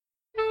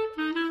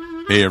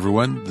Hey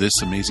everyone, this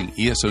amazing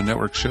ESO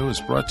Network show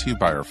is brought to you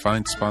by our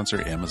fine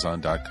sponsor,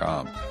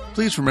 Amazon.com.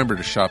 Please remember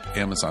to shop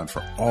Amazon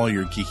for all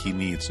your geeky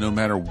needs, no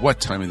matter what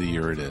time of the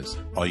year it is.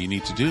 All you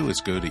need to do is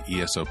go to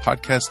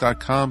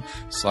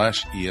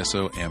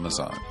esopodcast.com/ESO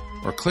Amazon,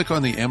 or click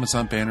on the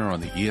Amazon banner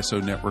on the ESO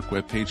Network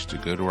webpage to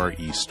go to our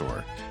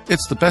e-store.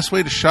 It's the best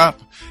way to shop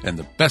and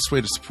the best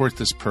way to support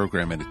this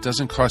program, and it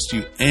doesn't cost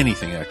you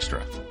anything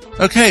extra.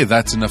 Okay,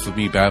 that's enough of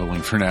me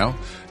babbling for now.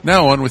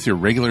 Now on with your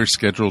regular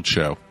scheduled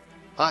show.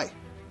 Hi,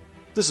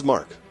 this is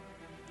Mark.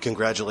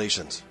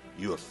 Congratulations.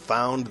 You have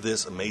found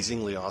this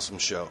amazingly awesome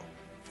show.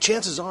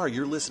 Chances are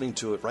you're listening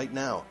to it right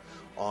now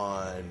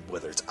on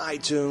whether it's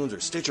iTunes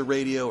or Stitcher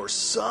Radio or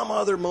some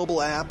other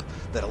mobile app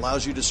that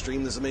allows you to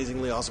stream this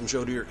amazingly awesome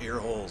show to your ear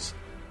holes.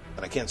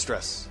 And I can't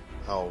stress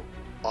how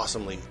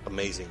awesomely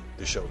amazing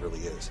this show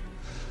really is.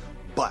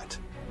 But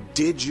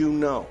did you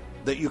know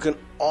that you can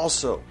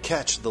also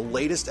catch the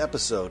latest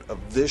episode of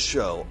this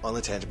show on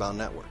the Tangibound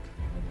Network?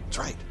 That's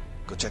right.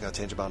 Go check out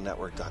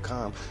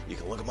tangiboundnetwork.com. You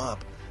can look them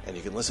up, and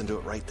you can listen to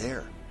it right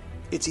there.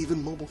 It's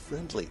even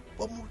mobile-friendly.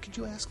 What more could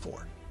you ask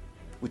for?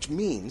 Which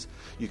means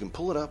you can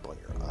pull it up on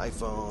your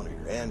iPhone or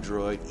your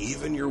Android,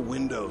 even your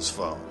Windows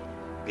phone.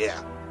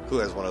 Yeah, who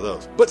has one of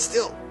those? But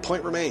still,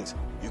 point remains,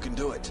 you can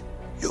do it.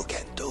 You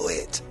can do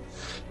it.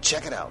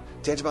 Check it out,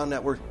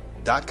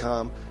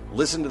 tangiboundnetwork.com.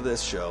 Listen to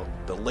this show,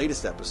 the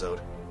latest episode,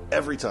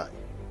 every time.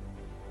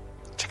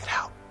 Check it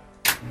out.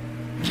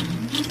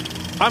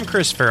 I'm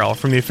Chris Farrell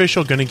from the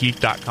official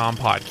GonnaGeek.com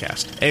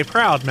podcast, a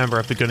proud member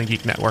of the Gonna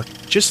Geek Network,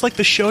 just like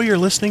the show you're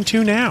listening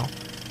to now.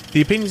 The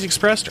opinions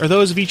expressed are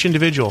those of each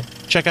individual.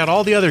 Check out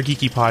all the other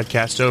geeky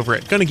podcasts over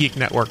at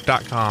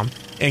GonnaGeekNetwork.com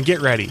and get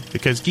ready,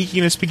 because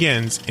geekiness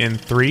begins in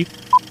 3,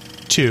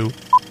 2,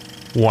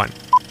 1.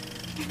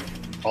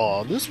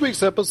 On this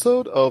week's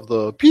episode of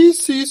the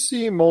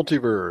PCC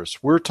Multiverse,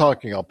 we're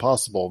talking a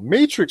possible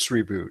Matrix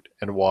reboot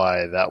and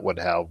why that would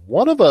have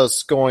one of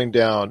us going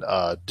down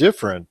a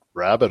different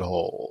rabbit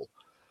hole.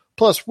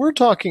 Plus, we're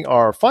talking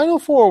our final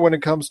four when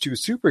it comes to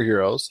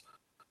superheroes,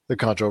 the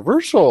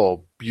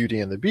controversial Beauty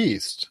and the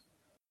Beast,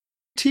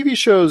 TV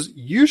shows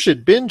you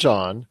should binge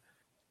on,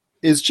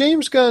 is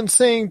James Gunn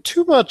saying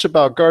too much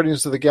about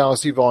Guardians of the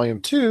Galaxy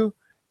Volume 2,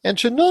 and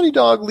should Naughty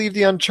Dog leave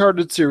the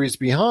Uncharted series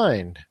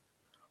behind?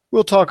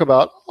 We'll talk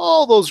about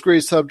all those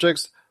great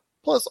subjects,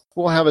 plus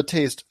we'll have a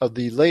taste of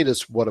the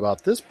latest What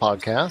About This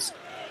podcast,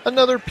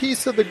 another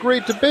piece of the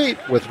great debate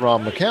with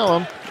Rob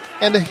McCallum,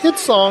 and a hit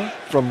song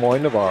from Moi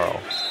Navarro.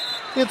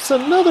 It's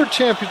another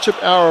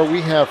championship hour we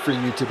have for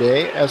you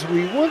today as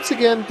we once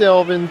again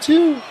delve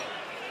into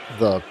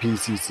the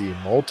PCC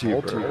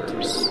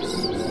Multiverse.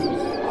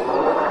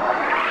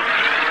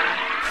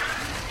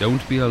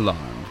 Don't be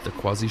alarmed. The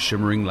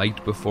quasi-shimmering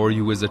light before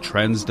you is a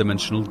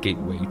trans-dimensional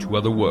gateway to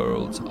other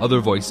worlds, other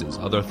voices,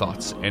 other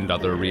thoughts, and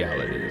other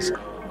realities.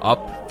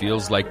 Up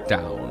feels like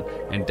down,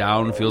 and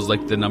down feels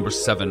like the number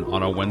 7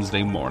 on a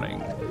Wednesday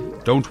morning.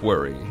 Don't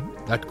worry.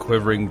 That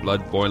quivering,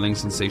 blood-boiling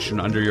sensation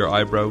under your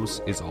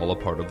eyebrows is all a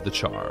part of the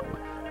charm.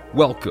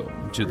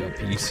 Welcome to the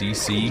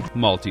PCC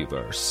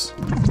Multiverse.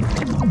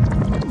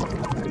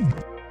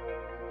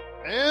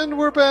 And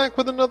we're back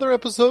with another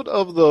episode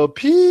of the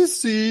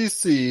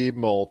PCC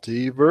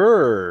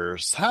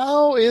Multiverse.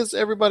 How is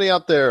everybody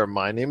out there?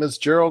 My name is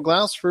Gerald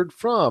Glassford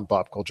from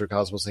Pop Culture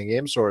Cosmos and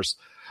Game Source.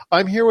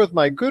 I'm here with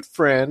my good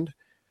friend,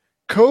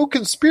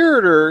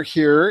 co-conspirator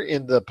here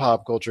in the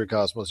Pop Culture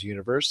Cosmos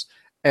universe,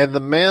 and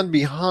the man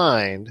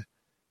behind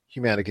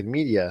Humanican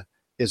Media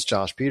is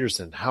Josh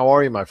Peterson. How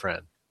are you, my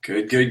friend?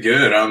 Good.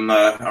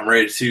 I'm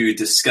ready to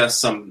discuss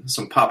some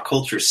pop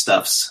culture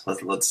stuffs.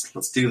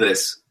 Let's do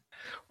this.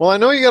 Well, I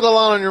know you got a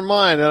lot on your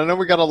mind, and I know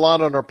we got a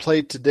lot on our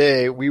plate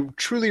today. We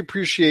truly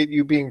appreciate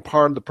you being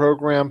part of the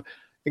program.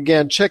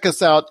 Again, check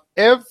us out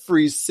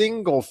every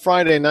single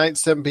Friday night,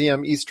 7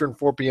 p.m. Eastern,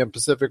 4 p.m.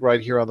 Pacific, right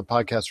here on the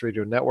Podcast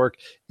Radio Network.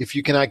 If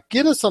you cannot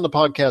get us on the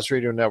Podcast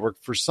Radio Network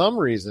for some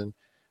reason,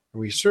 and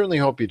we certainly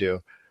hope you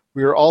do,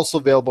 we are also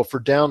available for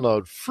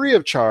download free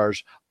of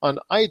charge on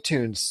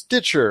iTunes,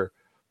 Stitcher,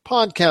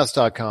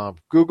 Podcast.com,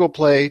 Google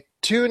Play,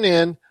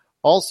 TuneIn,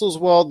 also as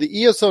well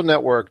the ESO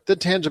Network, the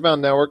Tangibound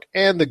Network,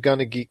 and the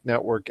Gonna Geek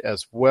Network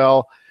as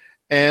well.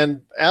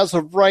 And as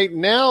of right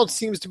now, it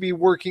seems to be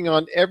working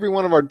on every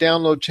one of our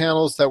download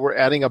channels that we're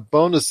adding a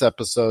bonus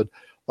episode.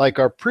 Like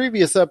our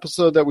previous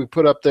episode that we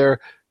put up there,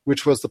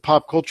 which was the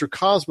Pop Culture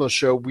Cosmos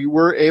show, we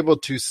were able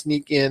to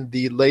sneak in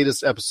the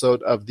latest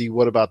episode of the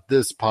What About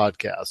This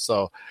podcast.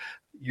 So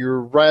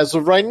you're as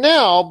of right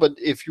now, but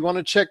if you want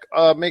to check,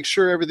 make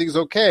sure everything's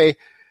okay,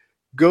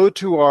 go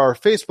to our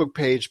Facebook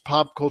page,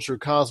 Pop Culture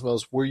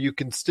Cosmos, where you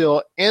can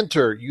still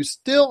enter. You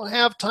still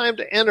have time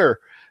to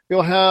enter.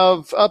 You'll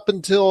have up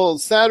until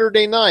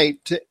Saturday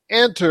night to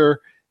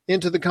enter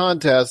into the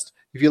contest.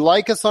 If you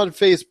like us on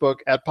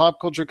Facebook at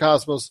Pop Culture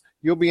Cosmos,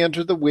 you'll be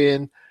entered to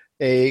win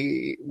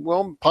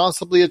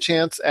possibly a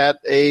chance at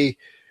a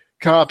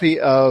copy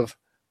of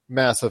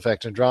Mass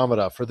Effect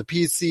Andromeda for the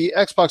PC,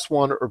 Xbox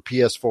One, or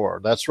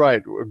PS4. That's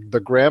right.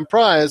 The grand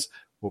prize,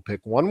 we'll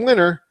pick one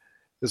winner,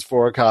 is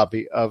for a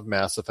copy of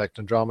Mass Effect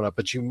Andromeda.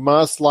 But you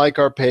must like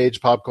our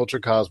page, Pop Culture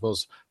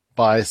Cosmos,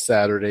 by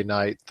Saturday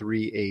night,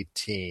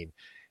 3/18.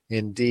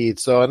 Indeed.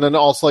 So, and then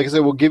also, like I said,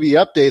 we'll give you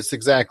updates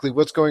exactly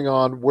what's going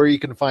on, where you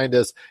can find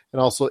us,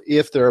 and also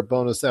if there are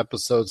bonus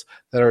episodes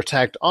that are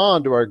tacked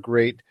on to our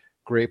great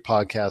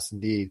podcast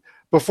indeed.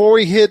 Before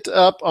we hit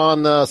up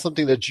on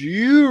something that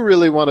you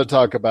really want to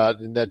talk about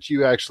and that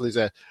you actually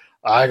said,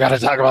 I got to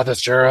talk about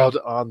this, Gerald,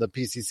 on the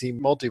PCC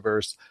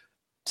Multiverse,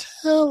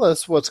 tell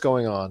us what's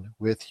going on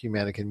with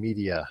Humanican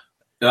Media.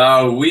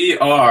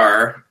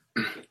 We're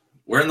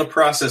in the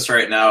process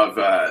right now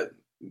of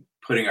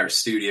putting our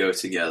studio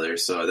together,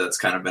 so that's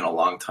kind of been a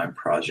long time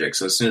project.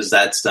 So as soon as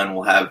that's done,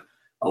 we'll have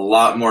a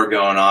lot more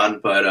going on.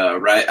 But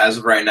as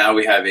of right now,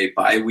 we have a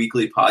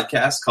bi-weekly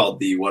podcast called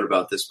the What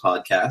About This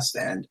Podcast,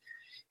 and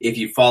if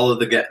you follow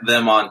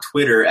them on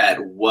Twitter at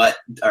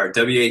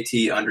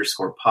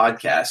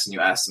WAT_podcast and you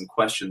ask them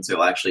questions,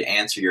 they'll actually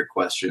answer your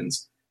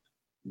questions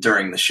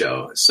during the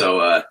show.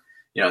 So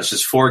it's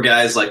just four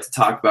guys like to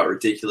talk about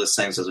ridiculous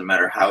things. Doesn't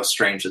matter how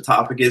strange the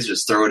topic is,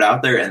 just throw it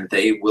out there and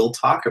they will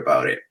talk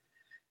about it.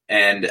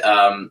 And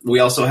we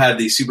also have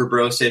the Super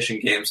Bro Station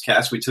Games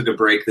Cast. We took a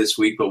break this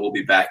week, but we'll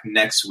be back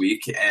next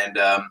week. And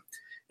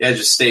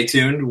just stay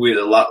tuned.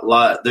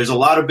 There's a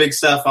lot of big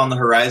stuff on the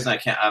horizon.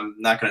 I'm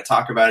not going to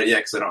talk about it yet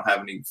because I don't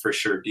have any for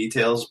sure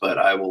details, but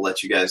I will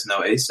let you guys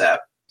know ASAP.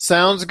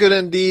 Sounds good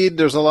indeed.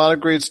 There's a lot of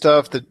great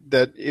stuff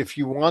that if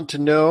you want to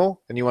know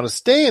and you want to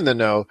stay in the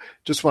know,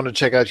 just want to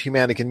check out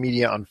Humanican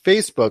Media on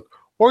Facebook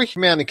or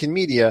Humanican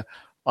Media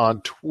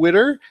on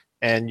Twitter,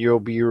 and you'll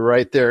be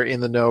right there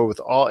in the know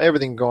with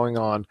everything going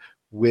on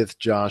with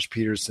Josh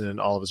Peterson and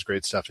all of his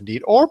great stuff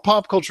indeed, or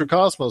Pop Culture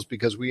Cosmos,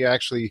 because we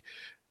actually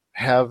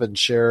have and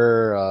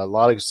share a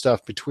lot of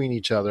stuff between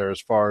each other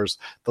as far as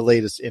the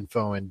latest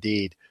info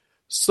indeed.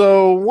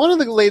 So one of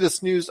the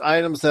latest news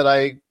items that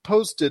I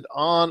posted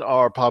on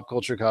our Pop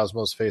Culture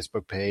Cosmos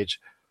Facebook page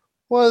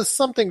was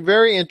something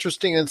very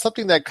interesting and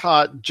something that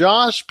caught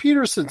Josh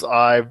Peterson's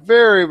eye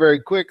very, very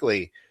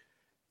quickly.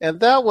 And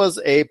that was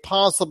a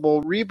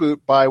possible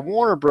reboot by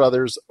Warner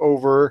Brothers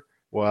over,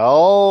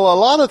 well, a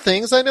lot of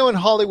things. I know in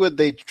Hollywood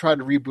they try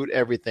to reboot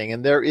everything,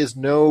 and there is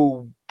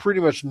pretty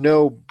much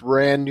no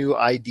brand new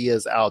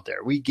ideas out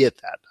there. We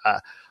get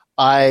that.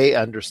 I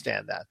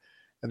understand that.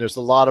 And there's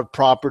a lot of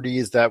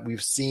properties that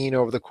we've seen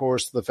over the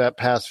course of the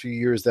past few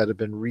years that have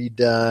been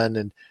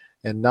redone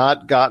and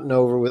not gotten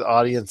over with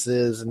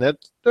audiences, and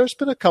there's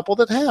been a couple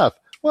that have.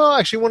 Well,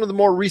 actually, one of the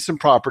more recent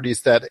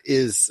properties that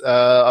is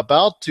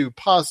about to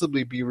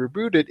possibly be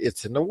rebooted,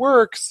 it's in the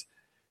works,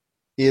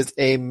 is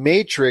a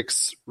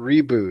Matrix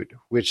reboot,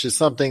 which is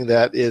something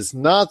that is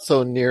not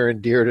so near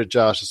and dear to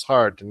Josh's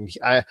heart. And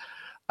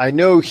I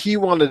know he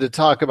wanted to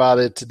talk about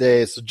it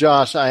today. So,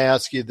 Josh, I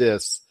ask you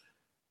this.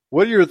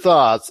 What are your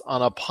thoughts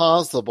on a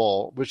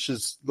possible, which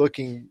is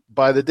looking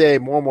by the day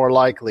more and more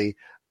likely,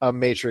 a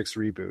Matrix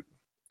reboot?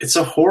 It's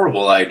a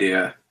horrible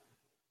idea.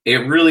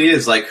 It really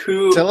is. Like,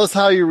 who? Tell us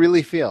how you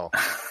really feel.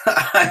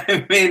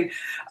 I mean,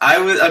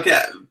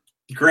 okay.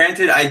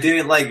 Granted, I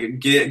didn't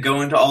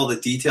go into all the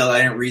details.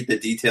 I didn't read the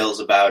details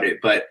about it,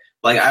 but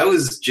I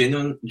was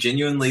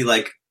genuinely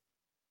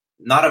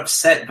not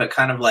upset, but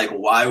kind of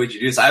why would you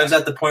do this? I was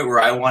at the point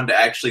where I wanted to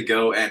actually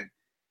go and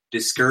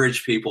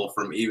discourage people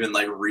from even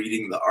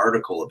reading the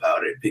article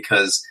about it,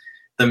 because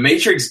The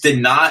Matrix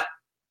did not.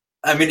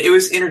 I mean, it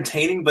was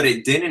entertaining, but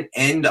it didn't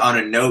end on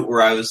a note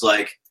where I was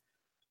like,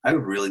 I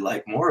would really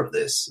like more of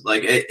this.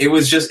 It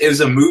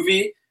was a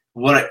movie.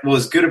 What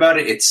was good about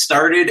it, it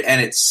started and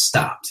it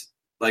stopped.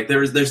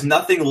 There's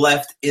nothing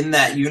left in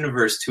that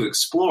universe to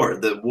explore.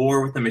 The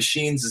war with the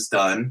machines is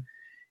done,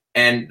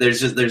 and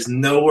there's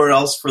nowhere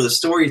else for the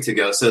story to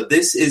go. So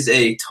this is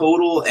a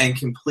total and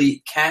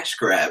complete cash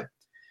grab.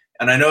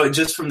 And I know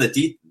just from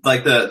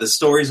the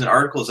stories and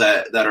articles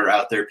that are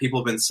out there, people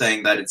have been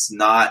saying that it's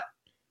not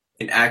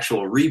an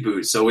actual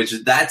reboot. So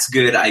that's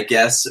good, I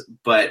guess,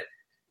 but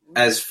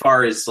as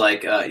far as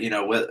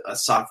a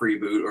soft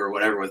reboot or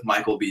whatever with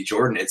Michael B.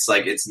 Jordan, it's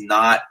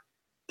not.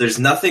 There's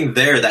nothing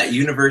there. That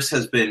universe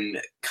has been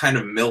kind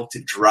of milked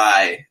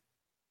dry.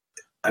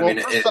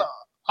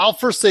 I'll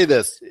first say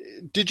this: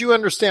 did you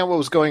understand what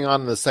was going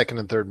on in the second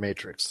and third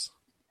Matrix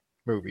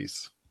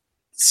movies?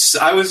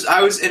 I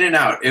was in and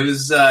out. It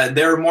was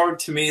there were more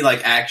to me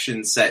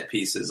action set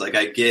pieces.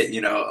 I get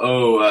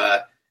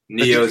Neo's.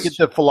 Did you get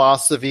the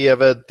philosophy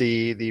of it,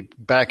 the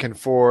back and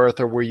forth,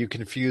 or were you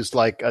confused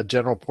a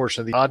general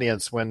portion of the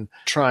audience when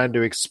trying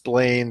to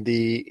explain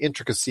the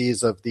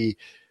intricacies of the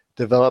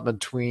development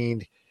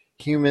between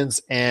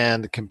humans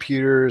and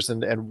computers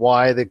and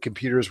why the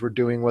computers were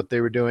doing what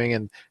they were doing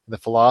and the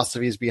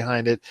philosophies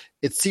behind it?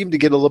 It seemed to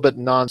get a little bit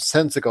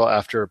nonsensical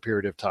after a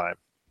period of time.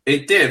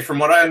 It did. From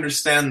what I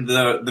understand,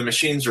 the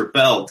machines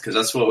rebelled because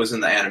that's what was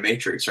in the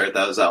Animatrix, right?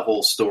 That was that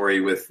whole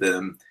story with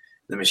them.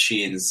 The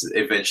machines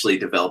eventually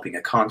developing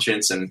a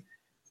conscience and,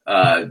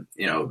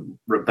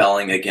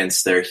 rebelling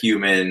against their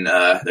human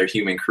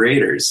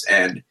creators.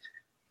 And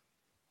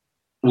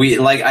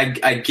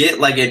I get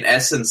like in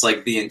essence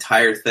like the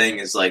entire thing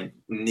is like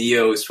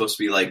Neo is supposed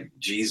to be like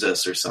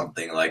Jesus or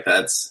something. Like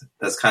that's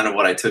kind of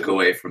what I took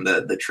away from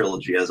the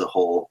trilogy as a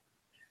whole,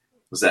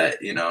 was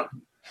that, you know,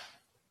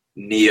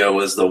 Neo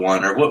was the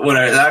one, or what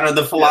I don't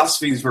know, the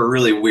philosophies were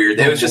really weird.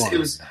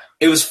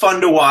 It was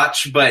fun to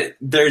watch, but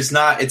it's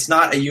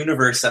not a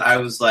universe that I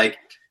was like,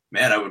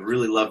 man, I would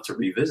really love to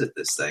revisit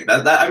this thing.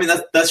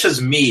 That's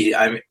just me.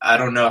 I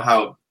don't know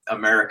how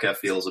America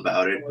feels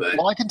about it, but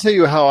well, I can tell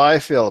you how I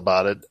feel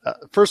about it.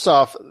 First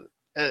off,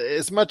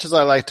 as much as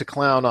I like to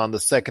clown on the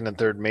second and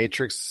third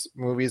Matrix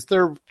movies,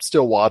 they're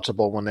still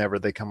watchable whenever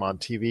they come on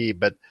TV.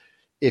 But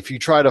if you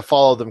try to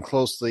follow them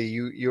closely,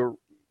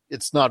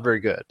 it's not very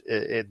good.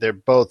 They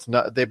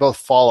both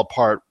fall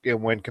apart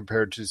when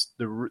compared to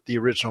the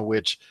original,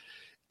 which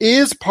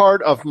is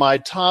part of my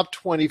top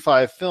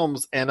 25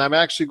 films, and I'm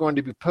actually going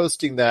to be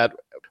posting that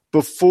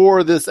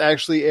before this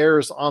actually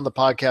airs on the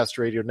Podcast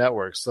Radio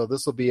Network. So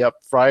this will be up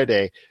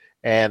Friday,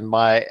 and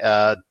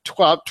my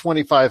top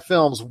 25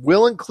 films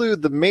will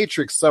include The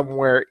Matrix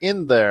somewhere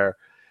in there.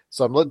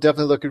 So I'm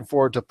definitely looking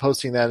forward to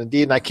posting that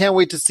indeed. And I can't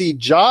wait to see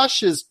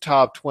Josh's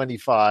top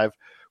 25,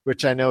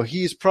 which I know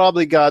he's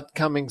probably got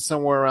coming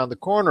somewhere around the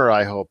corner,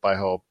 I hope.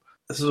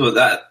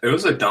 It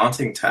was a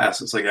daunting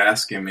task. It's like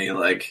asking me,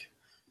 like,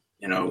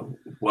 you know,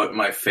 what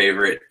my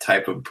favorite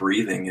type of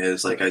breathing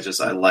is. Like,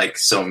 I like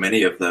so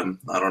many of them.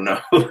 I don't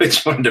know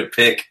which one to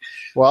pick.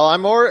 Well,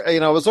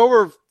 it was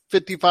over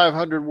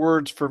 5,500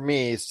 words for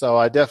me, so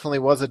I definitely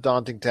was a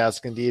daunting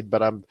task indeed,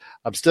 but I'm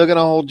still going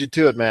to hold you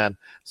to it, man.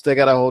 Still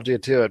got to hold you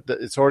to it.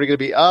 It's already going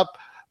to be up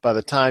by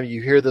the time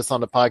you hear this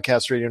on the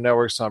Podcast Radio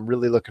Network, so I'm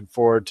really looking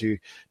forward to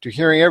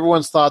hearing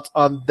everyone's thoughts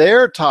on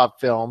their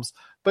top films.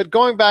 But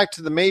going back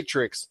to The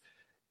Matrix,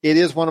 it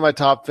is one of my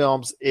top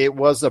films. It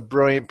was a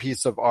brilliant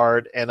piece of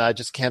art, and I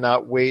just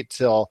cannot wait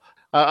till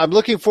I'm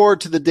looking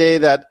forward to the day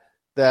that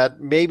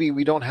maybe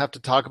we don't have to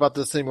talk about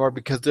this anymore,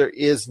 because there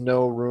is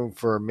no room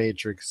for a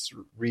Matrix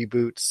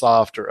reboot,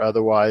 soft or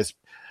otherwise,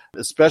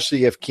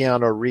 especially if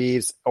Keanu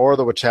Reeves or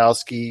the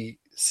Wachowski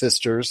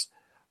sisters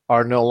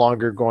are no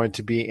longer going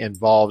to be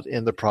involved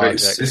in the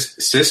project. Wait,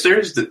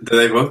 sisters? Do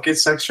they both get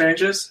sex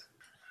changes?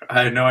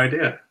 I had no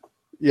idea.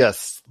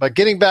 Yes, but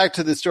getting back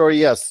to the story,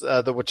 yes,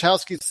 the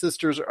Wachowski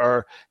sisters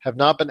have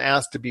not been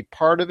asked to be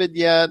part of it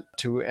yet,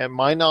 to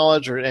my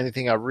knowledge or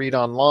anything I read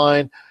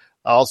online.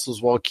 Also,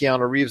 as well,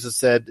 Keanu Reeves has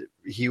said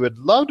he would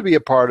love to be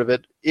a part of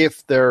it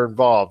if they're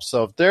involved.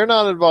 So if they're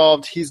not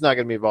involved, he's not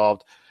going to be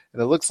involved.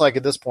 And it looks like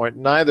at this point,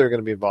 neither are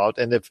going to be involved.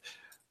 And if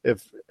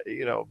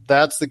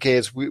that's the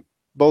case, we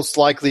most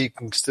likely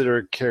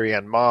consider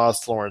Carrie-Anne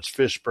Moss, Lawrence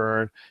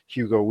Fishburne,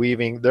 Hugo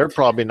Weaving. They're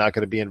probably not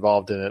going to be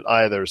involved in it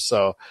either.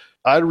 So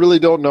I really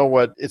don't know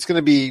what it's going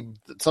to be.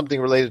 Something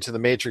related to the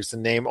Matrix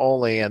in name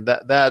only, and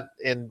that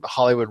in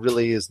Hollywood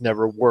really has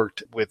never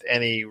worked with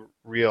any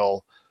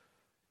real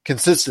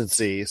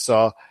consistency.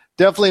 So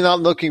definitely not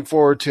looking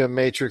forward to a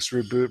Matrix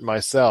reboot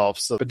myself.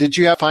 So, but did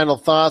you have final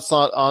thoughts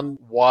on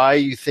why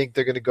you think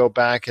they're going to go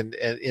back and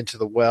into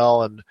the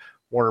well, and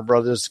Warner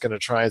Brothers is going to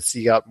try and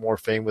seek out more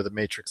fame with the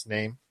Matrix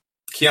name?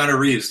 Keanu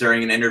Reeves,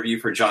 during an interview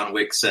for John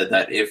Wick, said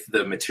that if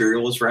the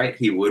material was right,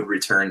 he would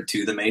return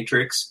to the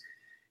Matrix.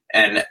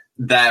 And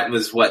that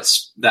was what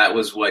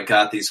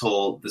got this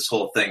whole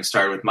thing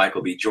started with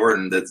Michael B.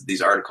 Jordan. That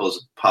these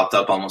articles popped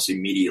up almost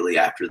immediately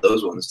after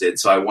those ones did.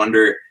 So I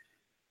wonder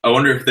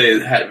if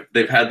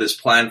they've had this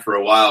plan for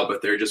a while,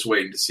 but they're just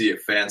waiting to see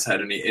if fans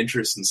had any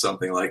interest in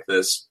something like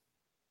this.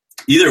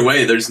 Either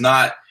way,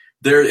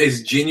 there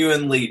is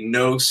genuinely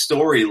no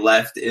story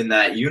left in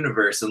that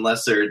universe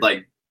unless they're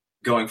like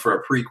going for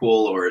a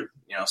prequel or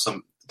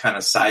some kind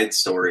of side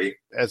story.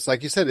 It's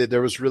like you said,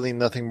 there was really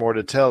nothing more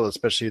to tell,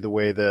 especially the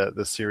way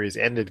the series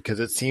ended, because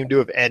it seemed to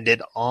have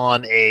ended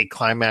on a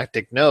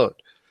climactic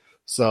note.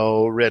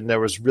 So there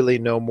was really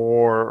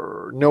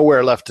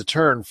nowhere left to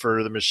turn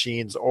for the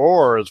machines,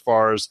 or as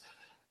far as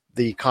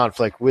the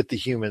conflict with the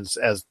humans,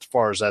 as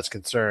far as that's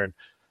concerned.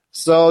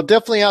 So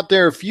definitely out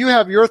there, if you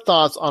have your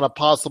thoughts on a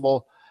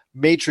possible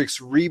Matrix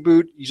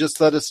reboot, you just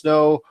let us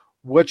know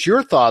what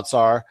your thoughts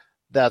are.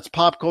 That's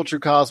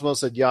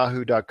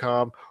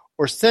popculturecosmos@yahoo.com,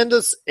 or send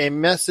us a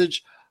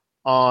message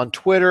on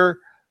Twitter,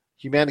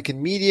 Humanican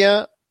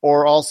Media,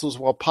 or also as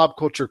well Pop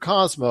Culture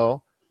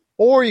Cosmo,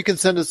 or you can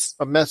send us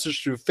a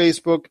message through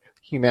Facebook,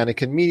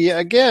 Humanican Media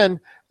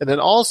again, and then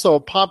also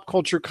Pop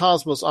Culture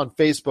Cosmos on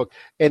Facebook.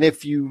 And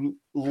if you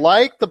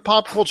like the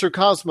Pop Culture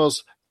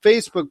Cosmos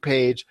Facebook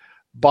page,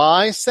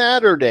 by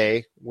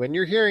Saturday, when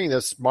you're hearing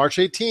this, March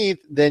 18th,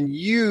 then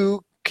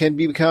you can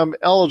become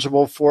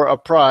eligible for a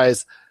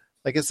prize.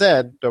 Like I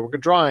said, we're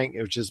drawing,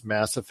 which is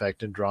Mass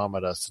Effect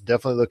Andromeda. So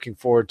definitely looking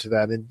forward to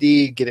that.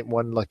 Indeed, getting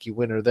one lucky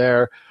winner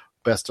there.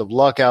 Best of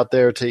luck out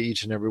there to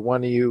each and every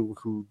one of you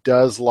who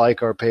does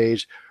like our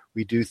page.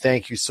 We do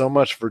thank you so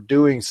much for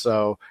doing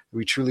so.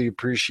 We truly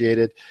appreciate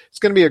it. It's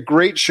going to be a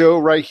great show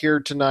right here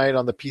tonight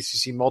on the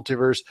PCC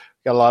Multiverse.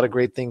 We've got a lot of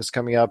great things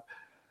coming up.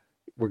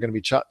 We're going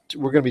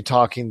to be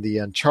talking the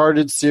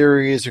Uncharted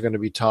series. We're going to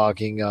be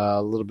talking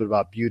a little bit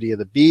about Beauty and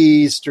the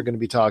Beast. We're going to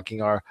be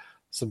talking our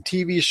some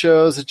TV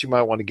shows that you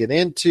might want to get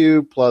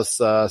into. Plus,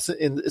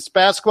 it's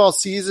basketball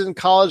season,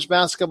 college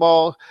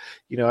basketball.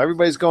 You know,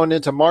 everybody's going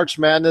into March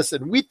Madness,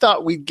 and we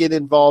thought we'd get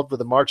involved with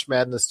the March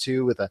Madness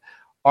too with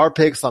our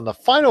picks on the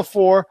Final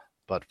Four,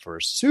 but for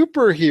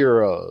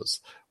superheroes.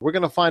 We're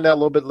going to find out a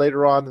little bit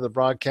later on in the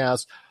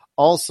broadcast.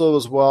 Also,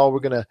 as well, we're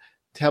going to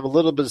have a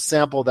little bit of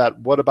sample of that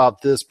What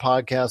About This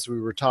podcast we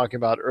were talking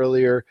about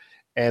earlier,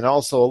 and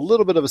also a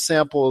little bit of a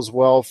sample as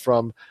well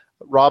from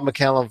Rob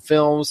McCallum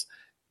Films,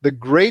 The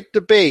Great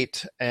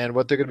Debate, and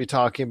what they're going to be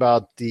talking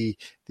about, the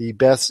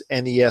best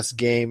NES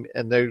game,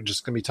 and they're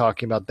just going to be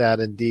talking about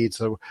that indeed,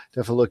 so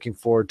definitely looking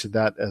forward to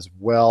that as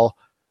well.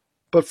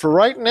 But for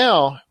right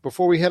now,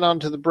 before we head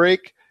on to the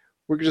break,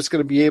 we're just going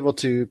to be able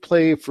to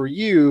play for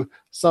you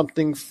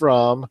something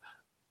from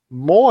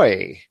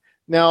Moi.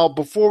 Now,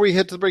 before we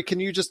head to the break, can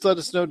you just let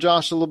us know,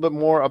 Josh, a little bit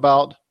more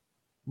about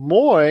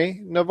Moi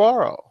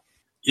Navarro?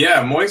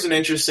 Yeah, Moi's an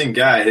interesting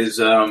guy. He's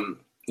a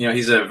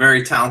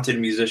very talented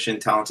musician,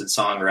 talented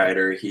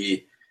songwriter.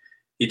 He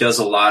does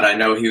a lot. I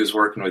know he was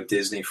working with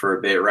Disney for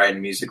a bit,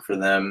 writing music for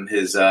them.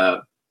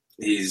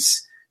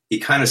 He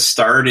kind of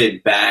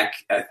started back,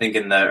 I think,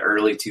 in the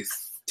early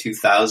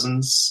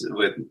 2000s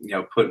with,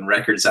 putting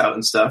records out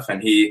and stuff.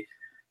 And he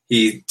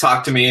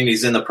talked to me, and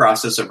he's in the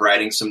process of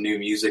writing some new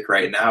music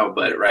right now.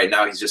 But right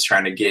now he's just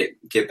trying to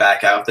get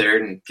back out there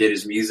and get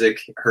his music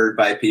heard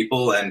by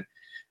people. And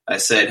I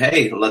said,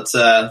 hey, let's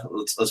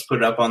put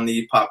it up on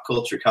the Pop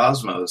Culture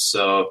Cosmos.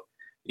 So,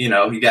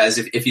 you guys,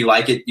 if you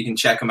like it, you can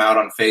check him out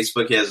on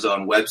Facebook. He has his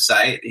own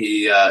website.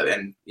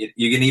 And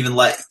you can even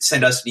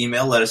send us an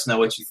email, let us know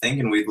what you think,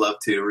 and we'd love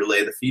to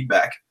relay the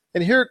feedback.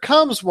 And here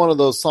comes one of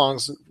those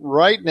songs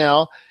right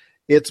now.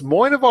 It's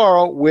Moi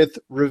Navarro with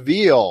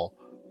Reveal,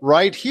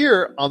 right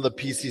here on the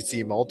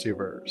PCC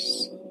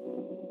Multiverse.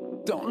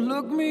 Don't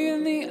look me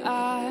in the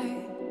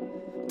eye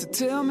to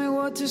tell me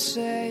what to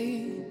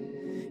say.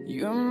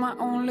 You're my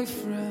only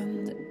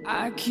friend,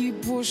 I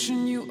keep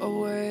pushing you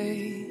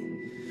away.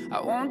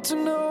 I want to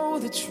know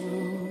the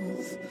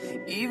truth,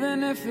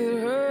 even if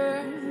it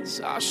hurts.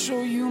 I'll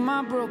show you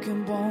my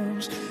broken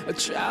bones, a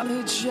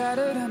childhood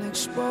shattered and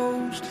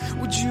exposed.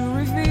 Would you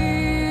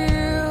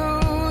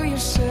reveal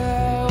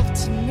yourself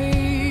to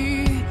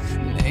me?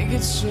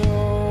 Naked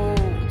soul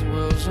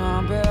dwells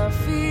on bare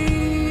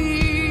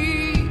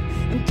feet,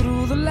 and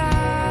through the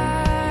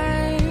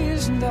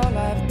lies and all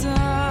I've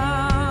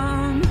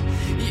done,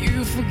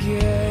 you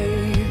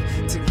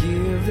forgave to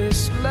give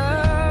this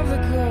love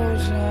that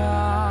goes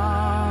on.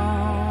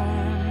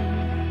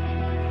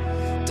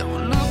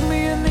 Don't look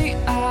me in the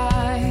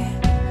eye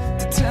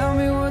to tell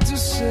me what to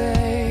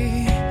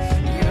say.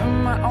 You're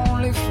my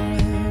only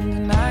friend,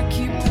 and I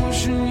keep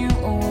pushing you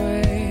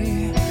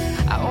away.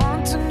 I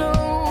want to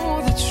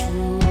know the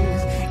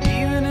truth,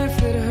 even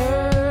if it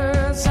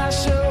hurts. I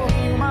show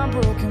you my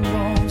broken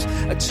bones,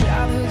 a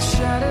childhood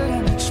shattered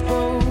and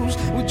exposed.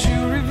 Would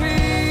you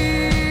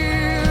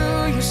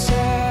reveal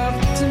yourself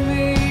to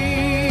me?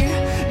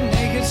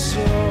 Naked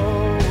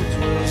soul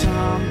dwells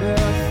on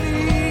bare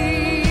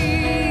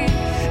feet,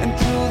 and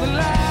through the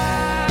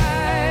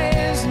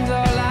lies and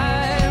all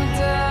I've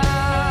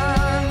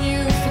done,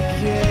 you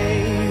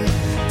forgave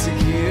to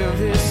give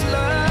this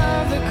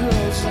love that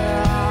goes on.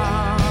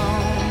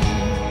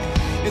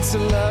 It's a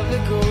love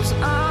that goes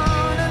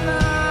on and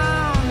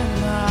on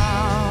and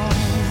on.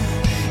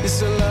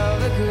 It's a love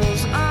that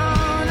goes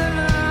on and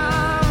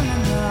on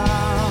and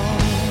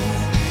on.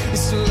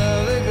 It's a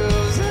love that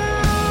goes on.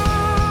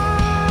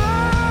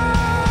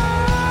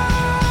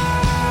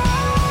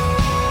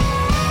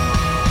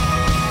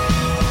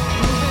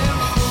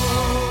 Moving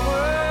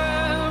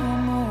forward,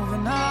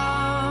 moving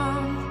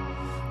on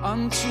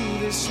unto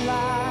this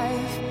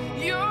life.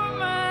 You're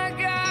my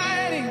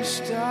guiding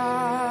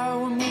star.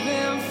 We're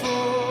moving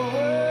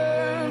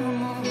forward, we're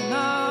moving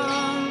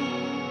on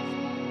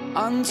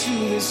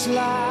unto this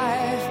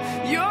life.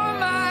 You're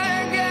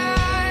my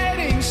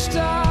guiding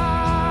star.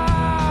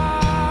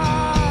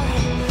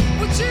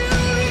 Would you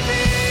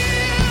reveal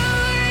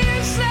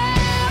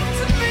yourself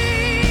to me?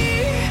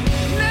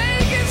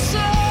 Naked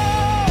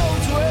soul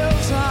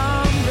dwells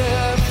on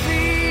bare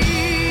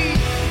feet,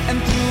 and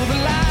through the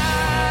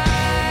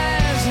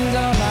lies and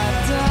all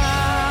I've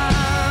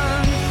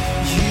done,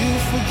 you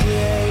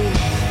forgave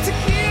to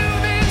give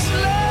this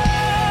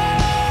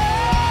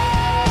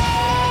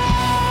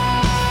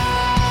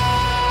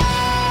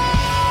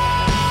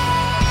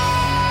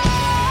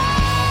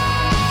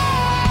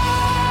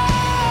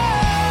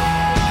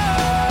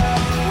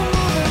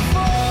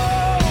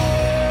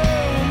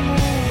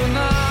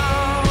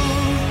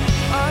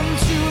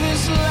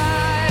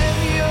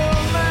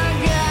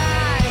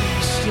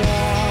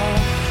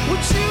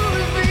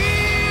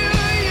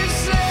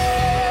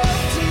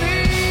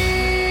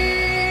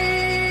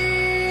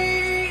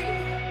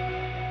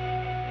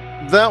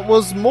That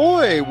was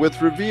Moi with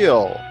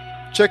Reveal.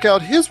 Check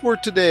out his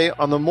work today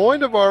on the Moi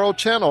Navarro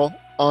channel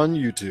on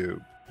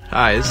YouTube.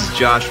 Hi, this is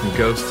Josh from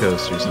Ghost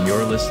Toasters, and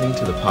you're listening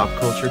to the Pop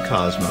Culture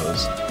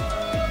Cosmos.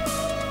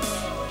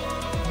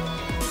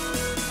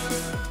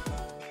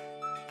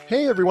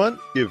 Hey everyone,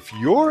 if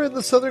you're in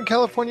the Southern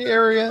California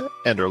area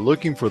and are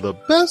looking for the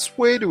best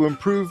way to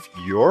improve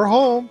your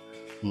home,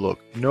 look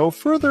no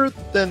further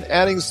than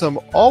adding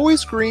some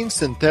always green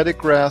synthetic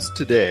grass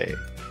today.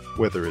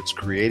 Whether it's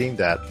creating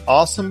that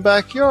awesome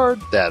backyard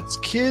that's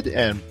kid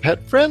and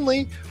pet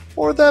friendly,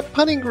 or that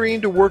putting green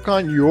to work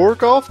on your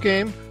golf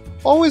game,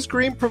 Always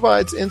Green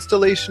provides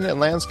installation and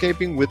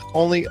landscaping with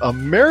only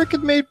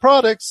American-made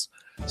products,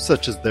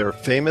 such as their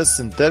famous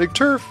synthetic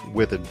turf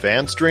with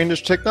advanced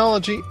drainage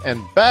technology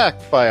and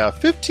backed by a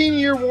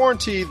 15-year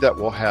warranty that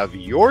will have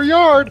your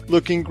yard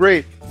looking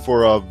great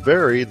for a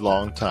very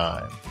long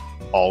time.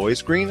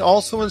 Always Green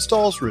also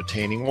installs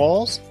retaining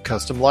walls,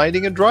 custom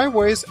lighting and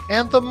driveways,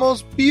 and the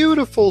most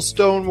beautiful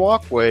stone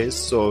walkways.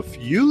 So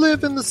if you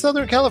live in the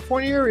Southern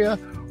California area,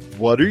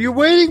 what are you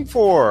waiting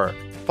for?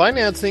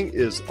 Financing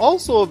is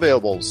also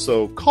available,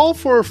 so call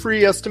for a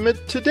free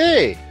estimate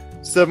today.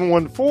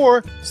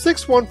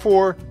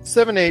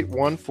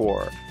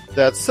 714-614-7814.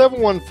 That's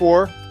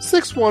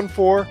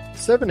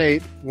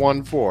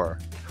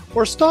 714-614-7814.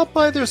 Or stop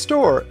by their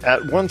store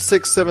at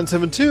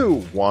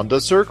 16772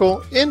 Wanda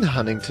Circle in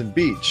Huntington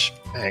Beach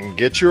and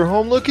get your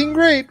home looking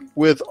great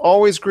with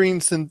Always Green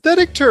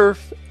synthetic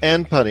turf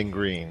and putting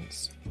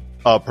greens.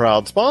 A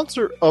proud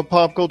sponsor of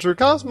Pop Culture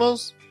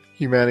Cosmos,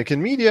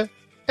 Humanican Media,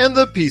 and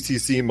the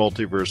PCC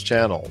Multiverse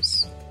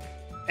channels.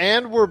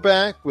 And we're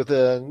back with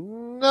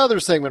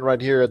another segment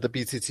right here at the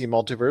PCC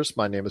Multiverse.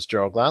 My name is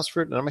Gerald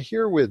Glassford, and I'm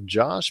here with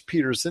Josh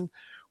Peterson.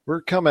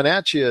 We're coming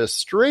at you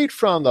straight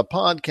from the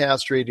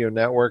Podcast Radio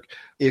Network.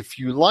 If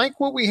you like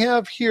what we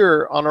have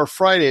here on our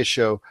Friday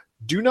show,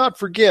 do not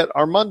forget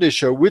our Monday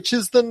show, which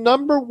is the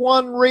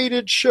 #1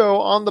 rated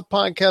show on the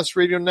Podcast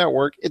Radio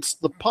Network. It's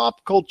the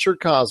Pop Culture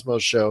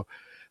Cosmos Show.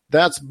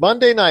 That's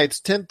Monday nights,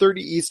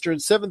 10:30 Eastern,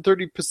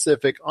 7:30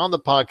 Pacific on the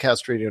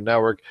Podcast Radio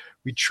Network.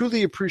 We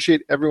truly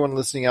appreciate everyone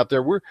listening out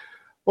there.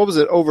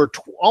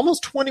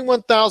 Almost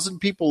 21,000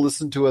 people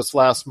listened to us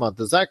last month.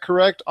 Is that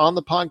correct on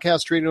the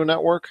Podcast Radio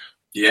Network?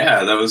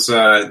 Yeah, that was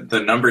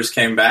the numbers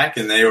came back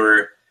and they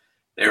were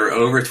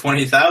over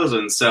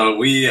 20,000. So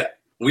we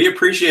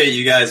appreciate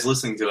you guys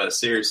listening to us.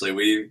 Seriously,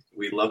 we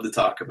love to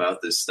talk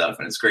about this stuff,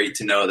 and it's great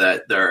to know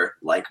that there are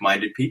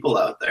like-minded people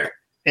out there.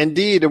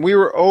 Indeed, and we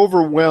were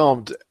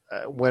overwhelmed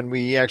when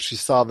we actually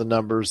saw the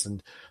numbers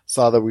and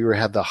saw that we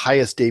had the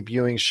highest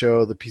debuting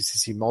show, the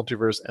PCC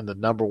Multiverse, and the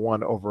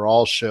 #1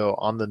 overall show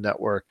on the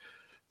network,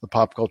 the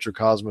Pop Culture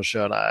Cosmos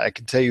Show. And I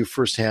can tell you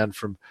firsthand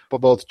from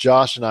both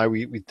Josh and I,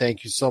 we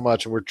thank you so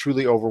much, and we're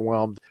truly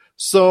overwhelmed.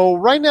 So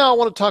right now I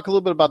want to talk a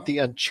little bit about the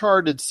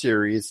Uncharted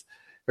series.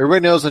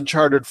 Everybody knows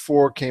Uncharted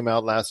 4 came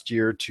out last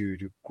year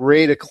to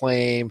great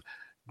acclaim,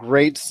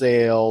 great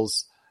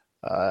sales,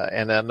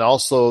 and then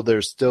also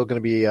there's still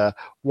going to be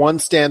one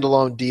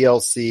standalone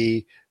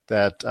DLC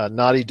that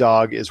Naughty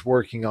Dog is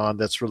working on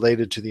that's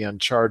related to the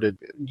Uncharted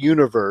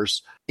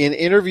universe. In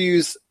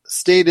interviews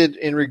stated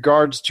in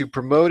regards to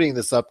promoting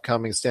this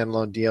upcoming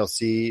standalone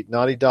DLC,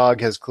 Naughty Dog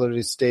has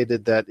clearly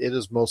stated that it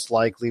is most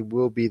likely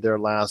will be their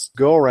last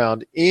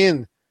go-around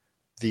in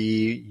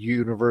the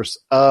universe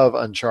of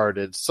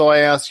Uncharted. So I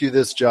ask you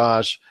this,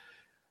 Josh,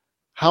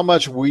 how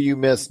much will you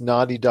miss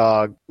Naughty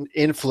Dog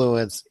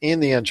influence in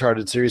the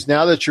Uncharted series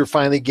now that you're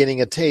finally getting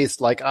a taste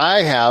like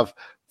I have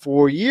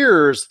for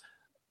years?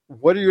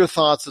 What are your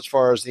thoughts as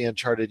far as the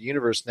Uncharted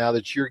universe now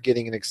that you're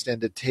getting an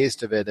extended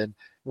taste of it? And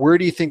where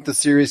do you think the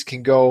series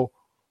can go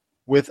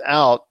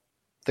without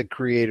the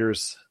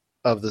creators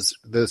of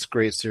this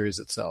great series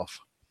itself?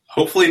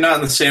 Hopefully not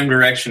in the same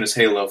direction as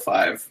Halo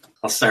 5.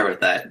 I'll start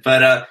with that.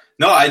 But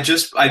no, I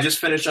just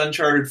finished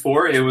Uncharted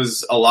 4. It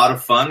was a lot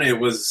of fun.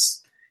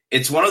 It's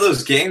one of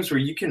those games where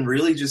you can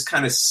really just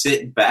kind of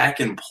sit back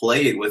and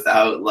play it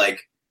without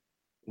like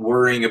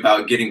worrying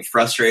about getting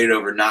frustrated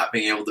over not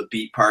being able to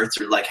beat parts,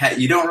 or like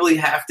you don't really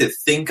have to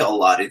think a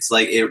lot. It's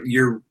like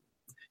you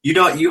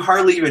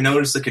hardly even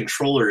notice the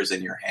controllers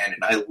in your hand,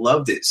 and I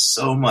loved it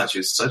so much.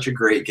 It's such a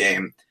great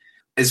game.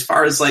 As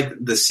far as like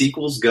the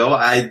sequels go,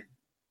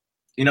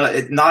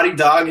 Naughty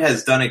Dog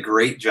has done a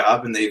great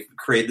job, and they've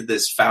created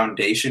this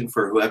foundation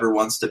for whoever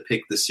wants to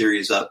pick the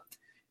series up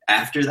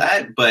after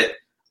that. But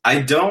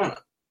I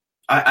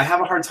have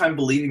a hard time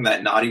believing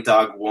that Naughty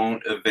Dog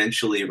won't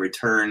eventually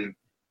return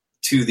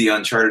to the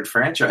Uncharted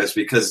franchise,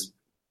 because,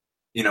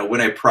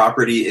 when a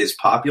property is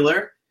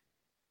popular,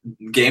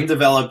 game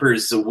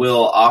developers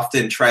will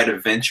often try to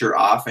venture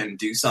off and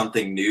do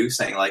something new,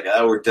 saying like,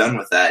 oh, we're done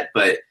with that.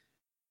 But,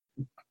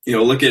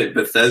 look at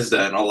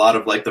Bethesda and a lot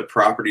of like the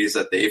properties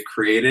that they've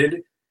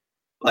created,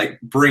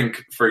 like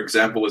Brink, for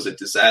example, was a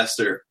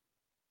disaster.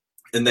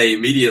 And they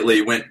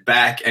immediately went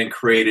back and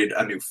created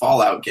a new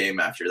Fallout game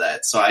after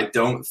that. So I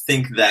don't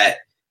think that,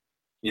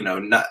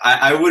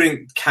 I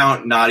wouldn't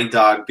count Naughty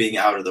Dog being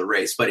out of the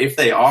race. But if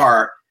they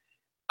are,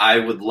 I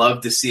would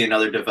love to see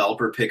another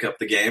developer pick up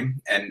the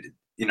game. And,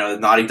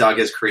 Naughty Dog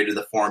has created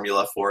the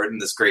formula for it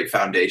and this great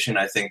foundation.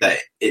 I think that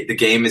the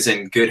game is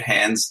in good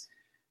hands.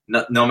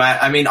 No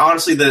matter,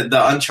 honestly, the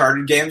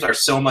Uncharted games are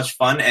so much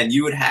fun, and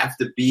you would have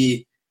to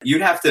be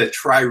You'd have to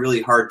try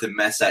really hard to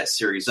mess that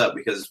series up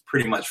because it's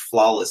pretty much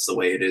flawless the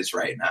way it is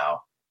right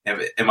now.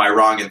 Am I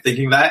wrong in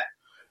thinking that?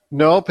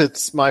 Nope,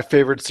 it's my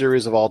favorite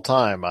series of all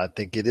time. I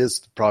think it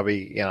is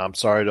probably, I'm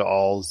sorry to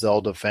all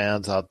Zelda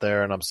fans out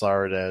there, and I'm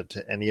sorry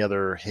to any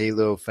other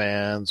Halo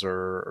fans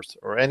or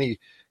any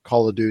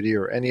Call of Duty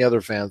or any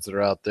other fans that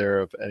are out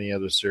there of any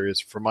other series.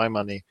 For my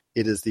money,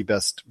 it is the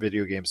best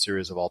video game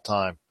series of all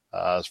time.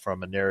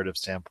 From a narrative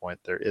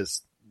standpoint, there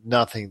is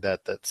nothing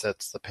that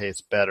sets the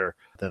pace better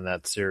than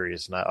that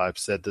series. And I've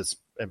said this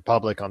in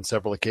public on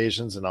several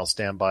occasions, and I'll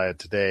stand by it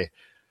today.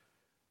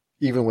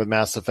 Even with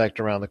Mass Effect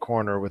around the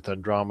corner with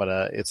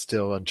Andromeda, it's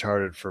still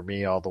Uncharted for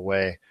me all the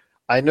way.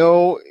 I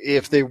know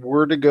if they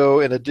were to go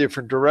in a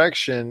different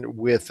direction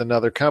with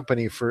another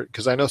company,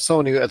 because I know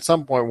Sony at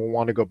some point will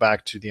want to go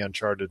back to the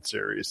Uncharted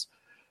series.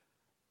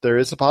 There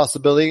is a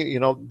possibility,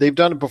 they've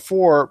done it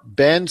before.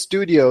 Bend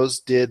Studios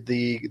did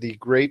the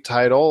great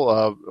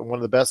title, one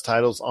of the best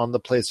titles on the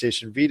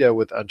PlayStation Vita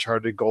with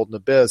Uncharted Golden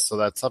Abyss. So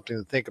that's something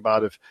to think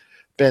about if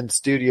Bend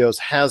Studios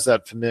has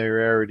that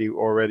familiarity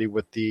already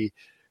with the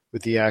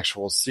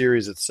actual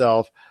series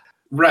itself.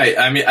 Right.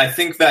 I mean, I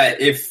think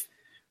that if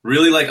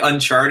really like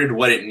Uncharted,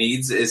 what it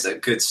needs is a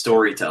good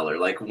storyteller.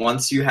 Like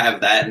once you have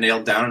that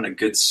nailed down and a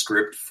good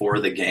script for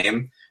the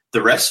game,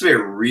 the rest of it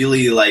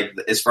really, like,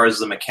 as far as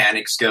the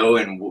mechanics go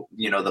and,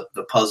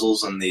 the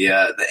puzzles and the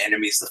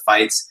enemies, the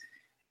fights,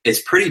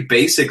 it's pretty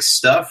basic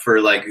stuff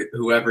for, like,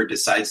 whoever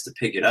decides to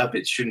pick it up.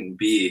 It shouldn't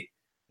be,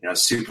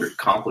 super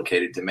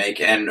complicated to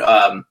make. And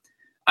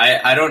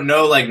I don't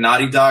know, like,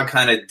 Naughty Dog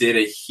kind of did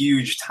a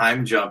huge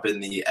time jump in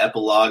the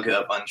epilogue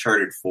of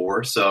Uncharted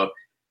 4. So,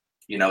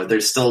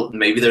 there's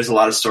a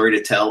lot of story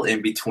to tell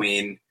in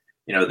between,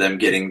 them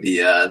getting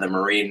the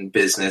marine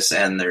business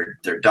and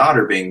their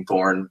daughter being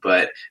born.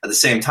 But at the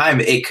same time,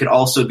 it could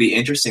also be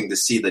interesting to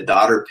see the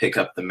daughter pick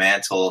up the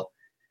mantle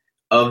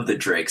of the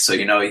Drake. So,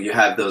 you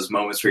have those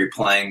moments where you're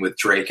playing with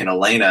Drake and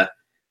Elena.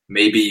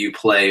 Maybe you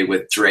play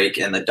with Drake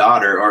and the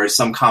daughter, or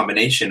some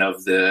combination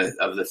of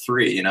the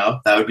three,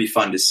 That would be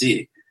fun to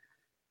see.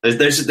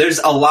 There's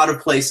a lot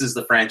of places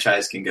the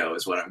franchise can go,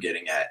 is what I'm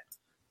getting at.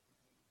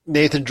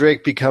 Nathan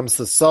Drake becomes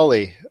the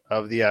Sully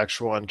of the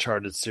actual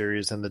Uncharted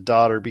series, and the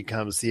daughter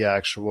becomes the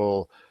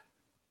actual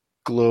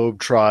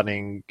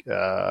globe-trotting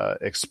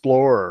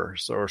explorer,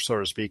 or so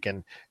to speak,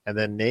 and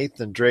then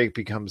Nathan Drake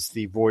becomes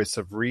the voice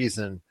of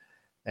reason,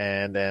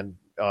 and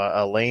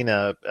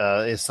Elena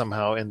is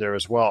somehow in there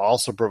as well,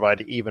 also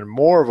providing even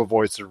more of a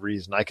voice of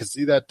reason. I can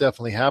see that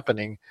definitely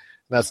happening, and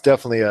that's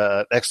definitely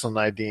an excellent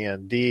idea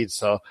indeed.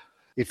 So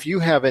if you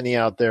have any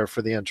out there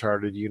for the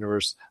Uncharted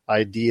universe,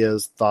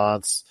 ideas,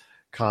 thoughts,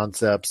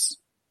 concepts,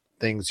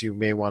 things you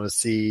may want to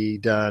see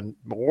done,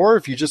 or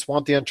if you just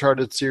want the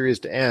Uncharted series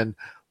to end,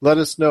 let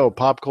us know.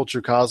 Pop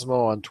Culture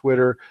Cosmo on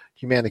Twitter,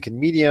 Humanican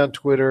Media on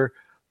Twitter,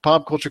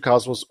 Pop Culture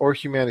Cosmos or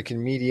Humanican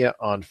Media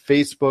on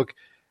Facebook.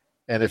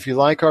 And if you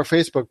like our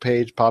Facebook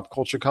page, Pop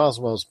Culture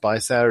Cosmos, by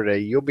Saturday,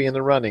 you'll be in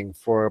the running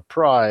for a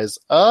prize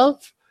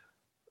of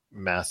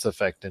Mass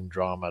Effect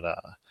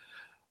Andromeda.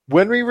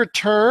 When we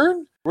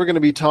return, we're going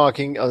to be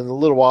talking in a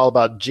little while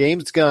about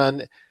James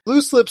Gunn.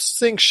 Loose lips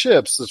sink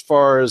ships as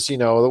far as,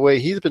 the way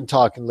he's been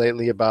talking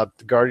lately about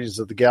the Guardians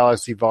of the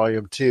Galaxy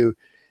Volume 2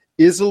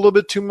 is a little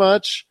bit too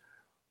much.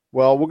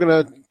 Well, we're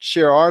going to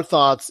share our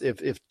thoughts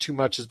if too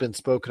much has been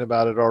spoken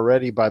about it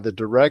already by the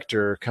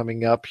director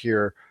coming up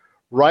here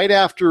right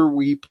after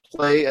we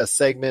play a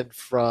segment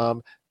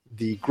from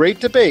The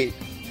Great Debate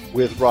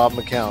with Rob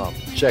McCallum.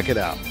 Check it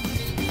out.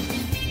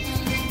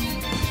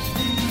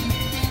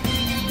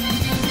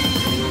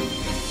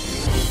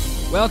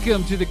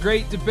 Welcome to The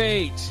Great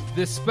Debate,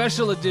 this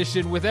special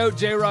edition without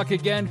J-Rock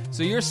again,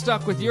 so you're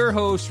stuck with your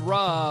host,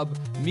 Rob,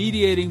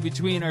 mediating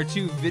between our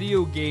two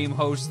video game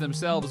hosts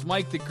themselves.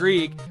 Mike the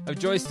Greek of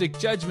Joystick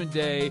Judgment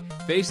Day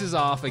faces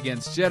off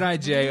against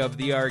Jedi J of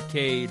the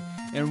Arcade.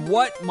 And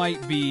what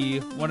might be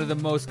one of the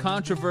most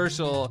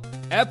controversial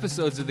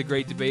episodes of The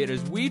Great Debate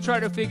as we try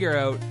to figure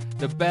out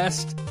the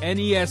best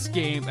NES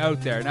game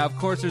out there. Now, of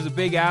course, there's a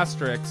big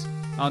asterisk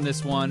on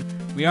this one.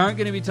 We aren't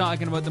going to be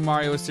talking about the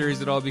Mario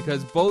series at all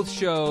because both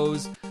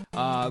shows,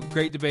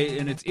 Great Debate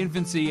in its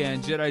infancy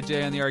and Jedi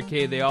J on the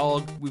Arcade,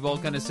 we've all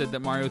kind of said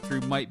that Mario 3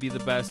 might be the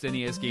best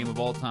NES game of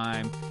all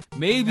time.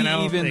 Maybe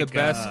even the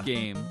best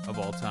game of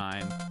all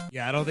time.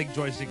 Yeah, I don't think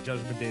Joystick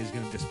Judgment Day is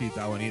going to dispute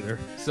that one either.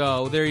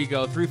 So there you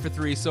go, 3 for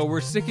 3. So we're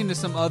sticking to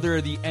some other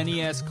of the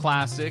NES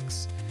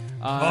classics.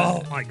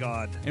 Oh my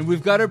god. And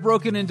we've got it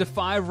broken into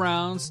 5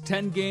 rounds.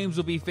 10 games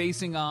will be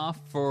facing off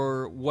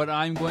for what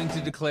I'm going to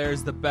declare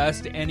is the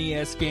best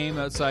NES game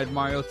outside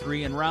Mario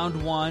 3. In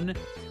round 1,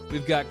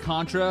 we've got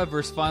Contra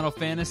versus Final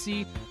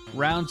Fantasy.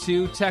 Round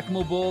 2,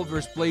 Tecmo Bowl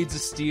versus Blades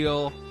of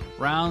Steel.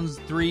 Round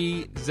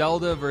 3,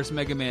 Zelda versus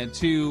Mega Man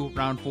 2.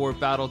 Round 4,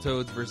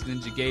 Battletoads versus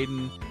Ninja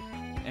Gaiden.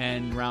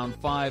 And round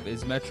 5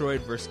 is Metroid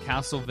versus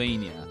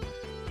Castlevania.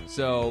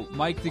 So,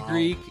 Mike the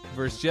Greek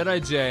versus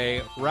Jedi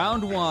J.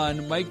 Round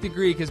 1, Mike the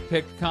Greek has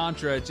picked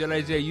Contra.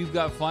 Jedi J, you've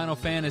got Final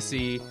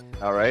Fantasy.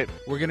 All right.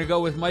 We're going to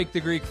go with Mike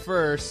the Greek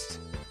first.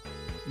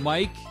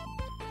 Mike,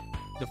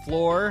 the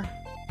floor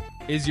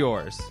is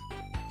yours.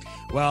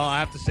 Well, I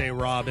have to say,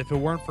 Rob, if it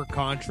weren't for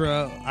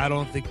Contra, I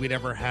don't think we'd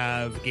ever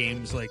have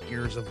games like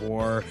Gears of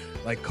War,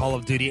 like Call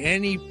of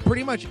Duty.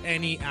 Pretty much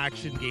any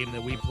action game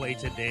that we play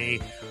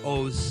today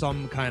owes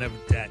some kind of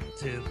debt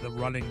to the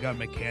run and gun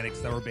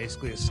mechanics that were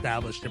basically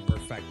established and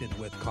perfected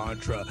with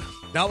Contra.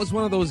 That was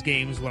one of those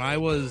games when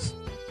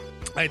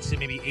I'd say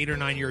maybe 8 or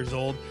 9 years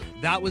old.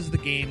 That was the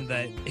game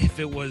that if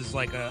it was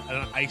like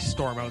an ice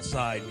storm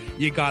outside,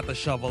 you got the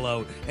shovel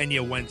out and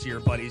you went to your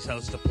buddy's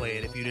house to play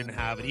it if you didn't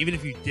have it. Even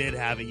if you did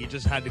have it, you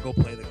just had to go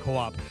play the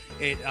co-op.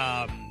 It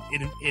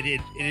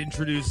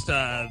introduced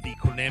the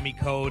Konami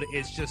code.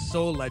 It's just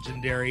so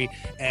legendary,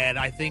 and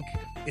I think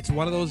it's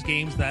one of those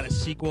games that a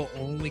sequel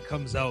only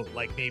comes out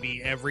like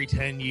maybe every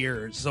 10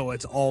 years, so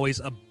it's always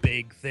a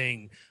big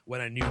thing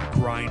when a new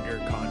grinder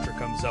Contra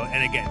comes out.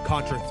 And again,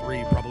 Contra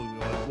 3 probably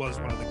was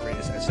one of the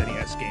greatest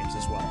SNES games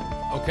as well.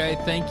 Okay,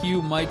 thank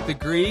you, Mike the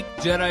Greek.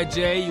 Jedi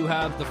J, you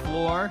have the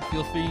floor.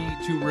 Feel free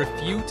to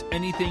refute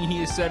anything he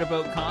has said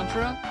about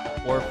Contra,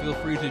 or feel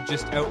free to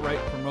just outright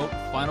promote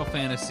Final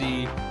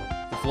Fantasy.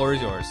 The floor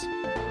is yours.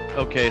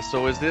 Okay,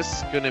 so is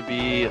this going to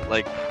be,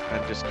 like,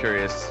 I'm just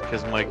curious,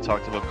 because Mike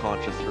talked about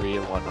Contra 3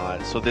 and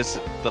whatnot, so this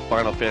the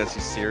Final Fantasy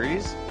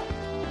series?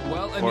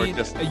 Well, I mean,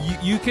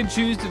 you can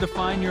choose to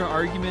define your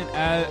argument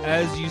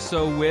as you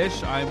so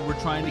wish. We're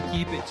trying to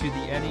keep it to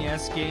the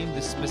NES game,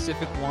 the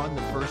specific one,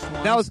 the first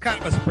one. That was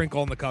kind of a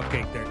sprinkle in the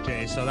cupcake there,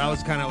 Jay. So that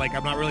was kind of like,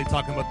 I'm not really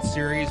talking about the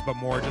series, but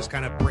more just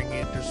kind of bringing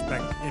it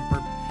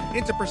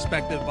into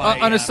perspective.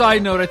 On a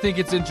side note, I think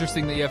it's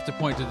interesting that you have to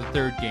point to the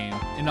third game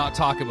and not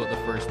talk about the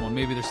first one.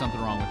 Maybe there's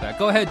something wrong with that.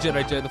 Go ahead,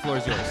 Jedi J. The floor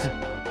is yours.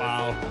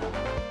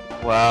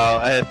 Wow,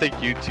 I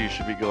think you two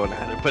should be going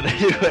at it. But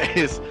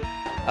anyways,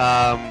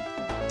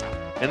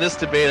 in this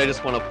debate, I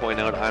just want to point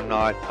out I'm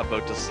not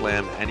about to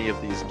slam any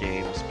of these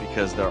games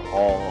because they're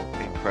all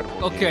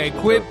incredible Okay,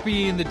 games. quit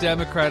being the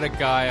Democratic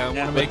guy. I want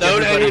to make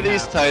without any of happy.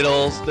 these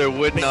titles, there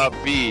would not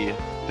be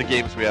the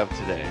games we have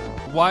today.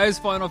 Why is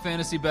Final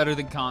Fantasy better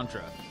than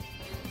Contra?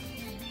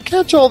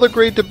 Catch all the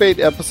great debate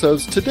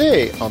episodes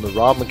today on the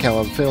Rob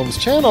McCallum Films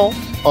channel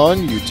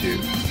on YouTube.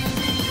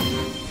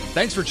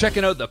 Thanks for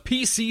checking out the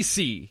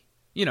PCC.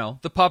 You know,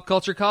 the Pop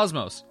Culture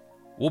Cosmos.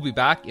 We'll be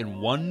back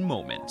in one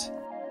moment.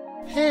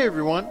 Hey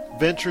everyone,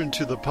 venture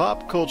into the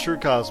Pop Culture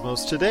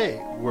Cosmos today,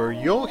 where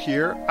you'll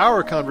hear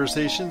our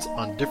conversations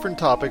on different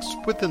topics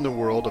within the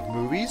world of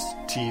movies,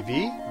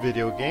 TV,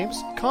 video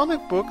games, comic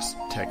books,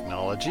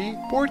 technology,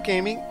 board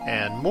gaming,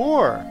 and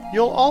more.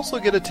 You'll also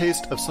get a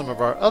taste of some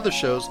of our other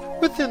shows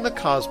within the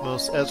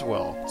Cosmos as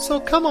well. So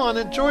come on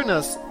and join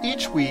us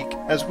each week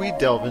as we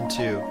delve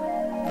into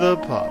the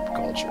Pop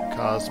Culture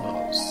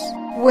Cosmos.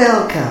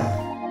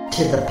 Welcome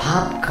to the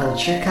Pop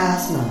Culture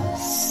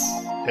Cosmos.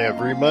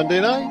 Every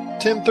Monday night,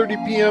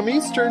 10:30 p.m.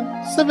 Eastern,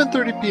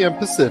 7:30 p.m.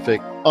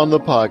 Pacific on the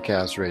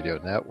Podcast Radio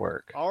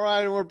Network. All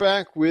right, and we're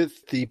back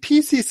with the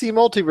PCC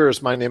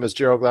Multiverse. My name is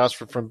Gerald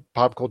Glassford from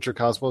Pop Culture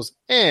Cosmos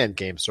and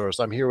Game Source.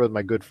 I'm here with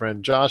my good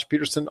friend Josh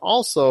Peterson,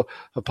 also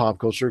of Pop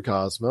Culture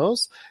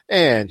Cosmos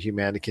and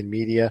Humanican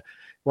Media.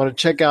 Want to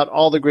check out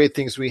all the great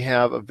things we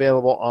have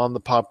available on the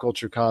Pop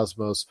Culture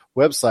Cosmos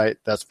website.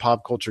 That's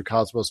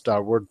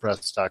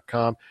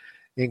popculturecosmos.wordpress.com,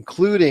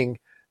 including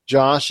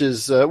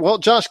Josh's,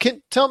 Josh,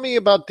 tell me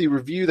about the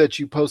review that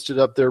you posted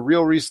up there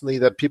real recently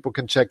that people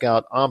can check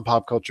out on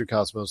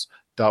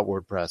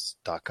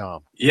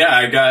popculturecosmos.wordpress.com. Yeah,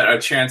 I got a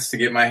chance to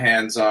get my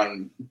hands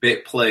on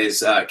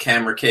BitPlay's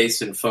camera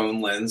case and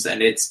phone lens,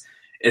 and it's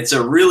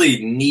a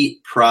really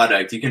neat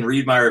product. You can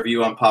read my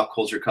review on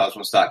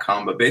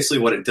popculturecosmos.com, but basically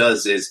what it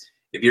does is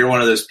if you're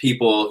one of those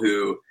people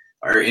who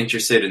are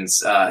interested in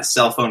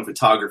cell phone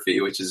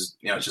photography, which is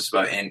just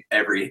about in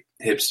every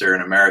hipster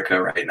in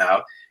America right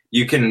now,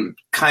 you can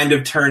kind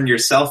of turn your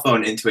cell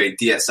phone into a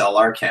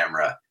DSLR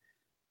camera.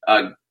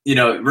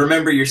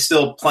 Remember, you're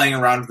still playing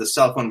around with the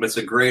cell phone, but it's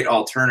a great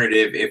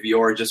alternative if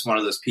you're just one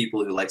of those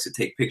people who likes to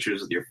take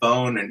pictures with your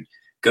phone and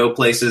go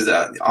places.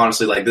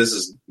 Honestly, this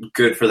is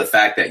good for the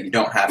fact that you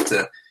don't have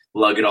to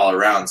lug it all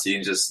around. So you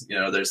can just,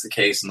 there's the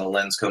case and the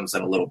lens comes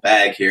in a little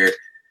bag here.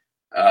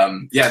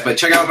 But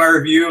check out my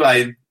review.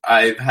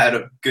 I've had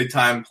a good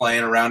time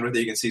playing around with it.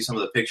 You can see some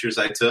of the pictures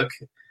I took.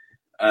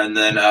 And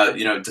then,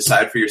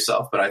 decide for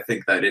yourself. But I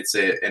think that it's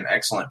an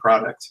excellent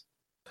product.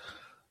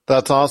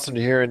 That's awesome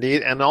to hear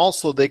indeed. And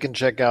also they can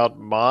check out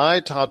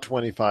my top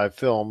 25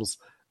 films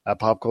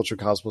at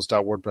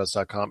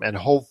popculturecosmos.wordpress.com and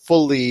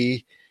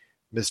hopefully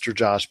Mr.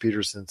 Josh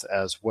Peterson's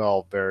as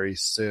well very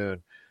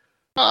soon.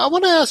 I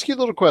want to ask you a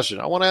little question.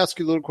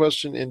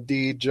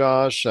 Indeed,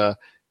 Josh.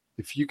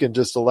 If you can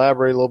just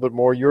elaborate a little bit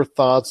more, your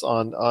thoughts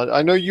on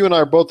I know you and I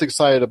are both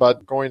excited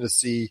about going to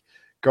see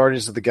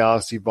Guardians of the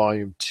Galaxy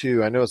Volume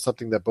 2. I know it's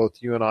something that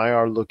both you and I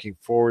are looking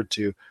forward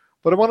to.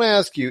 But I want to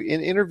ask you,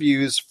 in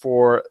interviews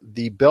for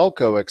the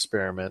Belko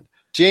experiment,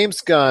 James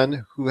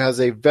Gunn, who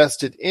has a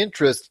vested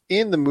interest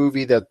in the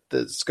movie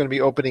that's going to be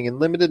opening in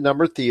limited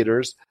number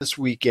theaters this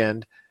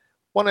weekend,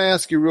 want to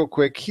ask you real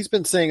quick, he's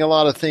been saying a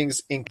lot of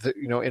things in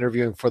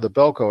interviewing for the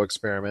Belko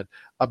experiment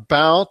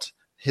about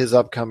his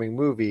upcoming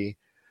movie.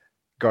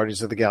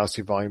 Guardians of the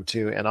Galaxy Volume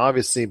 2. And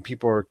obviously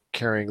people are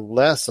caring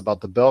less about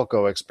the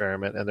Belko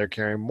experiment and they're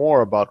caring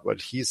more about what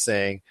he's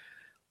saying.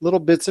 Little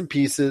bits and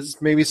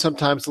pieces, maybe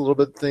sometimes a little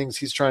bit things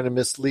he's trying to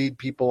mislead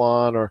people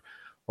on or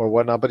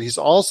whatnot. But he's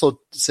also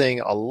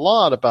saying a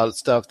lot about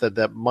stuff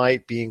that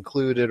might be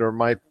included or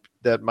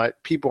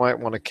people might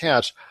want to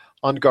catch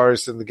on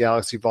Guardians of the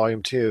Galaxy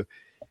Volume 2.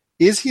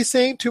 Is he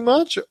saying too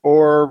much,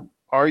 or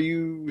are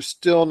you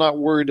still not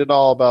worried at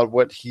all about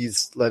what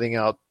he's letting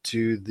out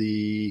to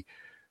the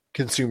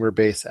consumer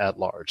base at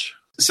large?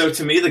 So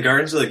to me, the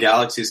Guardians of the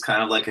Galaxy is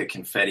kind of like a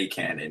confetti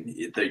cannon.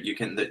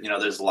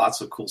 There's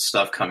lots of cool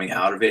stuff coming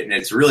out of it, and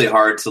it's really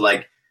hard to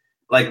like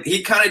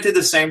he kind of did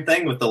the same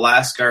thing with the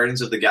last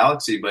Guardians of the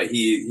Galaxy, but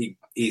he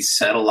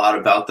said a lot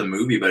about the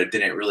movie, but it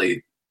didn't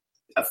really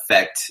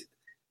affect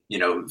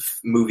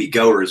movie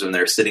goers when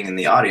they're sitting in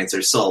the audience.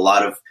 There's still a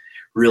lot of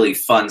really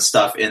fun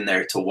stuff in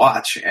there to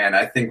watch, and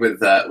I think with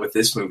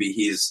this movie,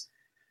 he's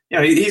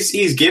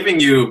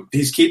keeping you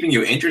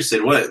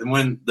interested.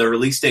 When the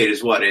release date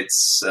is what?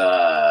 It's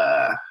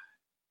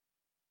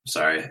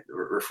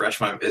refresh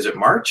my. Is it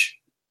March?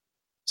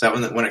 Is that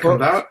when it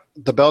comes out?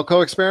 The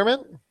Belko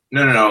experiment?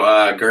 No.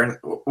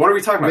 What are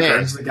we talking about?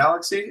 Guardians of the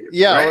Galaxy?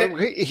 Yeah,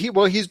 right?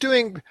 He's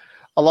doing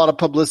a lot of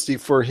publicity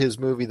for his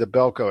movie, The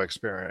Belko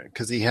Experiment,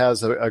 because he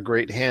has a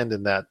great hand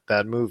in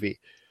that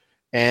movie.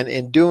 And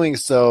in doing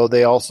so,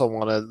 they also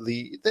want to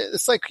lead.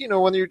 It's like,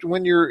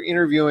 when you're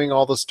interviewing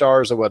all the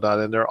stars and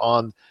whatnot, and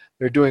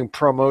they're doing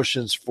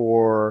promotions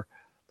for,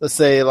 let's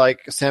say,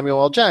 like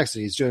Samuel L.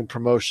 Jackson. He's doing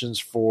promotions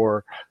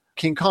for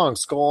King Kong,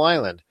 Skull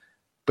Island.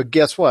 But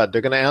guess what?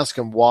 They're going to ask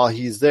him while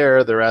he's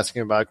there. They're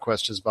asking about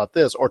questions about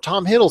this. Or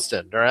Tom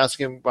Hiddleston. They're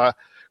asking him about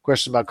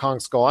questions about Kong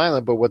Skull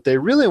Island. But what they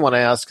really want to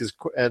ask is,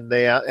 and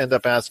they end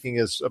up asking,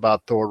 is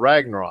about Thor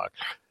Ragnarok.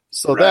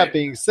 So That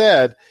being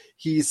said,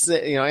 he's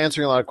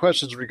answering a lot of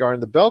questions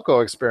regarding the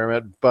Belko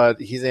experiment,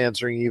 but he's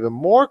answering even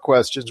more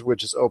questions,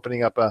 which is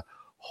opening up a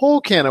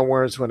whole can of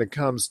worms when it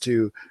comes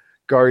to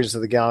Guardians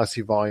of the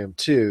Galaxy Volume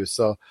 2.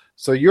 So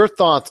your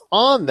thoughts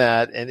on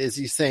that, and is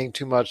he saying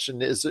too much,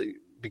 and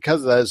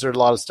because of that, is there a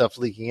lot of stuff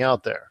leaking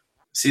out there?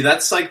 See,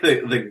 that's like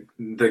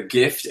the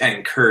gift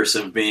and curse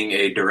of being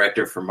a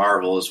director for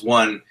Marvel is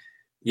one,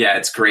 yeah,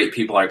 it's great.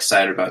 People are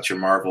excited about your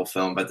Marvel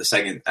film, but the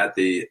second, on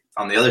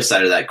the other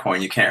side of that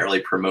coin, you can't really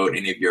promote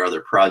any of your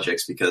other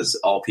projects because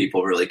all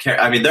people really care.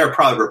 I mean, there are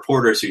probably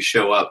reporters who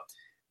show up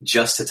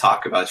just to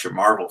talk about your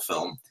Marvel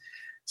film.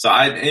 So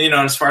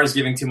as far as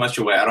giving too much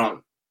away, I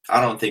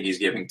don't think he's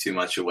giving too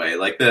much away.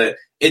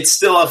 It's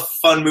still a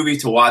fun movie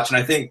to watch, and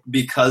I think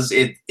because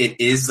it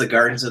is the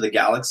Guardians of the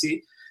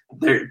Galaxy,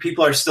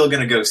 people are still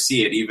going to go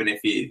see it, even if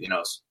he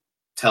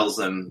tells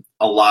them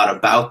a lot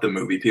about the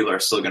movie. People are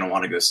still going to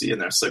want to go see it,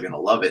 and they're still going to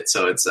love it.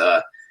 So it's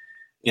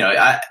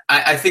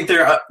I think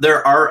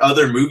there are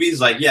other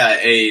movies like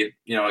a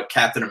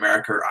Captain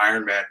America or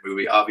Iron Man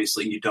movie.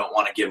 Obviously, you don't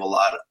want to give a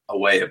lot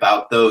away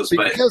about those,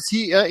 because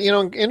he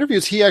in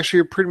interviews he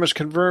actually pretty much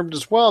confirmed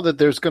as well that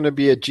there's going to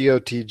be a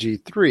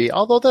GOTG3,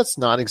 although that's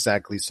not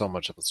exactly so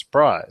much of a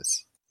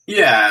surprise.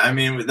 Yeah, I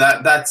mean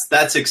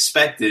that's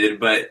expected,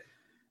 but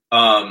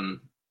I'm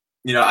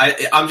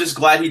just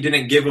glad he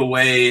didn't give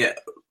away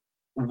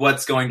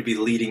what's going to be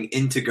leading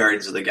into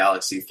Guardians of the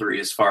Galaxy 3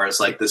 as far as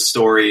like the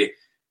story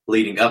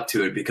leading up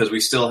to it, because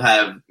we still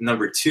have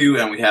number 2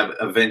 and we have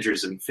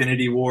Avengers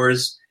Infinity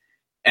Wars.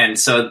 And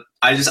so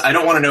I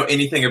don't want to know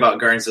anything about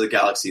Guardians of the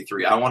Galaxy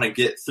 3. I want to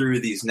get through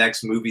these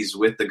next movies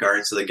with the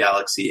Guardians of the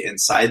Galaxy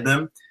inside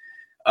them.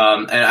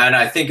 And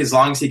I think as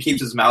long as he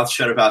keeps his mouth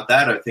shut about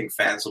that, I think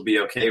fans will be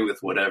okay with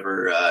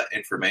whatever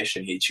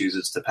information he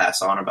chooses to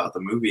pass on about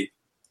the movie.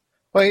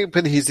 Well,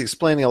 but he's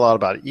explaining a lot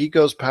about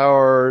Ego's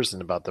powers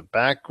and about the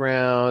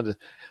background.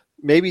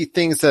 Maybe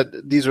these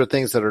are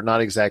things that are not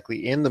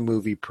exactly in the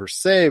movie per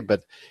se,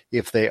 but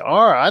if they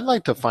are, I'd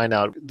like to find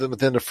out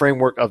within the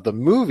framework of the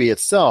movie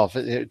itself.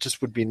 It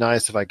just would be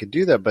nice if I could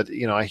do that. But,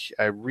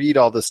 I read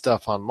all this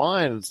stuff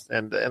online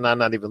and I'm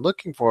not even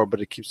looking for it, but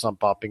it keeps on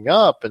popping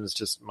up. And it's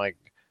just my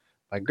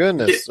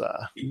goodness.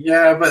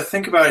 Yeah, but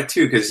think about it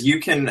too, because you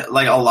can,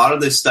 like a lot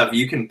of this stuff,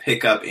 you can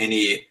pick up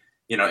any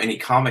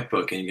comic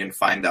book and you can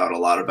find out a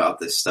lot about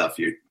this stuff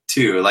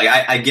too. Like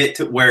I get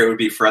to where it would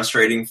be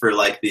frustrating for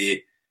like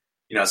the,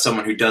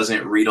 someone who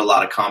doesn't read a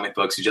lot of comic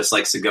books, who just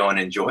likes to go and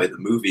enjoy the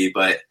movie.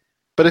 But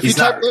if you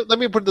let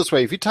me put it this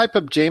way, if you type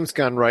up James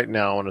Gunn right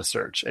now on a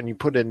search and you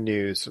put in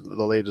news,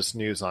 the latest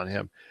news on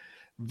him,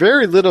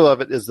 very little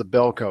of it is the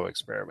Belko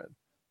experiment.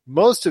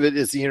 Most of it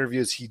is the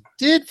interviews he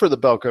did for the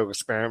Belko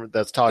experiment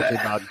that's talking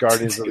about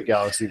Guardians of the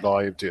Galaxy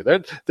Volume 2.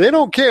 They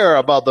don't care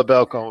about the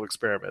Belko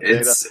experiment.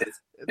 That's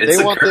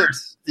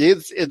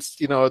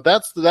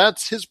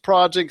his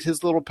project,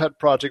 his little pet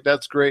project.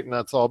 That's great and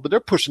that's all. But they're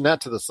pushing that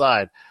to the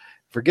side.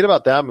 Forget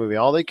about that movie.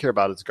 All they care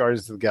about is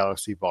Guardians of the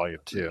Galaxy Volume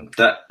 2.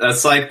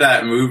 That's like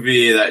that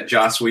movie that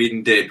Joss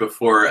Whedon did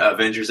before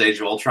Avengers Age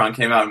of Ultron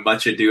came out,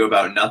 Much Ado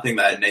About Nothing,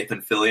 that had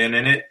Nathan Fillion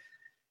in it.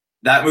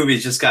 That movie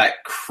just got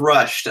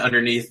crushed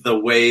underneath the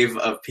wave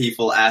of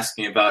people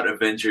asking about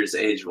Avengers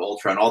Age of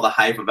Ultron. All the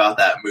hype about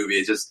that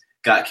movie,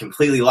 got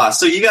completely lost.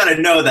 So you got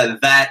to know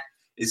that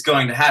is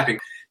going to happen.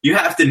 You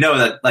have to know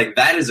that like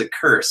that is a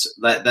curse.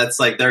 That's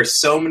like there are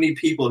so many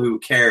people who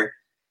care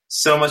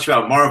so much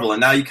about Marvel,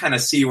 and now you kind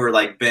of see where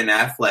like Ben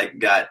Affleck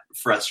got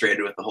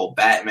frustrated with the whole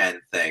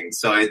Batman thing.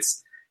 So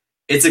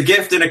it's a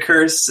gift and a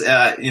curse.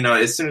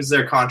 As soon as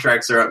their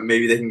contracts are up,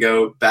 maybe they can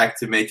go back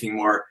to making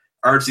more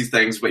artsy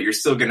things, but you're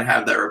still going to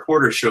have that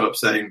reporter show up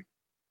saying,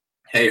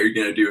 hey, are you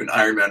going to do an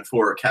Iron Man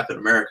 4 or Captain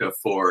America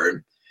 4,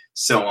 and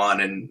so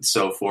on and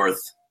so forth.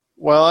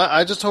 Well,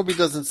 I just hope he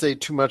doesn't say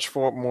too much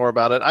more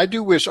about it. I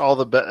do wish all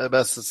the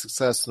best of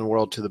success in the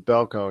world to the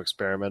Belko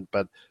experiment,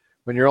 but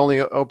when you're only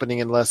opening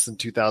in less than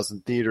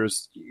 2,000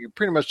 theaters, you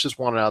pretty much just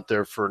want it out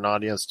there for an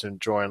audience to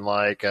enjoy and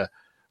like a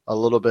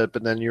little bit,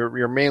 but then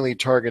you're mainly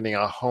targeting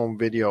a home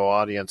video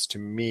audience. To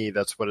me,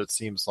 that's what it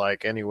seems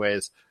like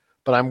anyways.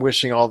 But I'm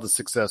wishing all the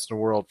success in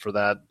the world for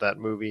that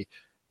movie.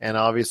 And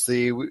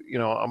obviously,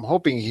 I'm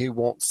hoping he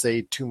won't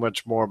say too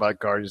much more about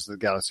Guardians of the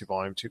Galaxy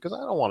Volume 2 because I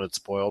don't want it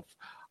spoiled.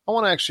 I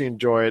want to actually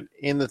enjoy it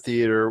in the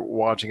theater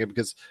watching it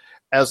because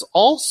as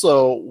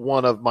also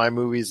one of my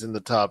movies in the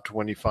top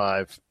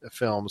 25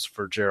 films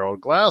for Gerald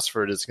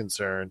Glassford is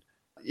concerned,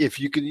 if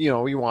you could, you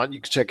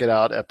can check it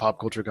out at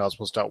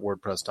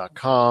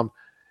popculturecosmos.wordpress.com.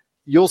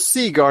 You'll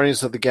see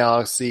Guardians of the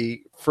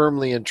Galaxy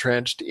firmly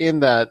entrenched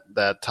in that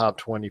top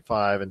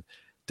 25 and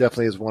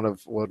definitely is one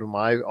of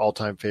my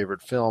all-time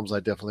favorite films. I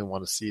definitely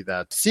want to see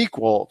that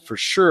sequel for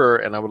sure,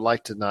 and I would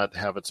like to not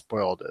have it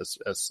spoiled as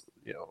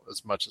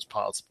much as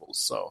possible.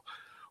 So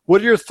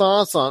what are your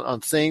thoughts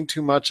on saying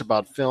too much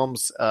about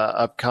films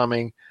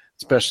upcoming,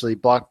 especially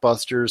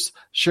blockbusters?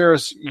 Share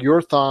us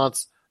your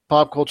thoughts.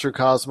 Pop Culture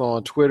Cosmo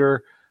on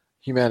Twitter,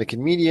 Humanican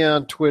Media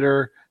on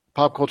Twitter,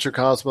 Pop Culture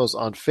Cosmos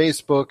on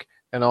Facebook,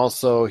 and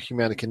also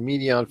Humanican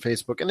Media on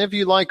Facebook. And if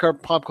you like our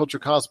Pop Culture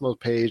Cosmos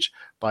page,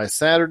 by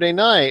Saturday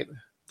night,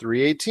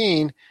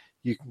 3/18,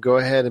 you can go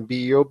ahead and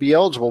you'll be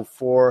eligible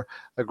for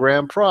a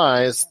grand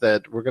prize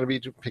that we're going to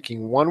be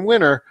picking one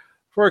winner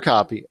for a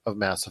copy of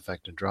Mass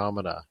Effect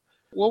Andromeda.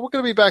 Well, we're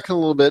going to be back in a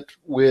little bit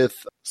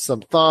with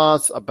some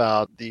thoughts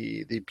about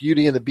the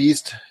Beauty and the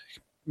Beast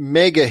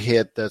mega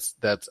hit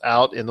that's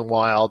out in the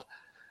wild.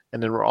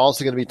 And then we're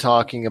also going to be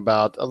talking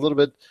about a little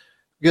bit,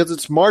 because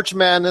it's March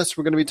Madness,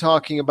 we're going to be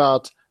talking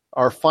about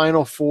our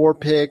final 4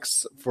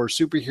 picks for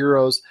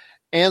superheroes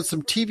and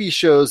some TV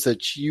shows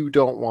that you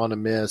don't want to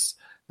miss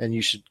and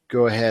you should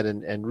go ahead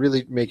and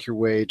really make your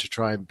way to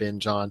try and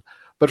binge on.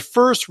 But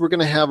first, we're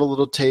going to have a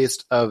little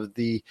taste of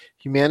the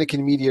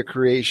Humanican Media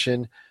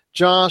creation.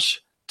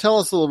 Josh, tell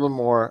us a little bit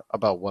more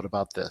about What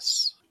About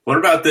This? What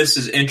About This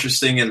is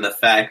interesting in the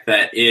fact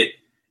that it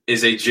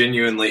is a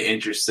genuinely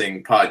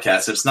interesting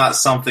podcast. It's not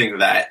something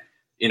that,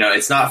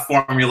 it's not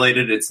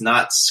formulated, it's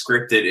not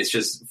scripted. It's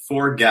just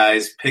 4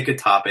 guys pick a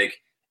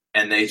topic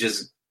and they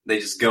just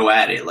go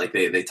at it. Like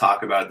they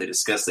talk about it, they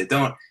discuss. They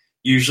don't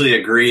usually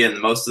agree, and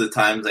most of the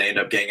times they end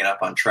up ganging up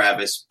on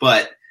Travis.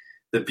 But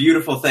the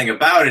beautiful thing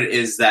about it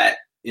is that,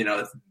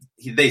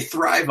 they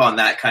thrive on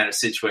that kind of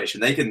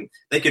situation. They can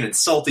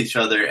insult each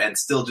other and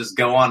still just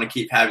go on and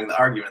keep having the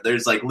argument.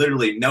 There's like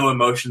literally no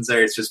emotions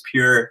there. It's just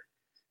pure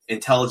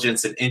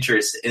intelligence and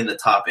interest in the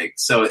topic.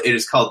 So it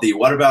is called the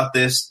What About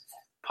This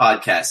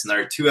podcast. And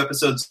there are 2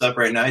 episodes up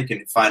right now. You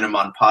can find them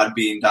on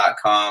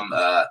podbean.com,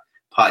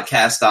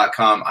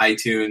 podcast.com,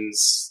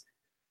 iTunes.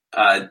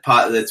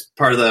 That's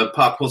part of the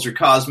Pop Culture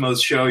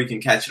Cosmos show. You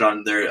can catch it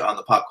on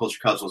the Pop Culture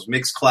Cosmos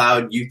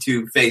Mixcloud,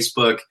 YouTube,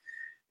 Facebook.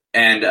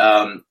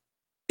 And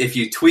if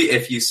you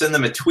send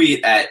them a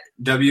tweet at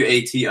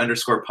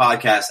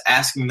WAT_podcast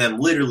asking them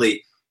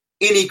literally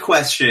any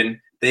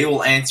question, they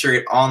will answer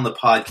it on the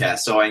podcast.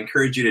 So I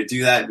encourage you to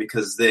do that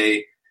because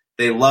they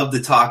love to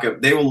talk.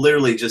 They will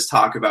literally just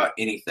talk about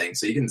anything.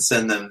 So you can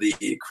send them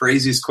the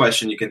craziest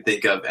question you can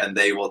think of, and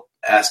they will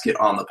ask it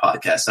on the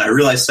podcast. And I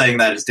realize saying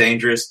that is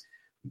dangerous,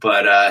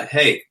 but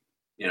hey,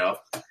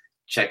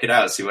 check it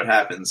out, see what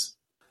happens.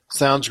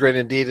 Sounds great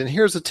indeed. And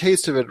here's a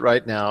taste of it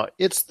right now.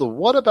 It's the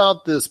What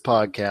About This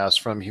podcast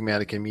from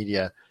Humanican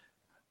Media,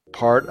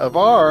 part of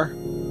our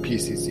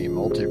PCC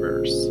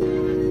Multiverse.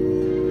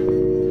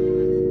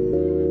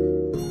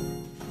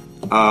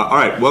 All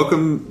right,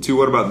 welcome to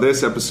What About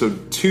This,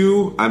 episode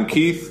 2. I'm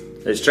Keith.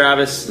 It's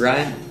Travis.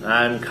 Ryan.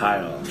 I'm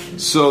Kyle.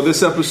 So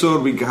this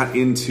episode we got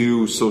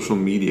into social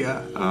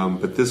media,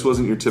 but this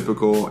wasn't your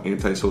typical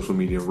anti-social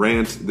media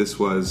rant. This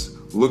was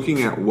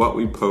looking at what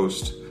we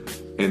post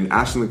and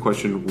asking the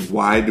question,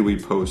 why do we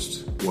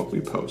post what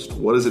we post?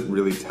 What does it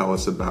really tell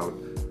us about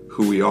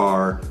who we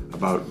are,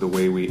 about the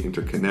way we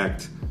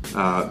interconnect,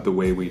 the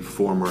way we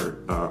form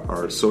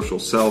our social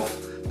self,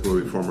 the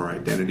way we form our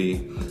identity?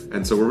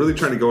 And so we're really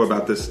trying to go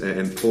about this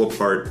and pull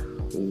apart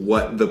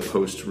what the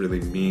post really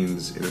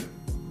means in a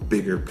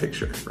bigger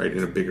picture, right?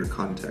 In a bigger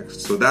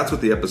context. So that's what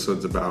the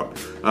episode's about.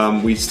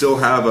 We still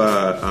have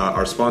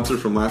our sponsor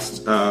from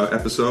last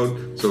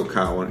episode. So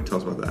Kyle, why don't you tell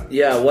us about that?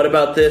 Yeah, What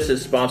About This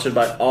is sponsored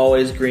by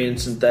Always Green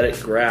Synthetic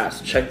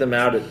Grass. Check them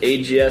out at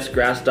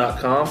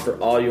agsgrass.com for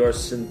all your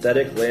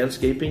synthetic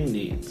landscaping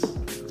needs. All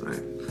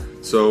right.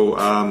 So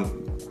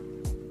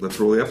let's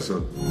roll the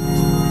episode.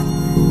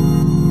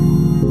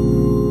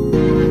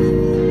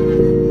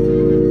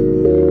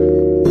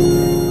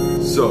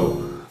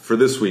 for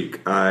this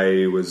week,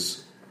 I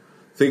was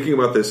thinking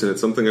about this, and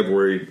it's something I've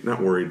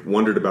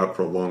wondered about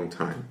for a long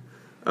time.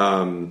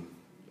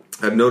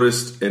 I've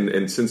noticed,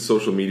 and since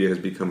social media has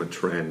become a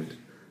trend,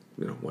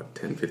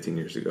 10, 15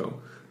 years ago,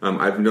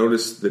 I've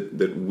noticed that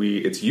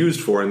it's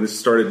used for, and this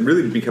started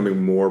really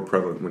becoming more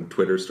prevalent when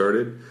Twitter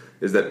started,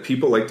 is that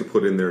people like to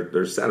put in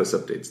their status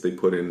updates. They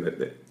put in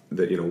that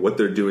what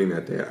they're doing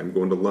that day. I'm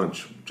going to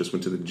lunch, just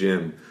went to the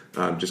gym,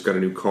 just got a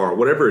new car,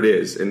 whatever it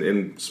is.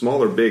 And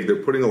small or big,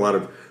 they're putting a lot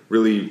of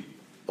really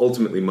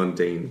ultimately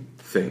mundane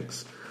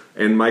things.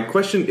 And my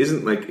question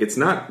isn't it's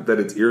not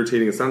that it's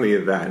irritating, it's not any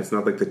of that. It's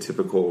not like the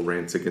typical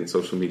rants against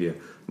social media.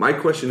 My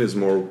question is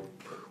more,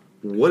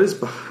 what is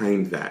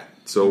behind that?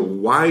 So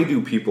why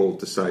do people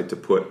decide to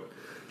put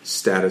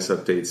status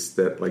updates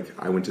that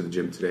I went to the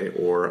gym today,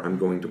 or I'm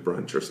going to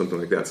brunch, or something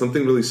like that?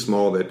 Something really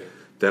small that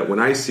when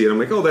I see it, I'm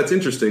like, oh, that's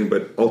interesting,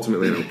 but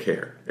ultimately I don't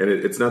care. And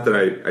it's not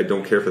that I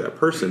don't care for that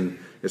person.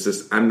 It's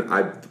just,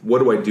 what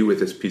do I do with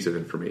this piece of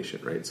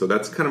information, right? So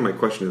that's kind of my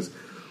question is,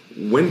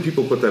 when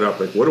people put that up,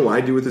 what do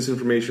I do with this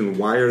information?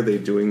 Why are they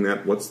doing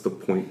that? What's the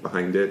point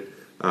behind it?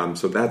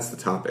 So that's the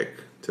topic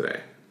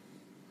today.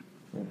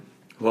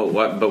 Well,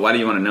 but why do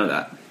you want to know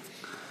that?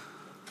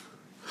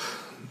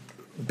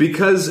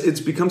 Because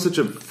it's become such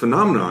a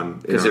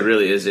phenomenon. Because it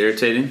really is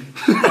irritating?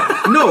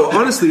 No,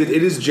 honestly,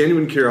 it is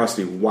genuine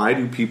curiosity. Why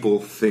do people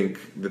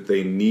think that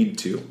they need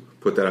to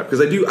put that up? Because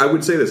I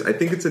would say this. I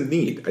think it's a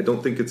need. I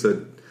don't think it's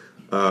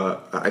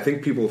I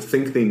think people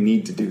think they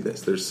need to do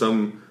this. There's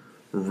some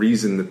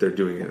reason that they're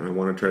doing it, and I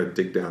want to try to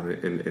dig down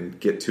and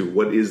get to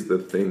what is the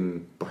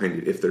thing behind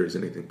it, if there is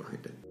anything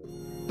behind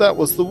it. That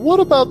was the What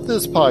About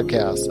This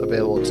podcast,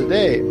 available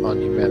today on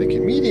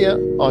Humanica Media,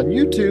 on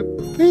YouTube,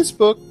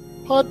 Facebook,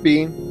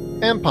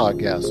 Podbean, and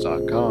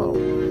Podcast.com.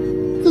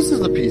 This is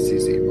the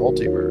PCC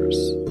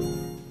Multiverse.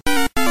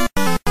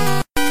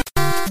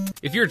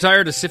 If you're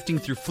tired of sifting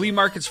through flea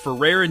markets for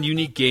rare and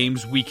unique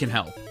games, we can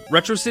help.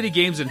 Retro City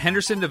Games in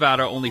Henderson,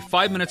 Nevada, only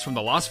 5 minutes from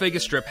the Las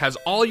Vegas Strip, has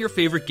all your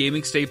favorite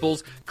gaming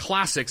staples,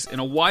 classics, and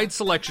a wide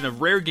selection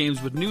of rare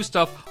games with new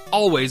stuff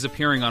always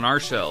appearing on our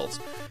shelves.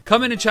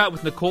 Come in and chat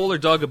with Nicole or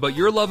Doug about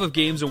your love of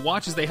games and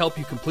watch as they help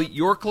you complete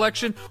your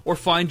collection or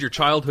find your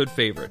childhood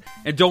favorite.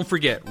 And don't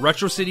forget,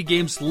 Retro City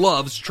Games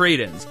loves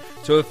trade-ins.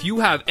 So if you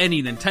have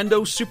any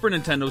Nintendo, Super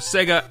Nintendo,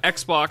 Sega,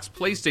 Xbox,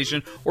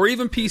 PlayStation, or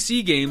even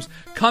PC games,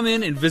 come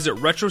in and visit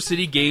Retro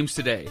City Games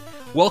today.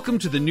 Welcome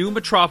to the new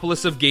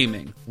metropolis of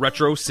gaming,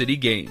 Retro City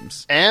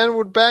Games. And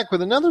we're back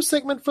with another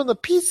segment from the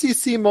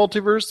PCC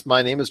Multiverse.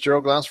 My name is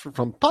Gerald Glassford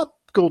from Pop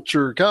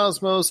Culture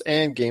Cosmos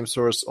and Game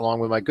Source, along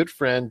with my good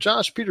friend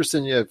Josh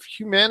Peterson of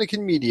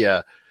Humanican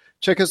Media.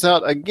 Check us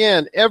out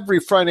again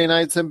every Friday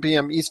night, 7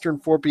 p.m. Eastern,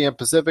 4 p.m.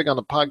 Pacific on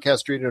the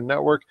Podcast Radio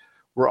Network.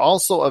 We're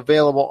also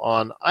available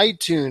on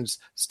iTunes,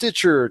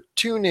 Stitcher,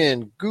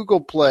 TuneIn,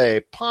 Google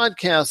Play,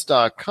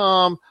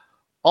 Podcast.com,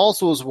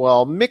 also as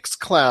well,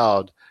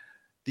 Mixcloud,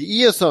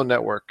 the ESO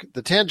Network,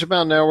 the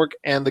Tangibound Network,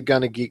 and the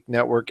Gonna Geek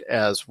Network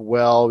as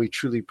well. We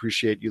truly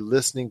appreciate you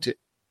listening to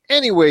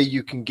any way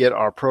you can get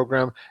our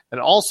program. And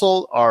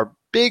also our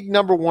big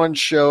number one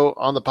show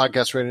on the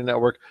Podcast Radio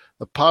Network,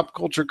 the Pop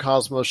Culture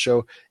Cosmos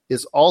Show,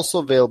 is also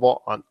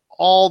available on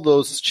all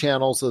those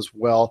channels as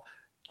well.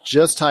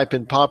 Just type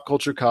in Pop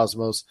Culture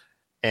Cosmos,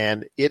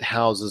 and it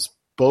houses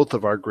both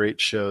of our great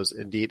shows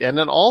indeed. And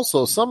then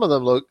also some of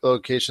the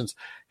locations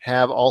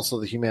have also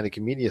the Humanica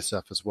Media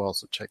stuff as well,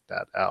 so check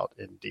that out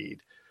indeed.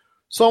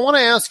 So I want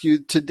to ask you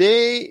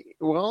today,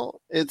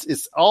 well,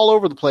 it's all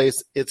over the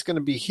place. It's going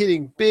to be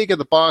hitting big at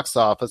the box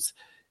office.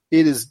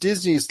 It is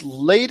Disney's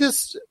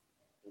latest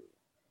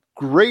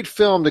great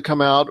film to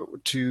come out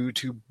to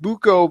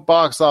buco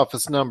box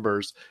office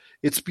numbers.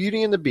 It's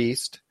Beauty and the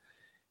Beast.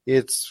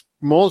 It's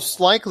most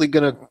likely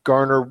going to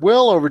garner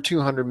well over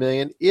 $200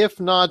 million, if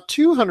not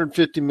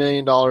 $250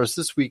 million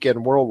this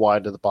weekend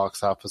worldwide to the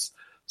box office.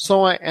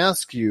 So I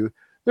ask you,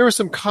 there were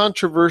some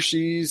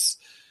controversies,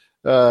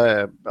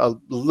 a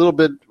little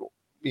bit,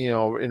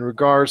 in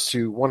regards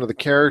to one of the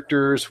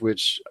characters,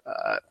 which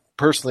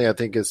personally I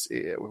think is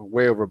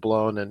way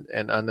overblown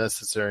and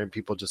unnecessary, and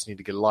people just need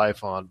to get a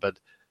life on. But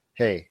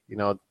hey,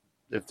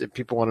 if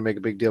people want to make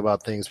a big deal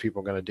about things,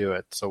 people are going to do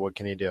it. So what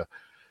can you do?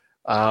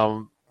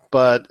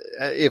 But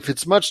if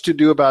it's much to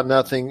do about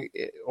nothing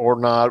or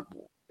not,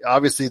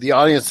 obviously the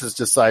audience has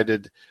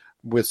decided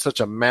with such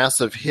a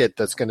massive hit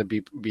that's going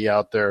to be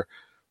out there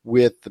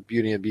with the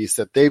Beauty and the Beast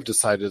that they've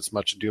decided it's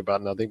much to do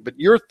about nothing. But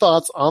your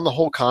thoughts on the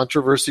whole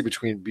controversy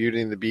between Beauty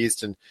and the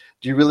Beast, and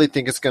do you really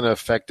think it's going to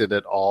affect it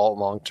at all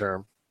long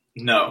term?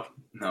 No,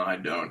 I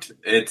don't.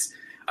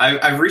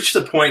 I've reached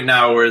the point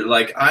now where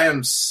I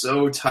am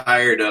so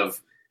tired of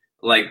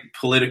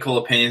political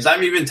opinions.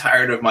 I'm even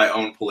tired of my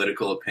own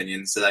political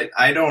opinions that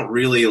I don't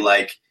really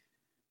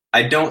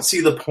I don't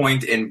see the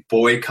point in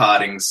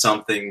boycotting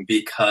something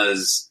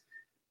because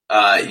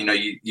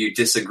you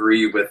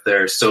disagree with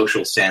their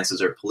social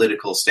stances or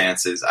political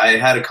stances. I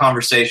had a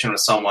conversation with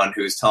someone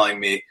who was telling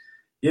me,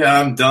 yeah,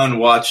 I'm done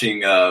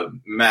watching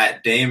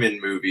Matt Damon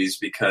movies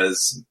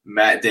because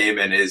Matt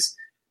Damon is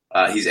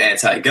he's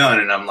anti-gun.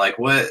 And I'm like,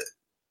 what?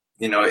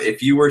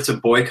 if you were to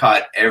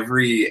boycott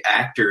every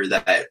actor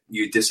that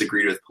you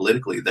disagreed with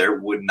politically, there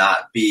wouldn't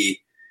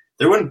be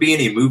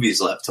any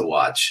movies left to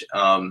watch.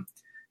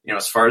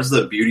 As far as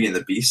the Beauty and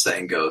the Beast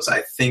thing goes,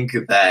 I think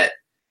that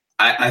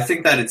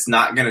it's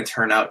not going to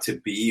turn out to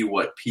be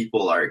what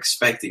people are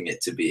expecting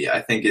it to be.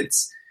 I think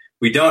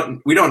we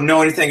don't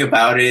know anything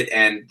about it,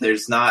 and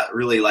there's not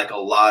really like a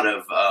lot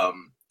of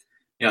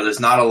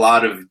there's not a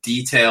lot of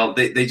detail.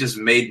 They just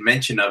made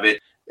mention of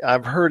it.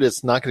 I've heard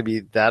it's not going to be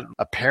that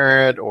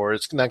apparent, or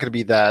it's not going to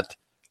be that,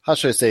 how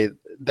should I say,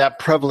 that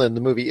prevalent in the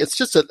movie. It's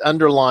just an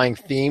underlying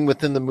theme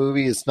within the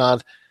movie. It's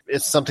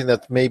something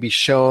that may be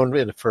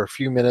shown for a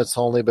few minutes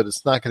only, but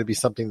it's not going to be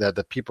something that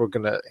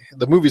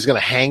the movie's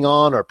going to hang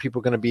on, or people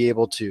are going to be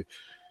able to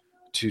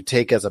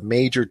take as a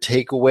major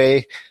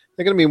takeaway.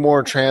 They're going to be more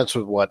entranced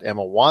with what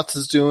Emma Watts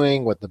is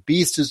doing, what the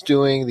Beast is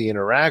doing, the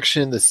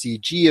interaction, the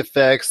CG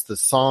effects, the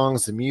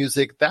songs, the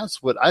music.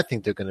 That's what I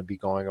think they're going to be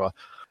going on.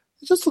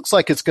 It just looks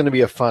like it's going to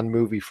be a fun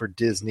movie for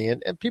Disney,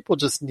 and people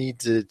just need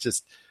to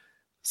just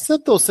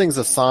set those things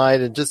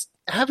aside and just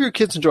have your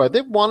kids enjoy it.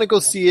 They want to go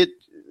see it.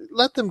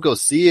 Let them go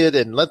see it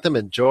and let them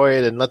enjoy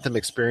it and let them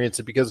experience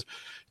it, because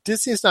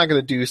Disney's not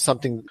going to do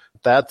something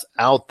that's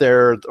out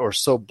there or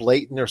so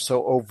blatant or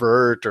so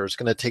overt, or it's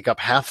going to take up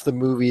half the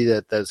movie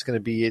that's going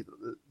to be,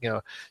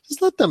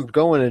 just let them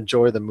go and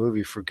enjoy the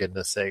movie, for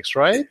goodness sakes,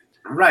 right?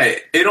 Right.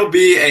 It'll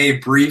be a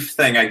brief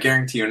thing, I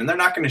guarantee you. And they're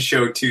not going to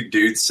show two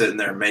dudes sitting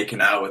there making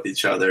out with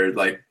each other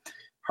like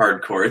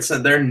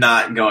hardcore. They're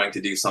not going to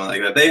do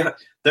something like that.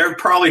 They're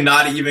probably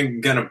not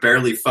even going to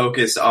barely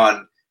focus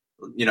on,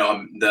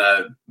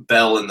 the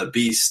Belle and the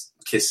Beast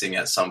kissing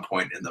at some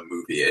point in the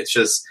movie. It's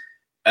just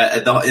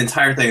the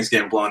entire thing is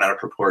getting blown out of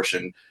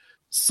proportion.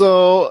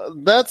 So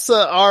that's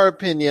our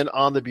opinion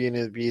on the Beauty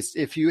and the Beast.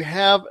 If you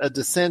have a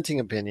dissenting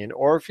opinion,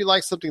 or if you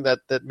like something that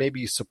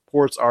maybe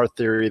supports our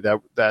theory that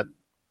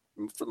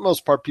for the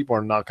most part people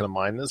are not going to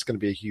mind, it's going to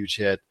be a huge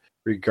hit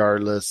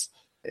regardless,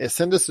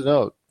 send us a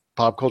note.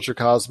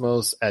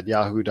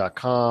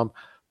 popculturecosmos@yahoo.com,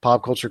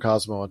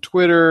 popculturecosmos on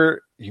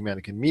Twitter,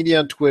 Humanican Media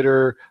on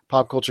Twitter,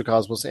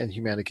 popculturecosmos, and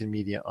Humanican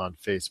Media on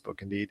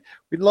Facebook. Indeed,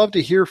 we'd love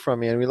to hear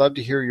from you, and we'd love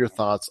to hear your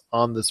thoughts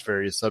on this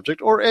various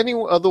subject or any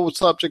other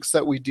subjects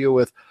that we deal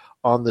with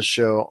on the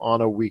show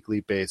on a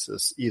weekly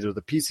basis, either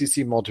the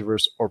PCC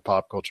Multiverse or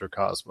Pop Culture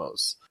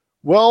Cosmos.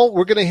 Well,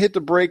 we're going to hit the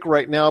break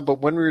right now,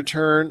 but when we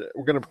return,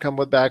 we're going to come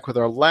back with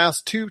our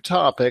last two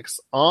topics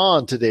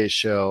on today's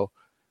show,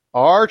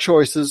 our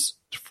choices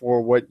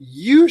for what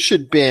you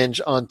should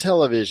binge on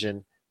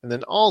television, and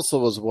then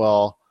also as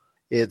well,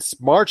 it's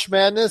March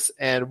Madness,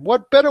 and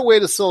what better way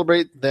to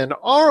celebrate than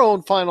our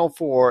own Final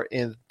Four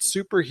in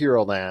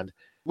Superhero Land.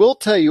 We'll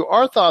tell you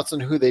our thoughts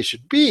on who they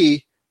should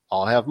be.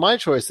 I'll have my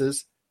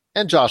choices,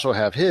 and Josh will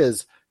have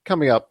his,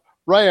 coming up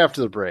right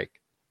after the break.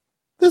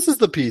 This is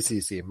the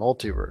PCC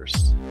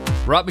Multiverse.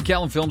 Rob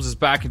McCallum Films is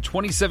back in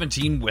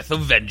 2017 with a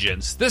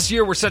vengeance. This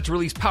year, we're set to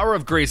release Power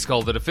of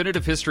Grayskull, the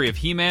definitive history of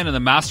He-Man and the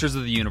Masters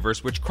of the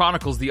Universe, which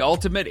chronicles the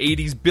ultimate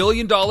 80s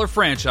billion-dollar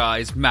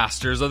franchise,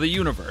 Masters of the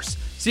Universe.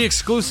 See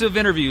exclusive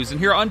interviews and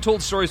hear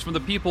untold stories from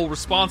the people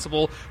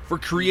responsible for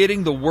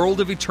creating the world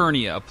of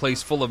Eternia, a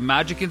place full of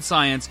magic and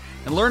science,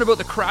 and learn about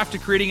the craft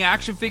of creating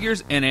action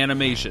figures and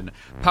animation.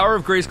 Power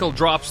of Grayskull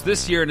drops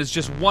this year and is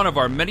just one of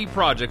our many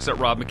projects at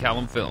Rob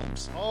McCallum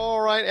Films. All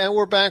right, and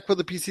we're back with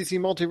the PCC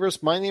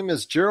Multiverse. My name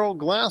is Gerald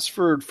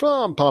Glassford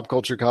from Pop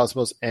Culture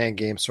Cosmos and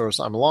Game Source.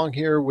 I'm along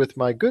here with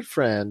my good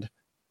friend,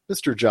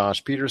 Mr.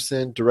 Josh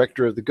Peterson,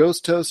 director of the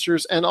Ghost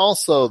Toasters, and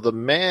also the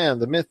man,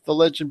 the myth, the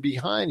legend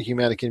behind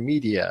Humanican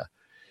Media.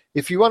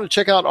 If you want to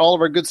check out all of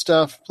our good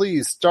stuff,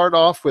 please start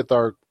off with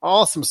our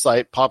awesome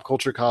site,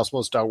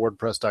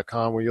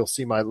 popculturecosmos.wordpress.com, where you'll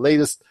see my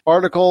latest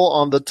article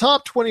on the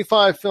top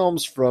 25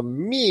 films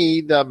from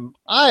me that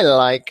I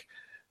like.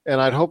 And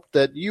I'd hope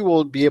that you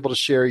will be able to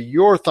share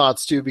your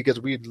thoughts too, because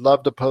we'd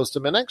love to post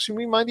them. And actually,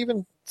 we might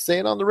even say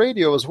it on the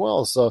radio as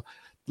well. So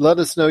let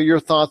us know your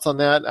thoughts on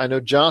that. I know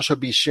Josh will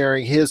be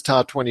sharing his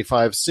top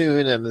 25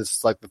 soon, and this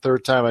is like the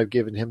third time I've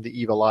given him the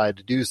evil eye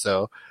to do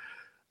so.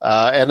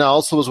 And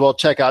also as well,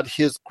 check out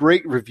his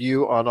great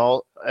review on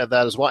all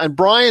that as well. And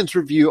Brian's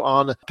review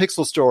on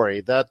Pixel Story.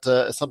 That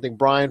is something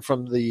Brian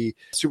from the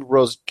Super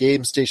Bros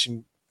Game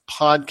Station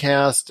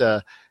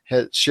podcast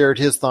has shared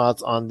his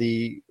thoughts on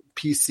the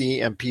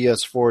PC and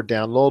PS4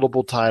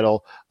 downloadable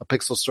title, A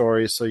Pixel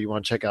Story. So you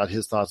want to check out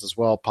his thoughts as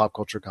well,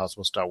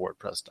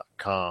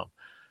 popculturecosmos.wordpress.com.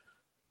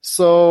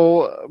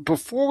 So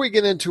before we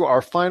get into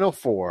our final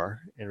four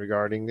in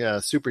regarding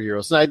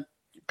superheroes, and I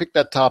picked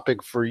that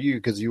topic for you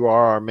because you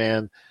are our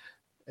man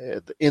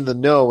in the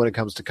know when it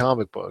comes to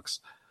comic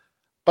books.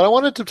 But I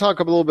wanted to talk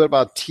a little bit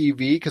about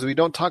TV, because we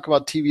don't talk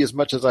about TV as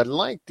much as I'd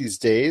like these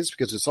days,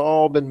 because it's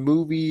all been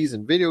movies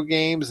and video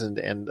games and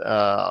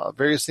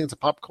various things of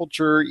pop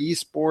culture,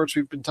 esports.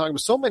 We've been talking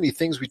about so many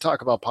things. We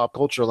talk about pop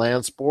culture,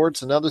 land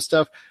sports, and other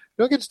stuff.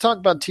 We don't get to talk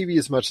about TV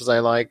as much as I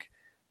like.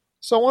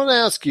 So I want to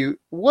ask you,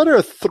 what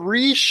are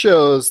 3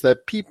 shows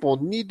that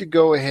people need to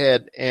go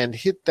ahead and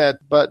hit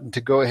that button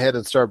to go ahead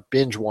and start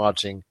binge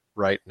watching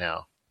right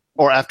now?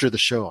 Or after the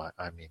show,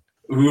 I mean.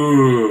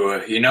 Ooh,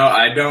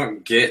 I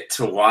don't get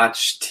to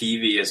watch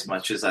TV as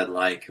much as I'd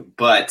like,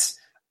 but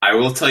I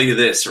will tell you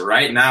this.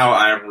 Right now,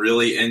 I'm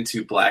really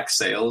into Black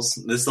Sails.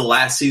 This is the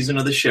last season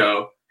of the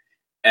show,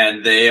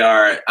 and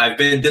I've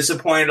been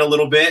disappointed a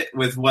little bit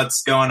with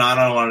what's going on.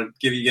 I don't want to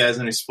give you guys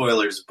any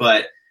spoilers,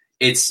 but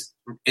it's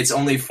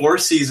only 4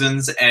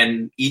 seasons,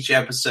 and each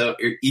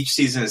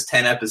season is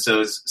 10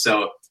 episodes,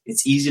 so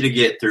it's easy to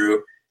get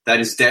through. That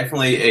is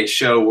definitely a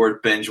show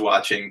worth binge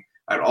watching.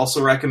 I'd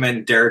also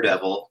recommend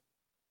Daredevil.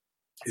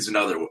 Is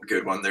another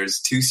good one. There's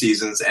 2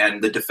 seasons,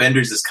 and The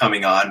Defenders is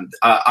coming on.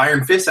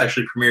 Iron Fist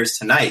actually premieres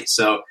tonight,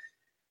 so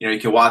you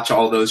can watch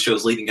all those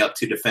shows leading up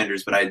to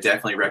Defenders. But I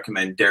definitely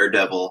recommend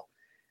Daredevil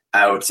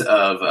out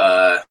of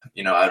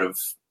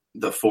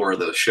the 4 of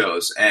those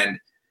shows. And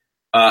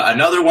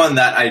another one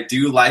that I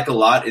do like a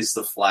lot is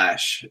The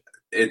Flash.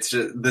 It's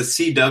just, the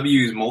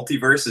CW's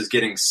multiverse is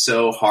getting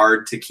so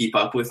hard to keep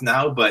up with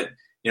now, but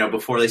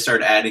before they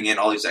start adding in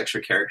all these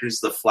extra characters,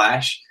 The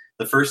Flash.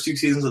 The first 2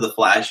 seasons of The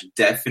Flash,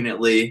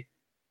 definitely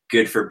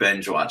good for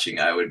binge watching.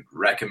 I would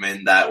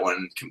recommend that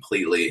one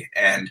completely.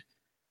 And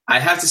I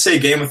have to say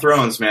Game of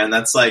Thrones, man.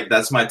 That's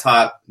my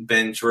top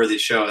binge-worthy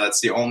show.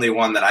 That's the only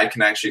one that I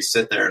can actually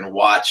sit there and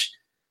watch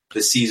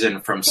the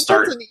season from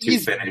start to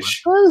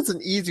finish. That is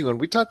an easy one.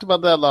 We talked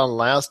about that on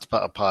last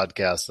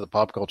podcast, the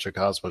Pop Culture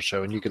Cosmos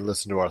show, and you can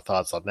listen to our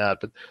thoughts on that.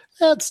 But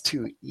that's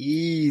too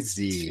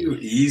easy. Too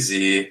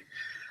easy.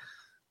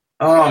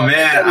 Oh,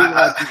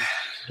 man.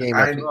 Game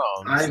of Thrones.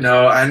 I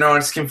know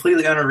it's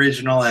completely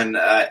unoriginal, and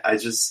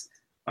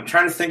I'm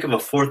trying to think of a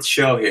 4th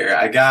show here.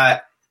 I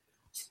got,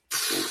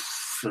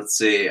 let's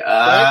see.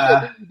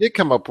 You did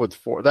come up with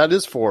 4. That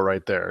is 4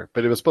 right there,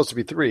 but it was supposed to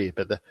be 3.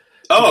 But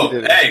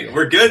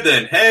we're good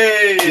then.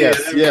 Hey,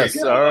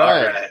 yes. All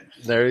right,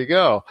 there you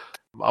go.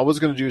 I was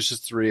going to do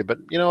just 3, but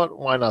you know what?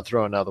 Why not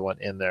throw another one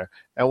in there?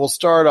 And we'll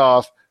start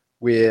off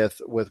with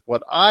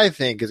what I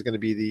think is going to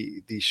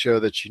be the show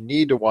that you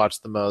need to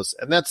watch the most,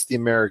 and that's The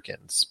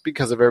Americans,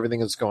 because of everything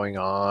that's going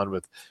on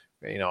with,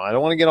 I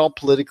don't want to get all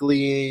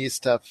politically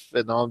stuff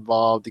and all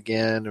involved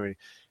again, or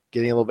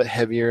getting a little bit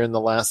heavier in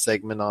the last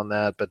segment on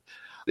that. But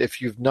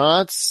if you've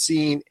not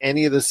seen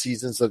any of the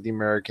seasons of The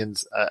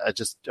Americans, I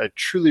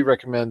truly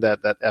recommend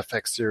that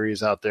FX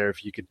series out there.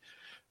 If you could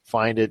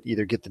find it,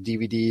 either get the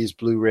DVDs,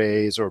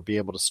 Blu-rays, or be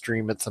able to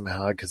stream it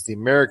somehow, because The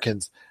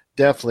Americans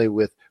definitely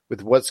with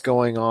what's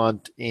going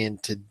on in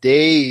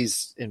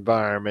today's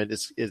environment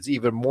is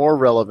even more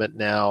relevant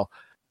now.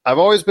 I've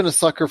always been a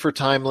sucker for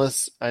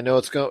Timeless. I know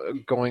it's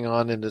going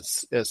on in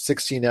its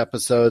 16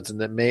 episodes,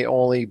 and it may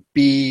only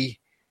be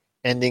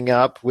ending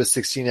up with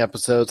 16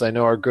 episodes. I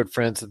know our good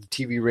friends at the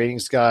TV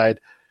Ratings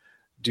Guide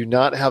do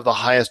not have the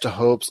highest of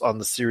hopes on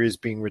the series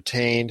being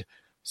retained.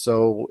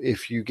 So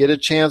if you get a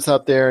chance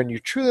out there and you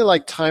truly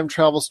like time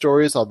travel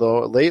stories,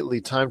 although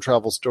lately time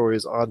travel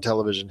stories on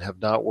television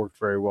have not worked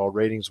very well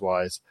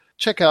ratings-wise,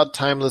 check out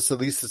Timeless, at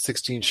least the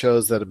 16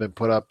 shows that have been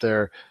put up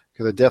there,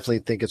 because I definitely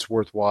think it's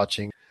worth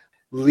watching.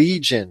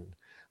 Legion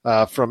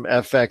from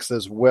FX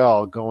as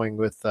well, going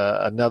with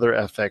another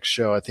FX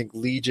show. I think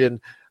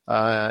Legion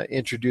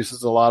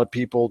introduces a lot of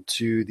people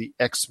to the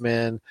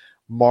X-Men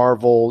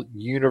Marvel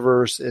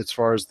universe as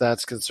far as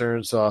that's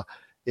concerned. So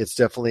it's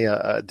definitely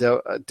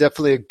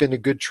definitely been a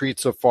good treat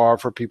so far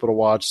for people to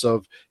watch.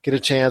 So get a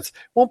chance.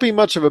 Won't be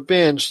much of a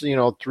binge,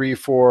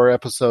 3-4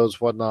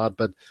 episodes, whatnot,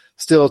 but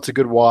still it's a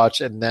good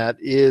watch. And that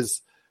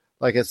is,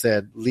 like I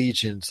said,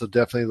 Legion. So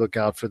definitely look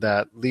out for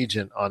that,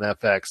 Legion on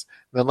FX.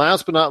 And then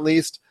last but not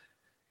least,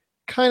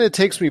 kind of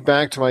takes me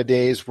back to my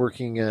days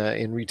working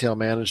in retail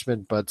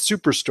management, but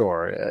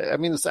Superstore. I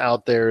mean, it's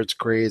out there. It's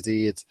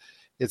crazy. It's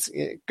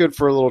good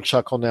for a little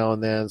chuckle now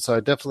and then. So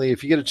I definitely,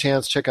 if you get a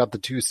chance, check out the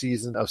 2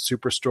 seasons of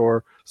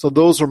Superstore. So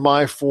those are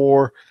my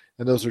 4,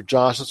 and those are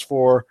Josh's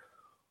 4.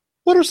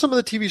 What are some of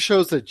the TV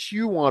shows that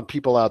you want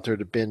people out there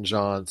to binge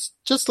on?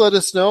 Just let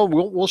us know.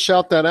 We'll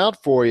shout that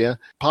out for you.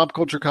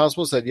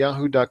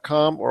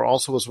 popculturecosmos@yahoo.com, or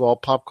also as well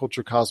Pop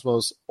Culture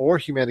Cosmos or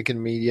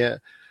Humanican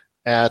Media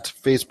at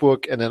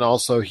Facebook, and then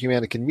also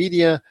Humanican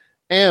Media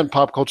and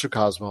Pop Culture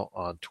Cosmo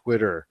on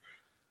Twitter.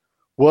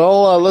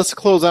 Well, let's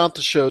close out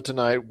the show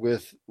tonight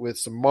with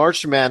some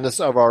March Madness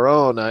of our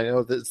own. I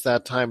know that it's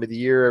that time of the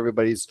year.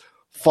 Everybody's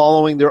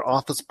following their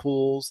office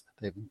pools.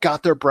 They've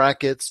got their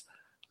brackets.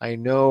 I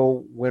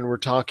know when we're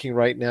talking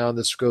right now, and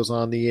this goes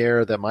on the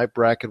air, that my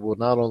bracket will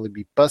not only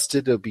be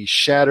busted, it'll be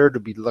shattered,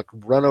 it'll be like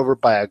run over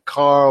by a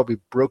car, it'll be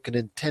broken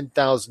in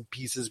 10,000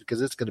 pieces,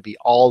 because it's going to be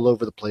all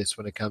over the place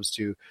when it comes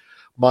to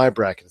my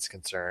bracket is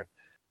concerned.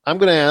 I'm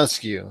going to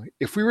ask you,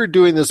 if we were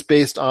doing this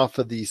based off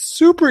of the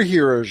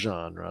superhero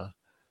genre,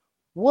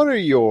 what are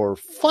your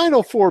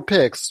final 4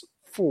 picks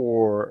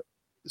for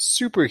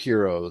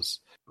superheroes?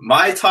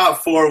 My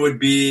top 4 would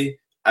be,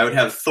 I would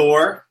have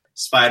Thor,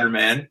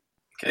 Spider-Man.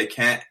 Okay,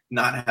 can't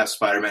not have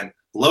Spider-Man.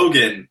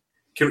 Logan.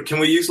 Can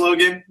we use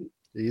Logan?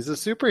 He's a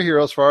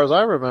superhero as far as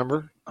I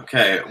remember.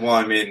 Okay, well,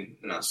 I mean,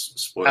 no,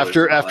 spoilers.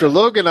 After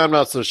Logan, I'm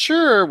not so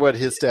sure what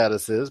his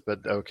status is,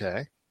 but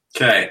okay.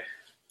 Okay,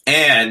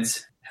 and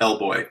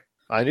Hellboy.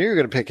 I knew you were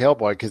going to pick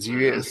Hellboy because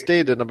you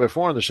stated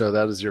before on the show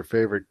that is your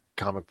favorite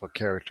comic book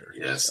character.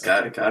 Yes,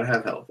 gotta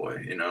have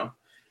Hellboy, you know.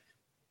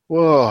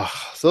 Whoa,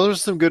 so those are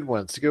some good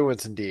ones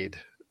indeed.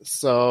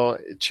 So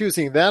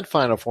choosing that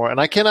final four, and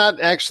I cannot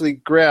actually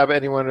grab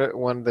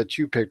one that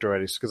you picked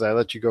already because I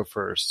let you go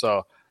first.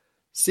 So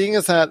seeing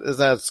as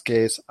that's the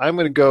case, I'm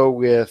going to go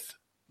with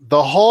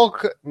the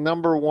Hulk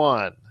number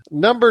 1.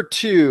 Number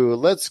 2,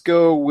 let's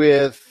go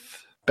with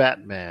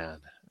Batman,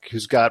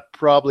 who's got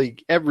probably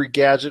every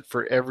gadget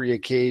for every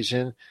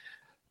occasion.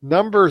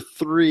 Number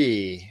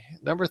 3,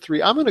 I'm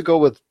going to go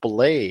with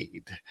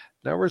Blade.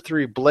 Number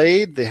 3,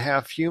 Blade, the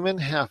half human,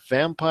 half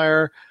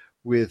vampire,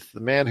 with the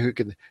man who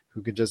can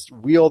just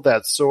wield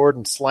that sword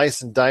and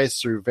slice and dice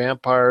through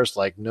vampires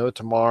like no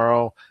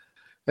tomorrow.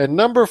 And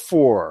number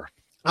 4,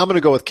 I'm going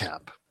to go with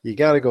Cap. You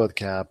got to go with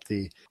Cap,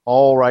 the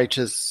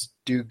all-righteous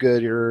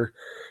do-gooder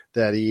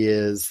that he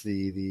is,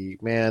 the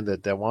man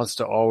that wants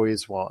to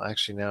always, well,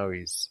 actually now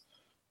he's,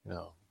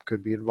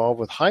 could be involved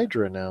with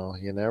Hydra now.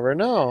 You never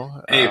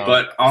know. Hey,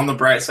 but on the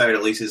bright side,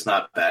 at least he's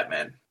not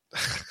Batman.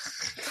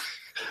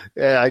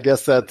 Yeah, I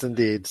guess that's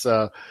indeed.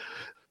 So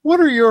what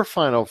are your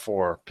final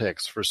 4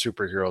 picks for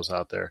superheroes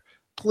out there?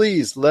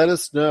 Please let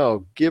us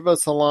know. Give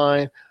us a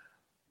line.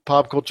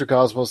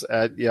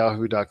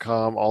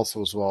 popculturecosmos@yahoo.com.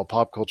 Also as well,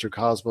 Pop Culture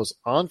Cosmos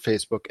on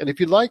Facebook. And if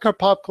you like our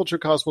Pop Culture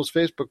Cosmos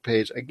Facebook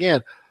page,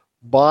 again,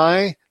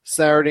 by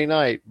Saturday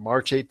night,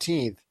 March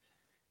 18th,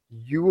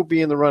 you will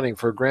be in the running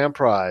for a grand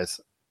prize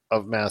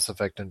of Mass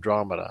Effect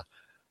Andromeda.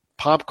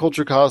 Pop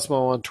Culture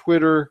Cosmo on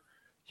Twitter,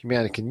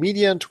 Humanican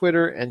Media on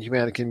Twitter, and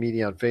Humanican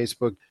Media on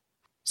Facebook.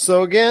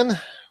 So again,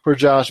 for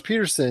Josh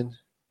Peterson,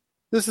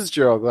 this is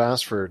Gerald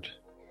Glassford.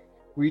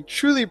 We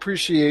truly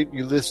appreciate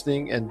you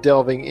listening and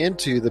delving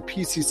into the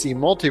PCC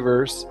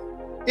Multiverse.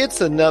 It's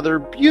another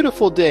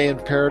beautiful day in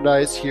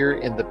paradise here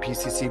in the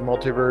PCC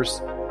Multiverse.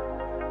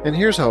 And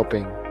here's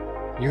hoping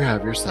you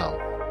have yourself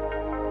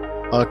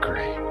a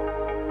great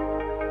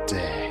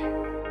day.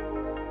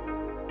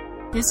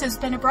 This has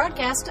been a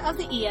broadcast of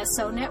the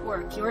ESO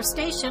Network, your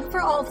station for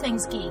all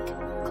things geek,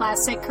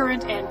 classic,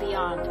 current, and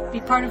beyond.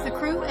 Be part of the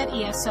crew at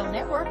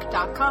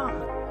ESONetwork.com.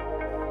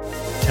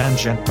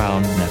 Tangent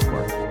Bound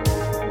Network.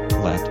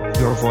 Let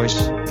your voice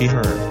be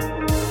heard.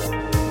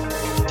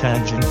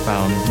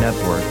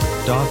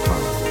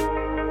 TangentBoundNetwork.com.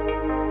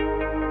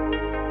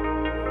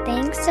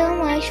 Thanks so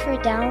much for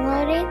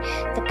downloading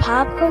the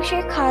Pop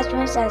Culture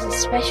Cosmos as a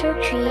special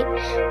treat.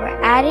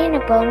 We're adding a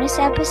bonus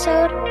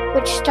episode,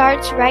 which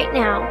starts right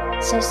now.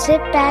 So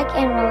sit back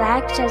and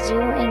relax as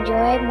you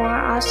enjoy more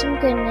awesome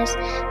goodness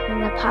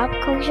from the Pop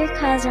Culture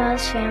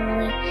Cosmos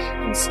family.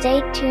 And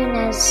stay tuned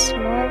as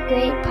more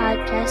great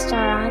podcasts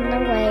are on the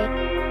way.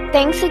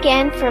 Thanks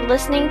again for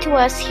listening to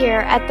us here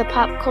at the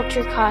Pop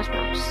Culture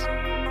Cosmos.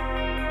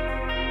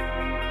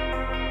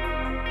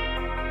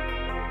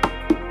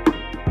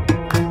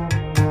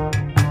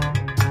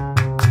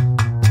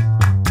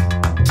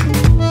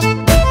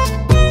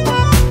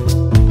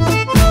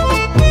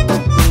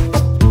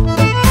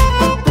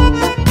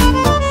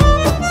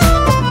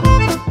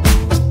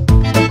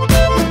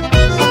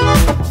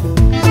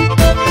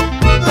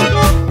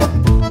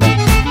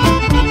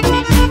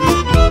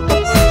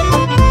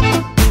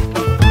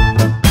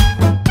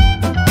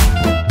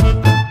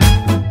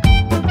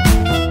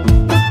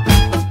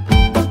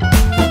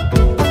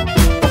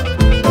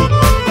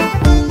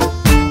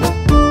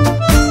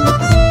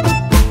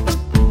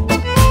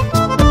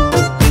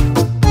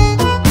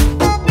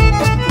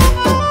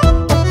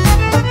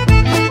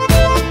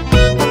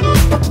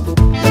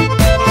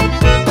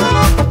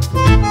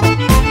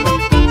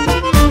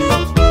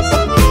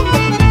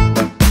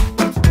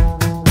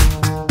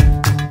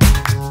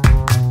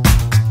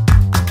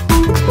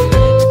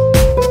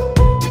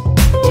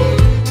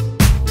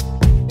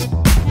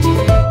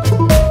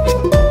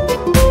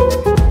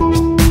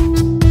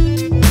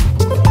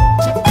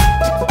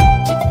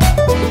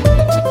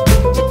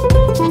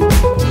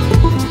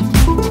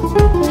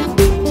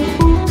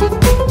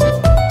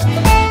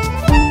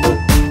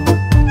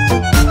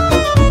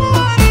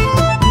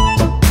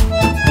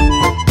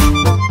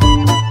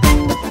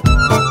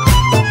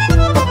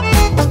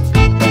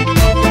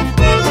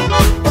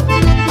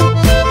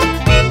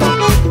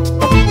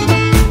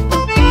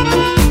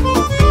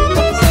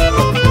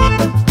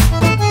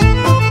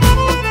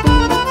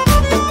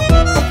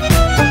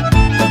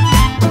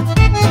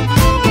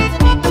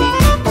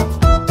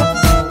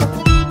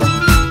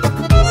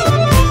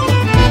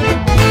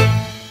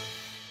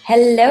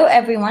 Hello,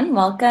 everyone.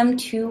 Welcome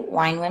to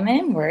Wine, Women,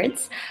 and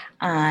Words.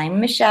 I'm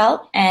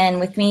Michelle,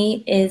 and with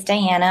me is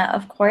Diana,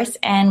 of course,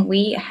 and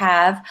we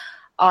have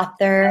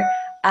author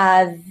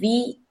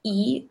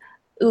V.E.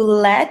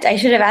 Ulett. I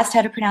should have asked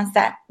how to pronounce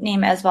that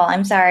name as well.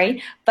 I'm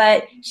sorry.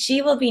 But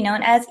she will be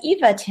known as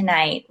Eva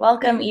tonight.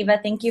 Welcome, Eva.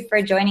 Thank you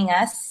for joining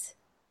us.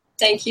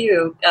 Thank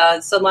you.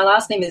 So my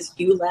last name is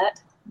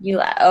Ulett.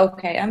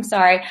 Okay, I'm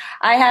sorry.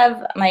 I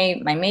have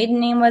my maiden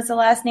name was the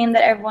last name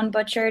that everyone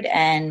butchered,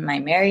 and my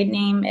married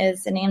name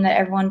is the name that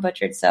everyone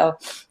butchered. So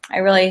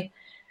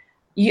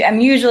I'm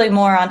usually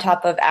more on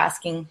top of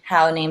asking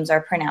how names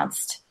are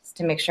pronounced. just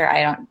to make sure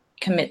I don't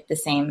commit the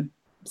same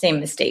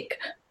mistake.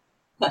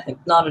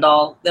 Not at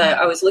all.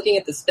 I was looking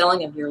at the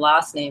spelling of your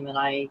last name, and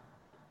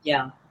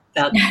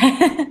that.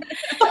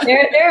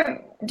 There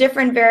are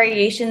different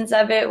variations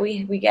of it.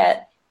 We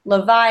get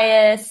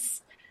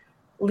Levius,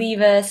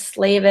 Levis,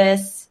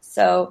 Lavis.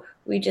 So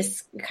we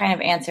just kind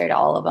of answered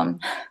all of them.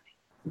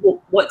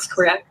 What's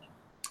correct?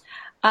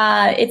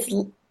 It's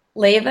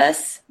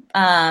Lavis,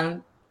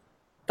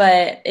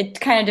 but it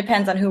kind of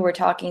depends on who we're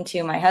talking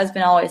to. My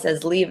husband always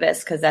says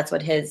Levis because that's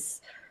what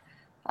his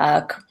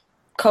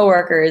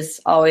coworkers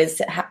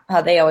always,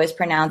 how they always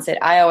pronounce it.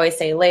 I always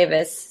say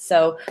Lavis.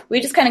 So we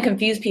just kind of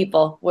confuse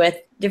people with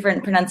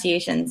different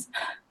pronunciations.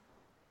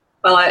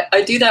 Well,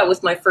 I do that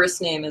with my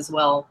first name as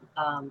well,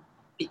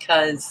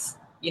 because,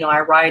 I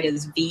write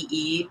as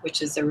VE,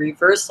 which is a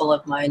reversal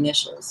of my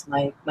initials.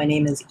 My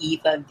name is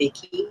Eva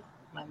Vicky,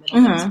 my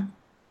middle name.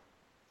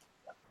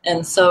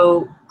 And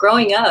so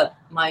growing up,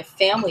 my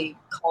family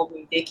called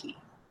me Vicky.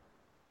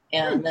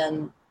 And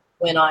then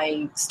when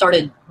I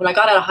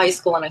got out of high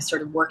school and I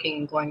started working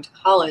and going to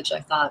college, I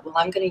thought, well,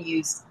 I'm going to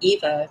use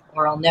Eva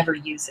or I'll never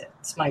use it.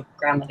 It's my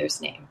grandmother's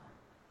name.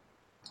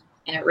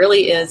 And it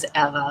really is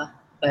Eva,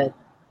 but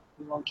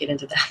we won't get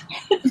into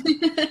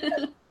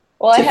that.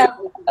 Well, I have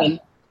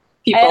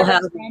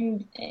a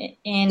friend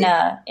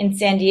in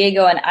San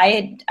Diego, and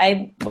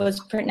I was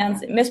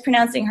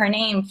mispronouncing her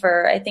name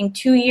for, I think,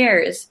 2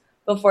 years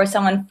before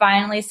someone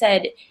finally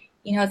said,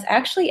 it's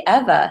actually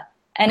Eva.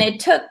 And it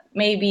took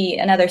maybe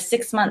another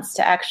 6 months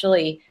to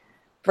actually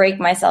break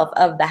myself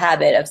of the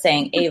habit of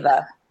saying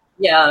Ava.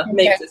 Yeah,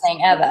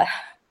 saying Eva.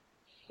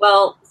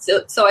 Well,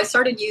 so I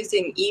started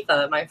using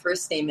Eva, my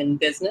first name, in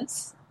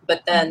business.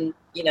 But then,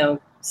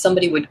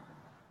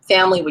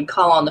 family would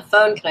call on the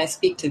phone, can I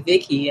speak to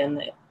Vicky?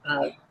 And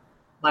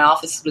my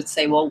office would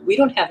say, well, we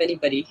don't have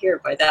anybody here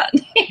by that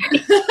name.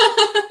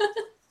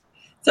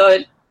 So,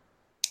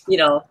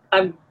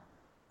 I'm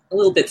a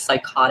little bit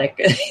psychotic.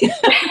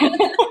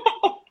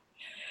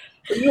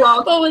 You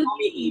all call me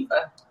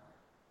Eva.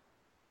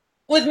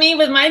 With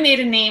my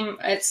maiden name,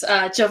 it's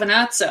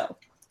Giovinazzo.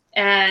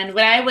 And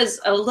when I was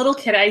a little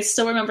kid, I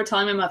still remember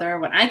telling my mother,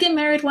 when I get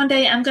married one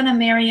day, I'm going to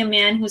marry a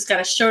man who's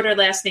got a shorter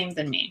last name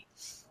than me.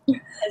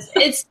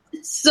 It's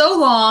so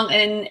long,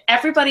 and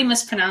everybody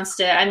mispronounced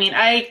it. I mean,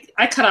 I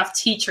cut off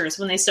teachers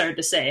when they started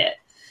to say it,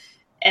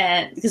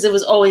 and because it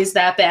was always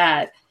that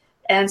bad.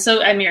 And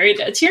so I married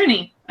a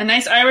Tierney, a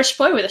nice Irish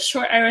boy with a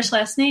short Irish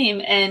last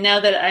name. And now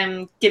that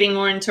I'm getting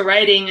more into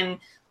writing, and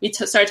we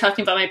started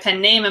talking about my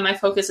pen name, and my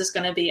focus is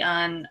going to be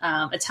on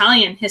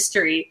Italian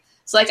history.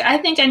 So, I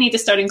think I need to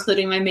start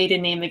including my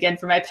maiden name again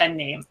for my pen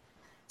name.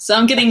 So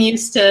I'm getting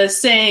used to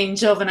saying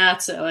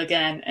Giovinazzo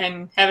again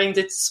and having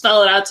to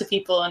spell it out to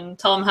people and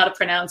tell them how to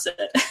pronounce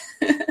it.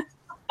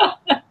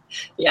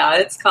 Yeah,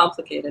 it's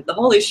complicated. The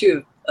whole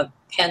issue of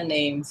pen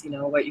names,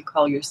 what you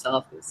call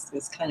yourself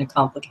is kind of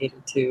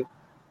complicated too.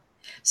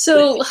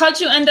 So how'd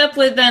you end up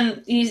with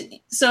then?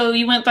 So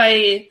you went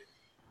by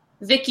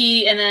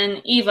Vicky and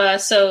then Eva.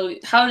 So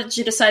how did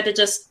you decide to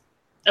just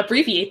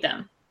abbreviate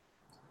them?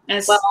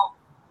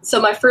 So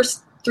my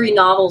first 3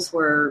 novels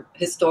were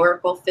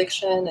historical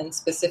fiction, and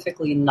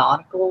specifically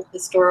nautical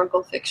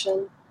historical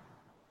fiction.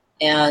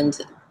 And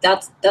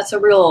that's a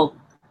real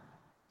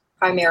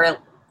primary.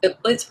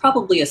 It's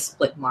probably a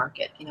split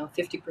market,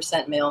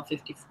 50% male,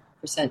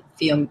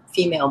 50%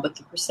 female, but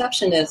the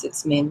perception is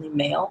it's mainly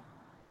male.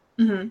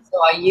 Mm-hmm.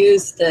 So I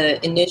used the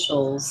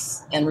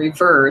initials and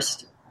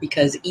reversed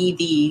because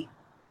EV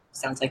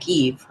sounds like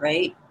Eve,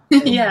 right?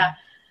 Yeah.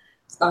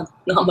 It's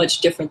not much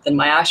different than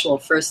my actual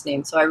first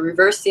name. So I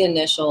reversed the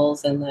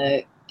initials, and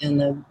the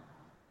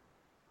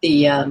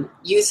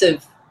use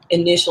of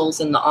initials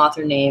in the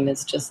author name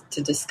is just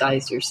to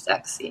disguise your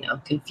sex,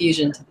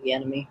 confusion to the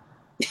enemy.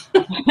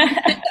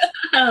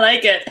 I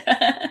like it.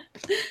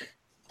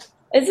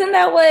 Isn't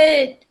that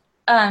what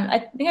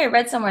I think I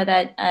read somewhere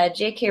that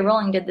J.K.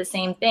 Rowling did the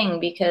same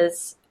thing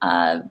because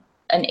an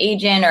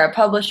agent or a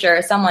publisher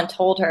or someone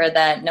told her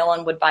that no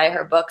one would buy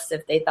her books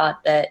if they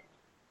thought that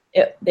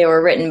they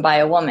were written by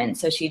a woman.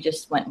 So she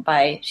just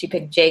she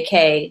picked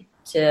J.K.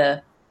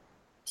 to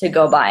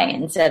go by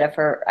instead of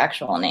her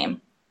actual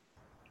name.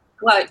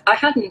 Well, I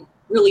hadn't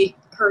really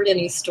heard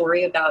any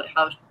story about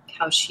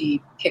how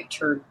she picked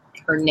her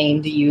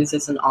name to use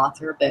as an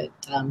author, but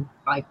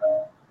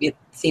it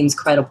seems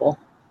credible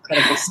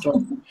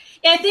story.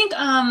 Yeah, I think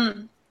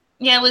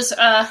it was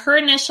her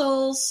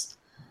initials,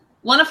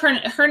 one of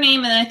her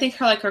name, and I think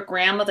her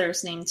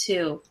grandmother's name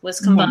too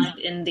was combined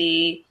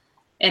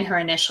in her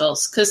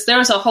initials, because there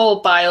was a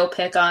whole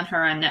biopic on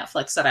her on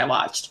Netflix that I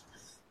watched.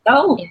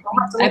 Oh,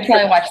 I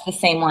probably watched the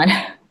same one.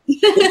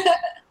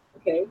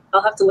 Okay,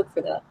 I'll have to look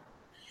for that.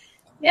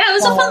 Yeah, it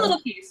was a fun little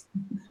piece.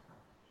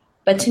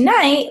 But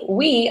tonight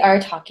we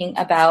are talking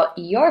about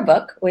your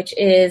book, which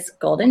is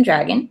Golden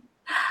Dragon.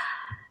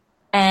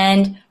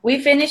 And we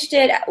finished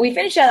it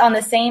on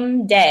the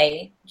same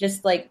day,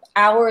 just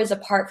hours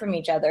apart from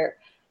each other.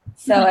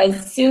 So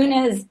as soon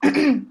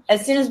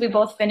as we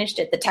both finished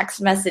it, the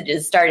text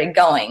messages started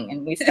going,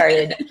 and we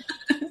started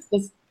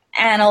just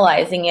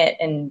analyzing it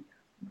and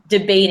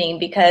debating,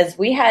 because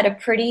we had a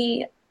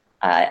pretty,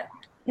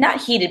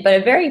 not heated, but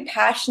a very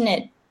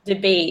passionate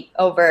debate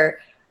over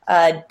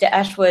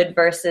Dashwood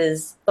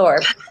versus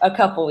Thorpe a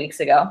couple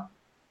weeks ago.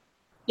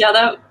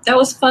 Yeah, that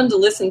was fun to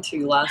listen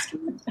to last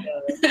week.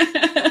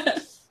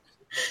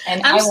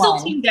 And I'm still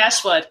Team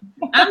Dashwood.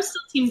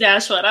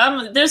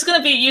 There's going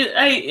to be,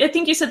 I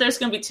think you said there's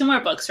going to be 2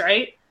 more books,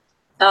 right?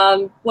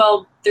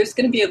 Well, there's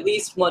going to be at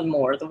least one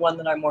more, the one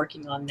that I'm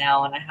working on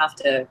now, and I have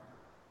to,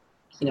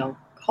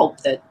 hope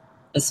that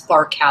a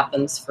spark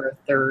happens for a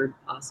third,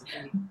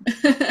 possibly.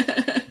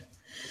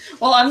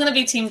 Well, I'm going to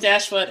be Team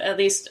Dashwood, at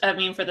least,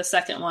 for the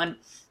second one.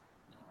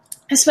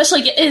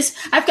 Especially,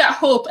 I've got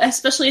hope,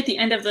 especially at the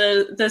end of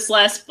this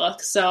last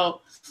book, so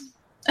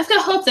I've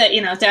got hope that,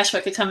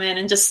 Dashwood could come in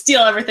and just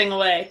steal everything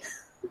away.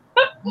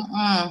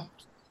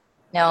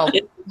 No.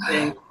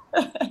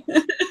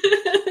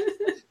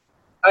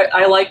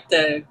 I like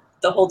the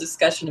whole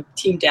discussion of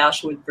Team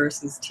Dashwood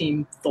versus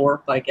Team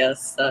Thorpe, I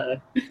guess.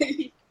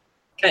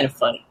 Kind of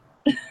funny.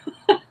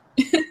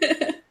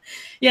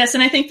 Yes,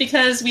 and I think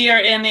because we are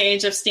in the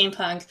age of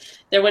steampunk,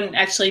 there wouldn't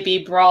actually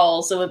be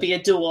brawls. It would be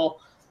a duel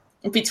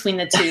between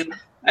the two.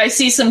 I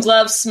see some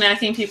gloves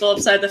smacking people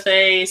upside the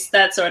face,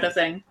 that sort of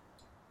thing.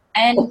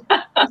 And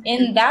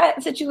in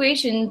that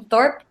situation,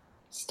 Thorpe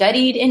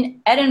studied in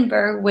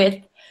Edinburgh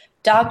with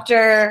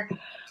Dr.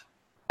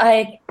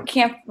 I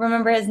can't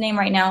remember his name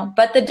right now,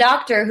 but the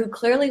doctor who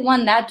clearly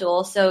won that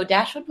duel, so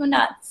Dashwood would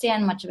not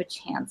stand much of a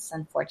chance,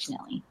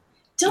 unfortunately.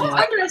 Don't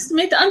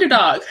underestimate the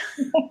underdog.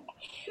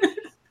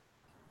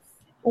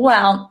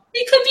 Well,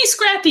 he could be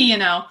scrappy,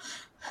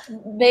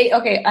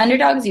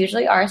 Underdogs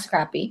usually are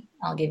scrappy.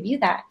 I'll give you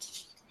that.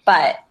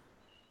 But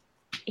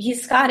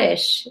he's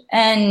Scottish,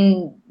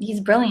 and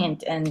he's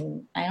brilliant,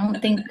 and I don't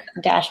think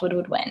Dashwood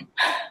would win.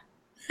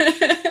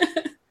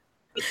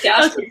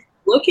 Dashwood's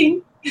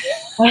looking. He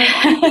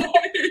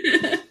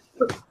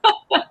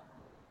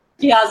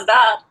has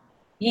that.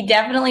 He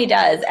definitely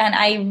does. And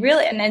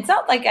and it's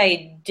not like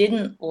I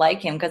didn't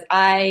like him, because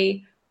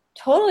I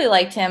totally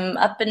liked him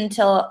up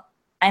until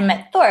I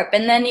met Thorpe,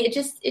 and then it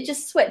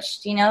just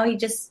switched, he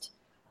just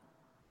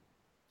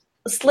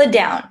slid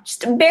down,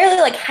 just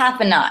barely like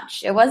half a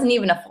notch. It wasn't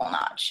even a full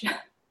notch.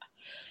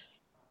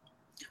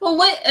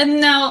 Well, and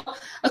now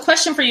a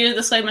question for you,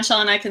 this way Michelle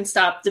and I can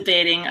stop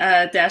debating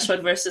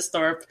Dashwood versus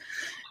Thorpe.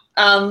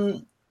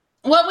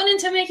 What went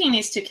into making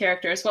these 2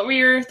 characters? What were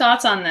your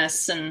thoughts on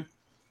this and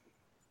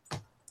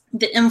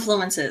the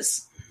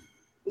influences?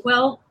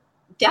 Well,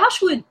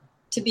 Dashwood,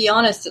 to be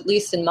honest, at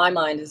least in my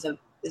mind, is a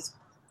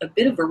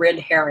bit of a red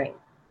herring.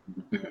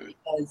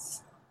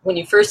 Because when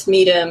you first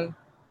meet him,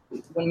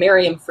 when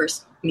Miriam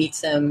first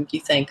meets him,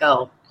 you think,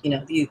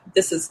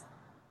 this is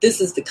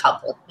the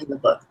couple in the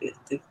book.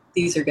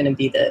 These are going to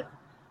be the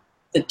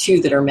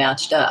 2 that are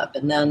matched up.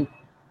 And then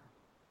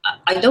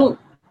I don't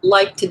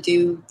like to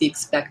do the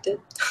expected.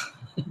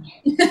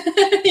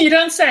 You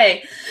don't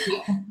say.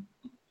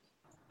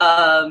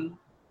 I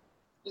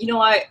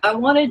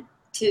wanted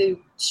to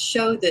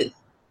show that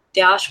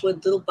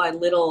Dashwood, little by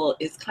little,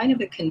 is kind of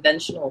a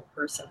conventional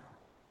person,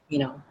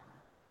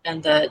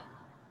 and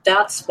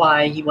that's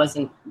why he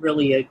wasn't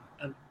really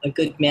a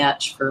good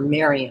match for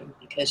Miriam,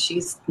 because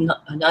she's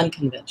an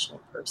unconventional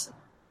person.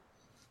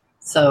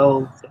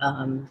 So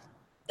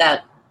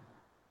that,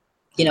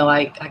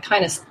 I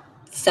kind of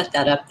set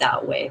that up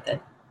that way,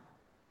 that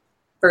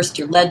first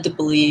you're led to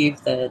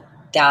believe that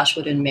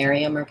Dashwood and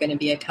Miriam are going to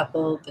be a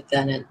couple, but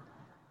then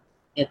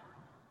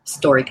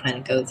story kind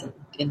of goes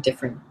in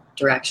different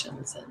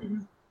directions.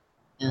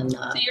 And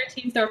so you're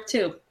Team Thorpe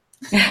too.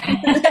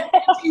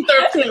 Team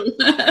Thorpe too.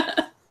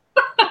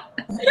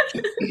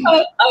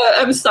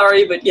 I'm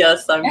sorry, but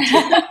yes, I'm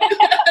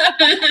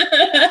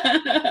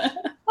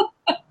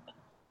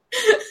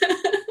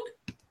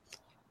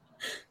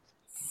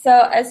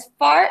So as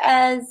far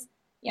as,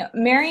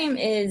 Miriam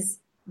is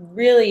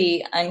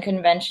really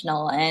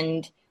unconventional,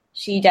 and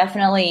she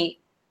definitely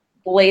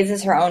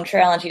blazes her own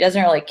trail, and she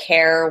doesn't really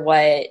care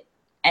what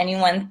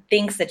anyone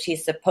thinks that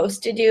she's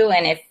supposed to do.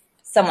 And if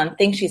someone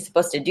thinks she's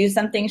supposed to do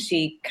something,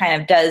 she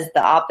kind of does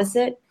the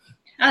opposite.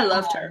 I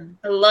loved her.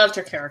 I loved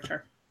her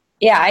character.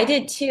 Yeah, I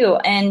did too.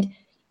 And,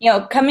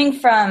 coming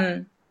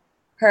from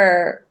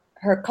her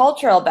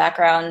cultural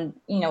background,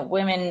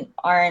 women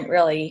weren't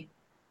really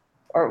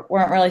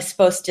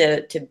supposed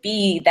to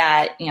be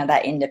that,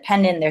 that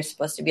independent. They're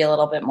supposed to be a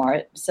little bit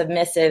more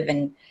submissive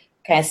and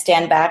kind of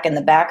stand back in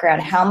the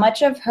background. How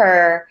much of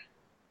her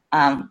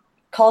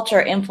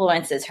culture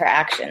influences her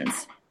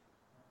actions?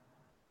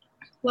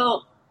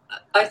 Well,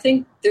 I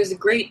think there's a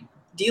great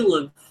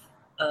deal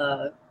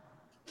of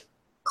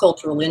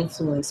cultural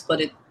influence,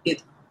 but it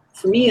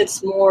for me,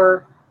 it's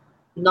more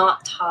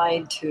not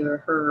tied to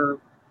her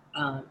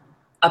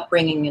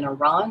upbringing in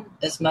Iran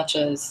as much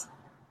as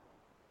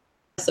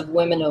of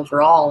women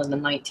overall in the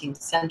 19th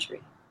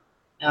century.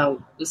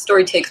 Now, the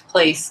story takes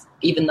place,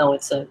 even though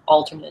it's an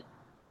alternate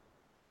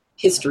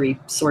history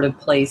sort of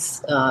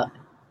place,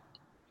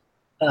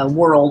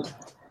 world,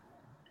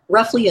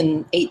 roughly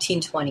in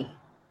 1820.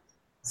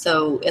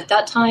 So at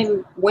that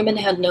time, women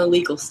had no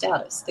legal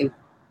status. They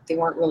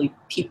weren't really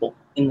people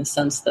in the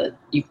sense that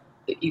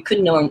you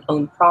couldn't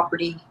own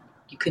property,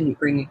 you couldn't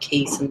bring a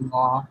case in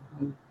law,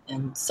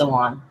 and so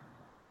on.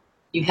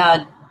 You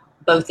had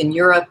both in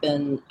Europe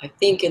and I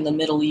think in the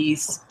Middle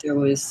East,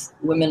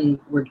 women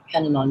were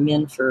dependent on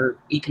men for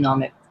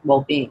economic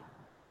well-being.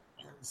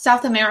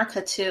 South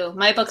America too.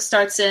 My book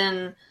starts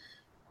in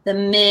the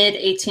mid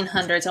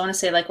 1800s. I want to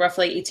say like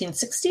roughly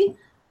 1860.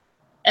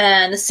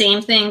 And the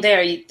same thing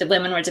there. The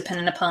women were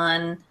dependent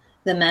upon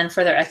the men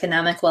for their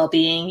economic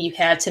well-being. You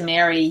had to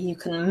marry. You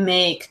couldn't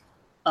make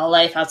a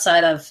life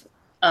outside of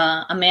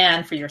a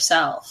man for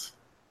yourself.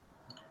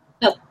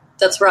 No,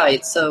 that's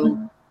right.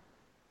 So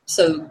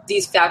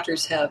these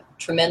factors have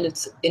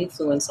tremendous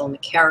influence on the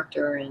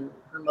character and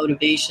her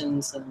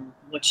motivations and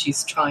what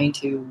she's trying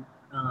to,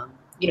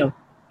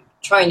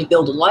 trying to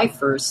build a life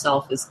for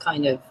herself is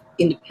kind of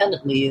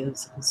independently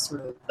is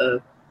sort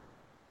of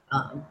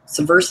a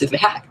subversive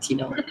act,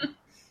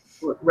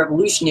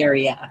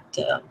 revolutionary act.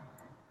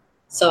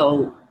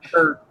 So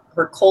her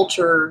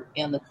culture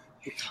and the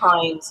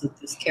times that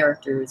this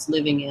character is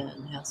living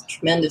in has a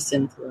tremendous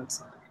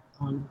influence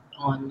on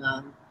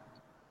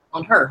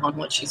her, on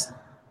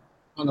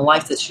the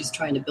life that she's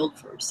trying to build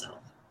for herself.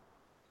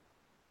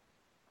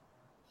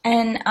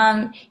 And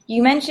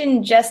you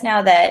mentioned just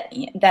now that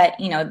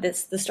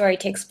the story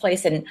takes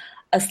place in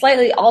a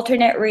slightly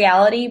alternate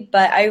reality,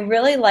 but I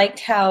really liked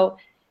how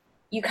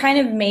you kind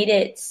of made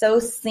it so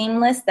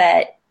seamless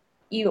that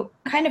you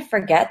kind of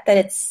forget that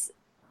it's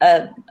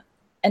a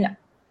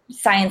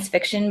science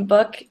fiction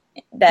book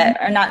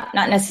or not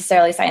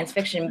necessarily science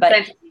fiction, but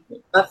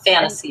a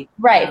fantasy.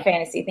 Right, yeah.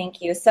 Fantasy,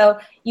 thank you. So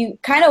you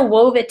kind of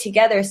wove it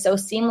together so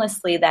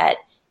seamlessly that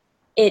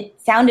it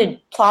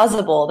sounded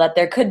plausible that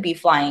there could be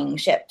flying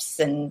ships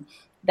and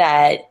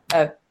that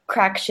a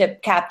crack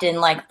ship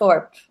captain like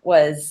Thorpe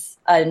was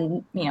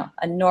a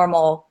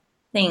normal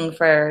thing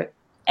for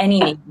any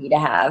Navy to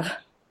have.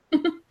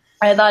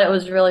 I thought it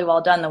was really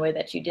well done the way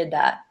that you did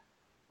that.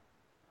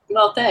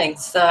 Well,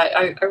 thanks.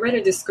 I read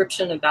a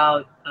description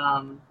about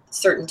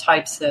certain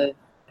types of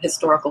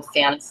historical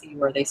fantasy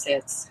where they say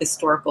it's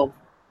historical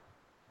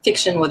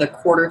fiction with a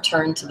quarter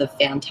turn to the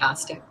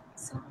fantastic.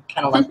 So I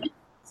kind of like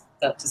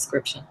that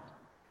description.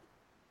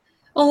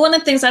 Well, one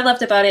of the things I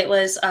loved about it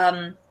was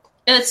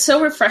it's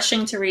so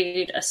refreshing to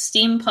read a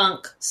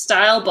steampunk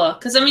style book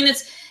because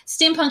it's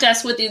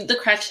steampunk-esque with the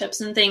crack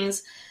ships and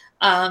things,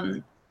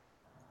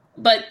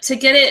 but to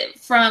get it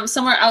from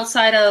somewhere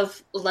outside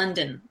of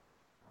London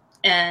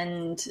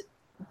and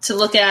to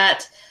look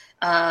at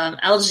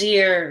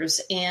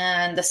Algiers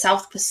and the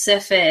South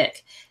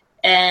Pacific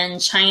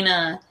and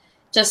China,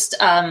 just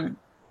I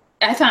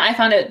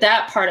found it,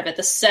 that part of it,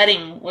 the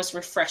setting was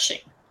refreshing.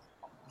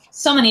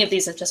 So many of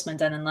these have just been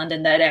done in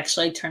London that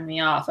actually turned me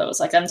off. I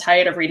was like, I'm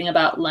tired of reading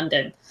about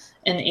London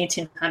in the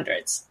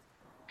 1800s.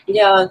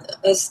 Yeah,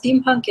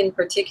 steampunk in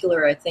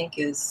particular, I think,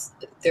 is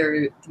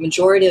the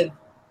majority of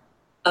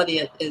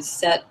it is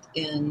set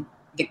in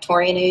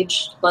Victorian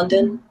age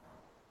London,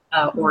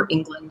 or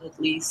England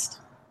at least.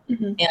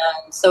 Mm-hmm.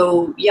 And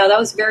so, yeah, that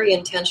was very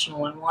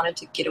intentional. I wanted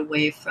to get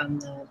away from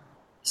the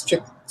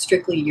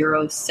strictly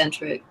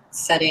Eurocentric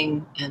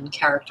setting and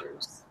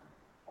characters.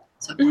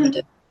 So I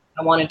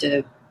wanted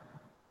to,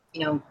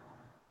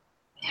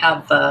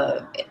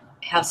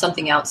 have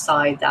something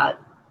outside that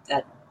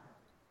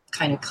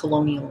kind of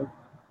colonial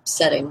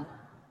setting.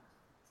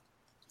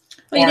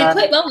 Well, you did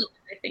quite well with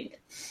it, I think.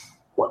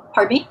 What,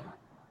 pardon me?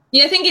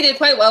 Yeah, I think you did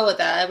quite well with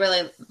that. I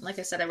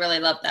really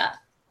love that.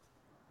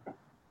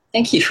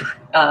 Thank you.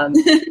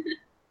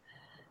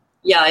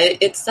 Yeah,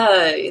 it's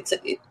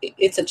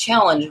a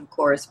challenge, of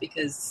course,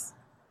 because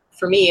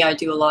for me, I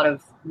do a lot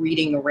of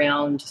reading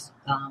around,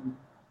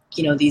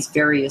 these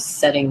various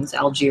settings,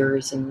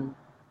 Algiers and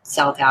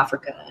South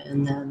Africa,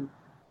 and then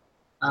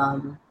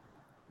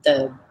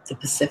the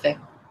Pacific,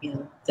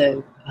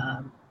 the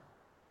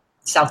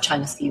South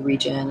China Sea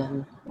region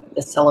and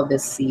the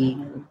Celebes Sea.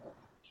 And,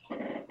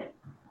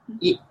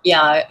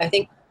 yeah, I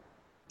think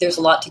there's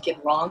a lot to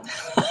get wrong.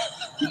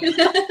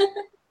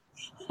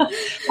 a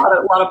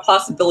lot of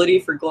possibility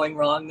for going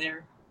wrong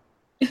there.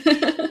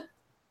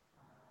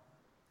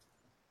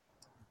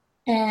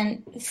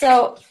 And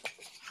so,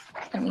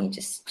 let me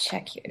just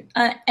check here.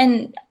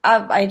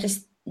 I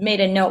just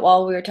made a note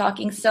while we were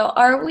talking. So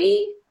are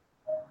we,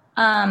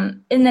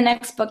 in the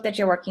next book that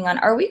you're working on,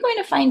 are we going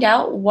to find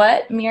out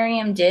what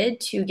Miriam did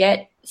to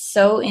get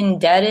so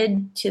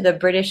indebted to the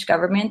British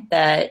government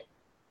that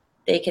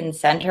they can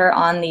send her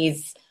on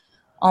these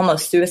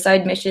almost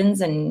suicide missions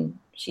and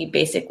she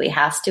basically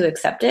has to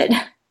accept it?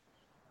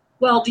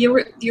 Well, the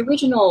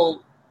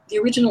original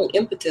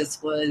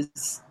impetus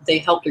was they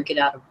helped her get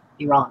out of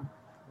Iran.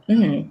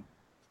 Mm-hmm.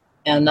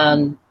 And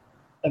then,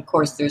 of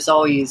course, there's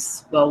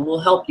always, well, we'll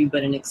help you,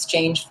 but in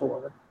exchange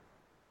for.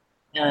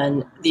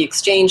 And the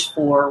exchange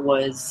for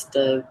was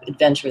the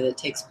adventure that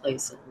takes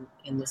place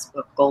in this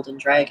book, Golden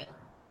Dragon.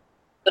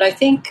 But I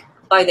think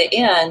by the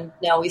end,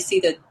 now we see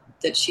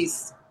that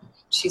she's,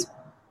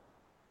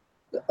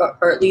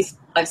 or at least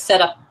I've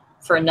set up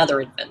for another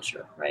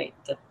adventure, right?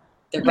 That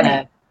they're going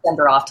to send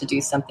her off to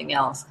do something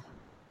else.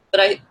 But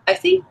I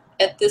think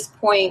at this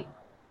point,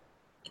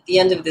 at the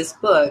end of this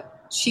book,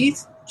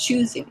 she's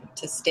choosing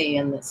to stay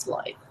in this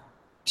life.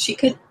 She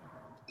could,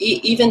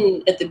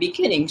 even at the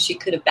beginning, she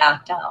could have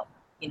backed out.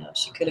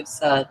 She could have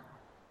said,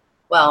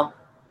 well,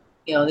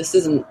 this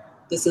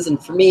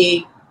isn't for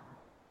me.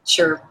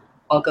 Sure,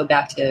 I'll go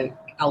back to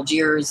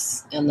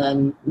Algiers and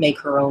then make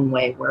her own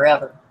way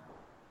wherever.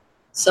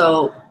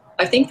 So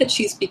I think that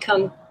she's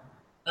become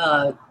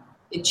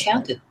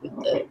enchanted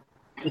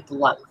with the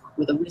life,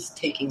 with a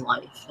risk-taking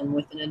life, and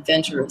with an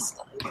adventurous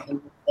life,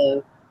 and with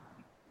the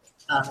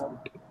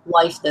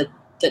life that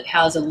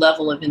has a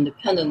level of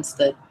independence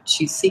that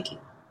she's seeking.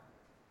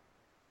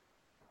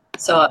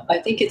 So I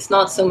think it's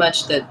not so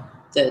much that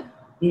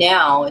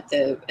now at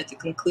the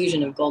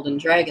conclusion of Golden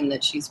Dragon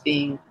that she's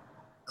being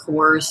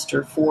coerced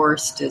or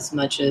forced, as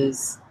much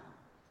as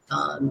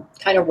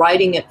kind of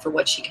writing it for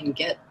what she can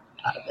get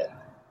out of it.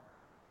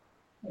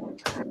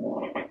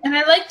 And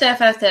I like the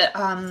fact that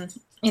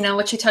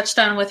what you touched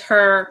on with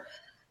her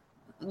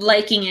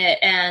liking it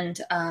and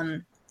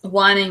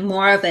wanting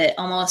more of it,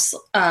 almost.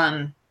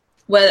 I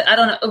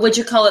don't know. Would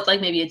you call it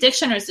like maybe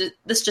addiction, or is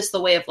this just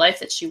the way of life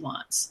that she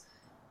wants?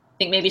 I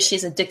think maybe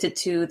she's addicted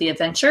to the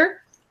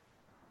adventure.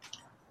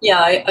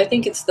 Yeah, I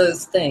think it's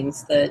those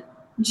things that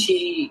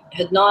she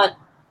had not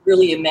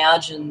really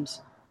imagined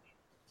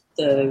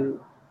the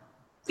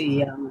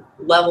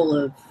level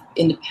of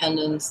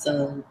independence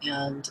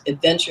and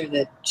adventure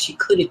that she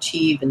could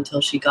achieve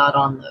until she got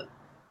on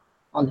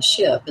the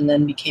ship, and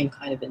then became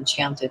kind of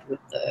enchanted with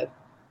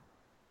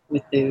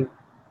the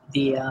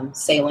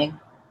sailing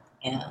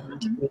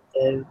and with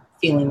the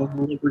feeling of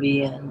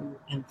liberty and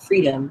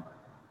freedom,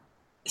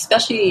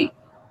 especially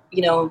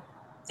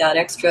that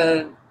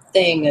extra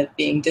thing of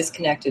being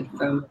disconnected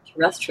from a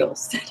terrestrial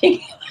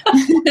setting.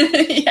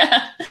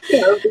 Yeah.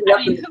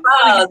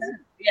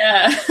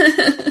 Yeah.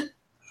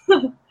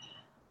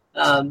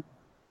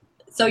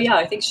 So yeah,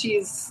 I think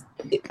it's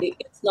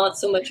not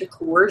so much a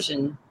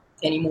coercion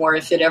anymore,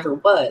 if it ever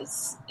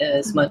was,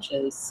 as much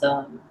as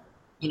a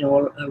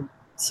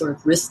sort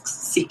of risk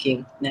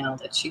seeking now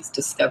that she's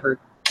discovered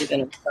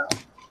within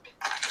herself.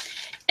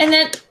 And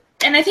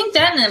I think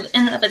that in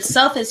and of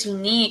itself is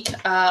unique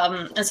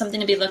and something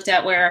to be looked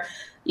at, where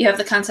you have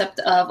the concept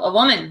of a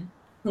woman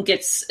who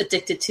gets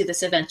addicted to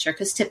this adventure,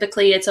 because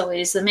typically it's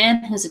always the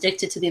man who's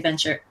addicted to the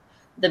adventure,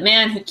 the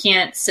man who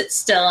can't sit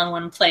still in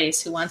one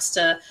place, who wants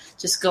to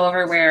just go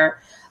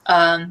everywhere.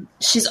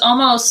 She's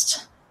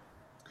almost,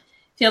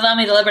 if you allow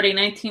me the liberty,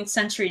 19th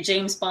century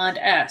James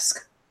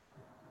Bond-esque,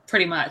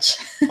 pretty much.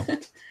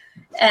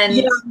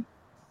 And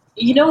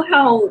you know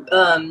how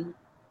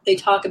they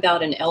talk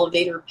about an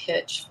elevator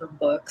pitch for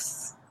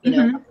books?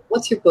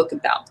 What's your book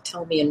about?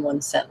 Tell me in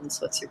one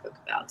sentence, what's your book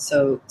about?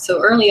 So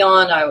early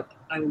on, I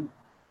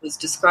was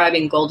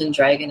describing Golden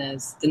Dragon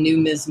as the new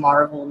Ms.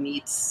 Marvel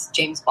meets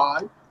James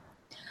Bond.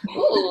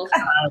 Ooh,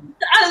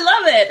 I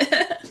love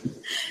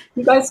it.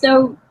 You guys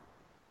know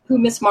who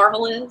Miss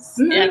Marvel is?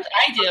 Yeah,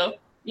 I do.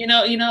 You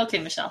know. Okay,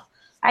 Michelle.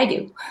 I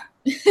do.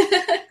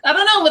 I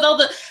don't know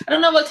I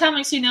don't know what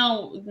comics you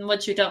know and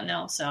what you don't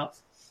know. So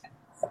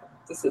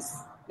this is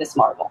Miss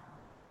Marvel.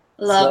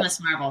 Love Miss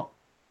Marvel.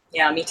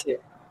 Yeah, me too.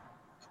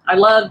 I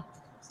love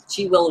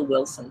G. Willow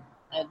Wilson.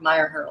 I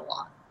admire her a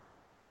lot.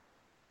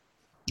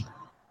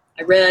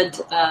 I read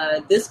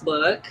this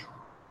book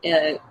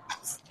as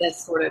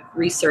sort of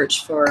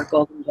research for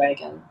Golden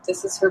Dragon.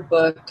 This is her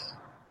book,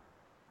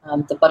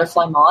 The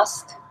Butterfly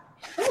Mosque.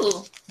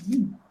 Ooh.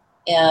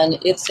 And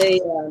it's a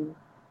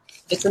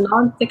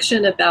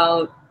nonfiction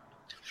about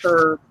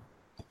her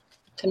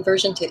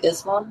conversion to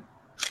Islam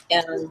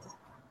and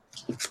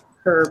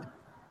her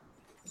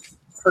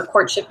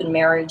courtship and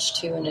marriage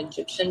to an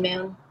Egyptian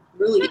man.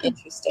 Really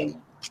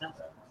interesting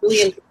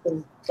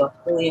book.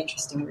 Really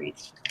interesting read.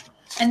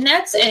 And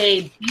that's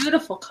a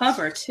beautiful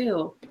cover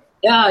too.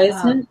 Yeah,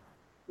 isn't it?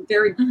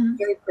 Very,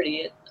 very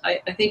pretty. I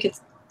think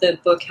the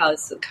book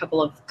has a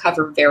couple of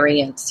cover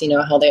variants. You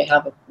know how they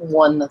have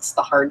one that's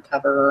the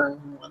hardcover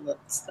and one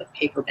that's the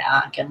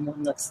paperback and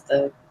one that's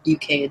the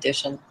UK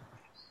edition.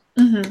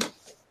 Mm-hmm.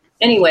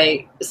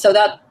 Anyway, so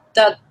that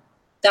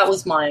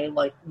was my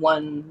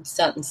one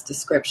sentence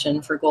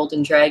description for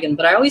Golden Dragon,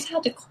 but I always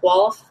had to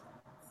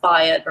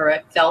qualify it, or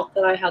I felt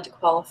that I had to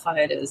qualify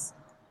it as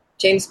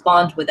James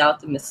Bond without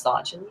the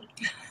misogyny.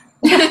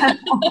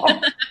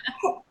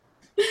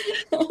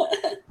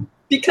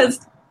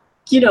 Because,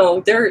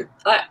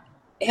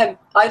 have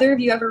either of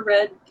you ever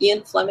read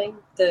Ian Fleming,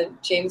 the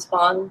James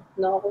Bond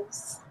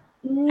novels?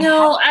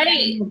 No,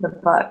 the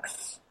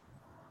books.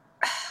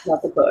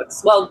 Not the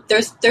books. Well,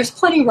 there's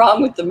plenty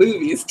wrong with the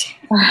movies too.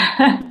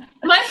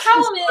 My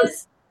problem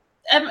is,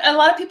 a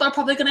lot of people are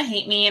probably going to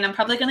hate me, and I'm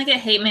probably going to get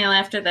hate mail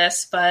after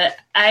this, but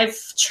I've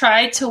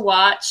tried to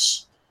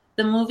watch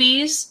the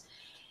movies,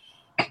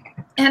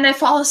 and I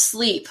fall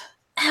asleep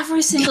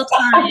every single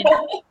time.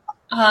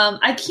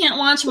 I can't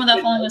watch them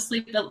without falling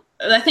asleep.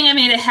 I think I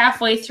made it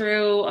halfway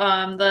through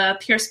the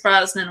Pierce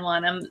Brosnan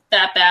one. I'm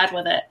that bad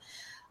with it.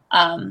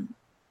 And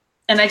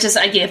And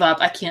I gave up.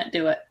 I can't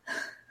do it.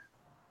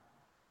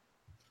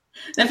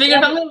 I figured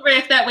if I'm going to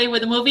react that way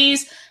with the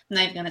movies, I'm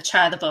not even going to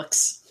try the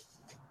books.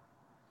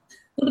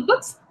 Well,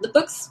 the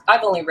books.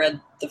 I've only read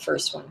the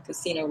first one,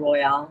 Casino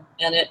Royale,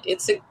 and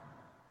it's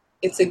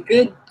a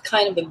good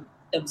kind of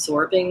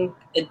absorbing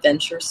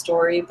adventure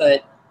story.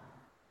 But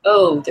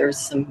there's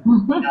some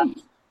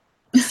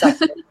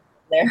sex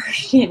there,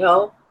 you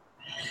know.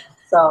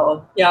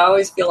 So yeah, I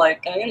always feel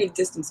like I got to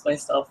distance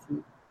myself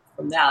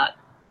from that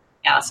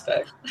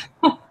aspect.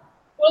 Well,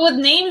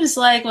 with names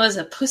like, was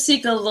it Pussy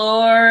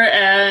Galore?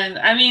 And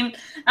I mean,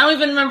 I don't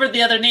even remember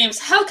the other names.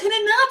 How can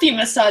it not be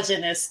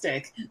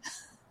misogynistic?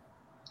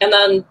 And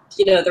then,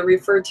 they're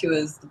referred to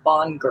as the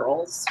Bond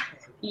girls.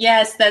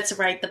 Yes, that's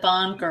right, the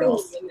Bond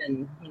girls.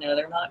 Women,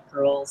 they're not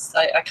girls.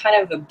 I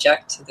kind of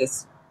object to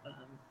this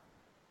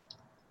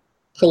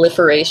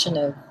proliferation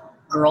of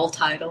girl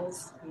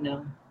titles.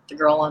 The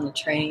girl on the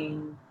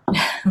train,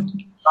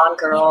 Bond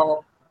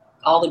girl,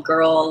 all the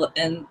girl,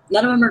 and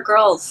none of them are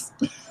girls.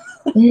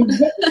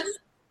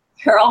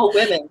 They're all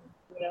women,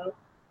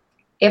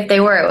 If they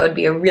were, it would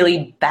be a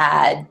really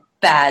bad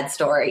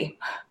story.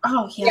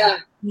 Oh, yeah.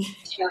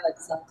 Yeah,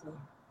 exactly.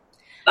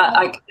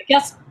 I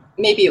guess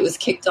maybe it was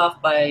kicked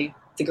off by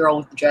the girl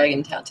with the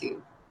dragon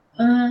tattoo.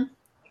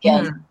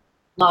 Again,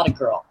 not a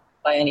girl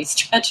by any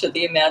stretch of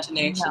the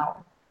imagination. No.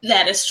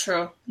 That is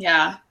true,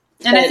 yeah.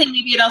 And I think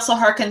maybe it also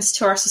harkens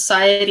to our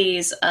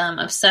society's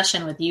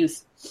obsession with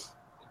youth,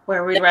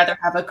 where we'd rather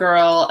have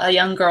a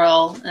young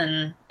girl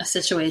in a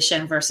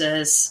situation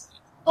versus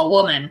a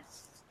woman.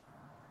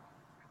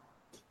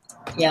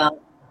 Yeah,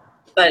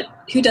 but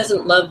who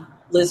doesn't love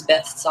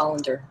Lisbeth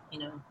Salander?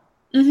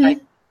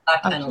 Mm-hmm. I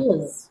kind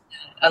of,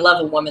 I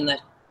love a woman that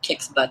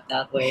kicks butt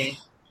that way.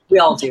 We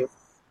all do.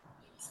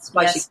 That's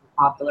why she's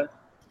popular.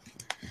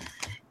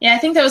 Yeah, I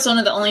think that was one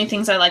of the only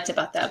things I liked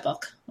about that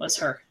book was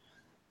her.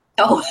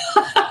 Oh.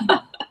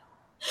 I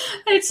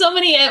had so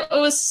many. It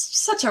was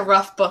such a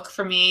rough book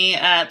for me,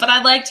 but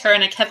I liked her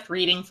and I kept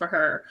reading for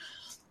her.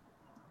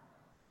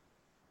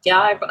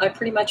 Yeah, I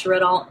pretty much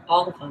read all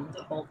of them,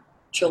 the whole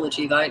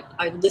trilogy.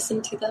 I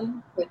listened to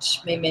them, which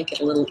may make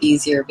it a little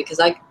easier because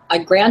I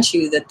grant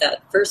you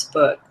that first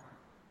book,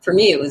 for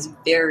me, it was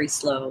very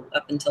slow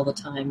up until the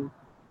time,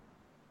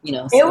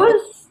 There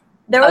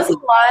was a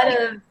lot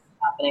of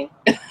happening.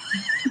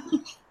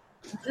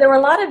 There were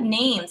a lot of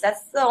names.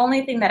 That's the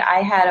only thing that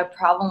I had a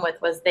problem with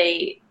was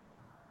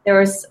there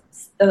was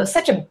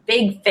such a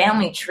big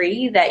family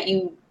tree that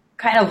you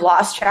kind of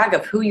lost track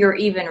of who you're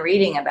even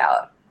reading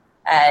about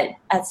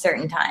at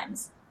certain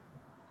times.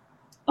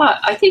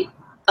 I think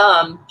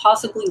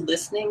possibly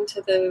listening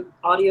to the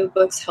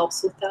audiobooks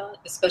helps with that,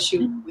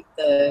 especially with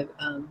the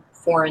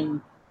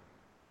foreign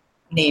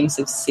names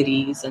of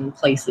cities and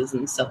places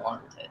and so on.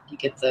 You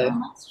get the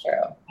that's true.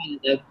 Kind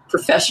of the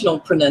professional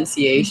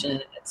pronunciation,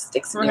 and it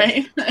sticks.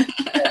 Right.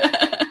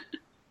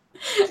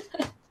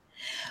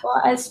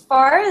 Well, as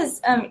far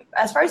as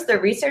the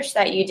research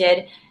that you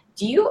did,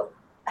 do you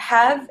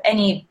have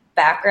any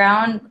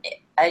background,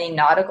 any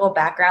nautical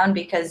background?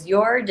 Because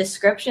your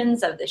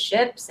descriptions of the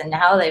ships and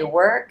how they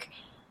work,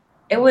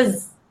 it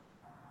was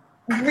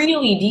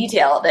really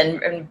detailed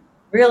and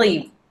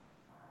really.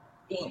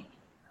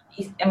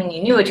 I mean,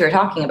 you knew what you were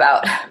talking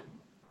about.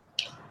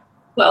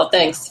 Well,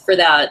 thanks for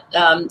that.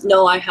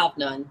 No, I have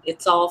none.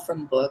 It's all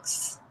from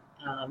books.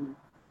 Wow.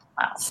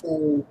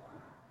 So,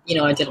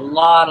 I did a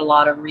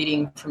lot of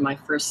reading from my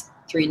first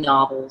 3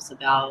 novels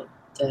about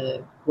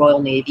the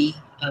Royal Navy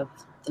of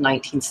the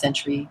 19th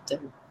century, the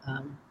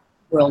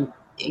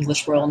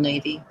English Royal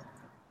Navy,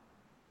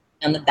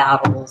 and the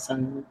battles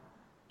and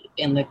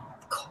the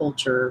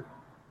culture,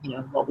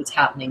 what was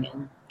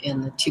happening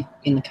in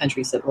the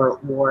countries that were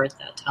at war at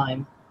that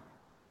time.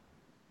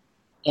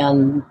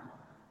 And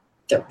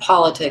their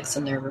politics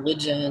and their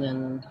religion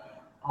and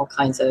all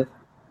kinds of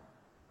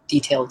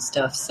detailed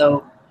stuff.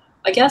 So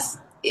I guess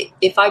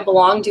if I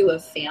belong to a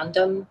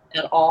fandom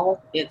at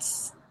all,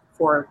 it's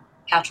for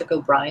Patrick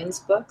O'Brien's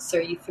books.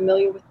 Are you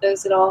familiar with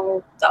those at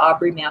all? The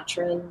Aubrey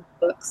Maturin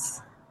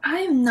books? I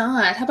am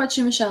not. How about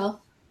you,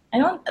 Michelle? I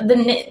don't.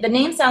 The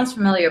name sounds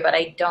familiar, but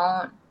I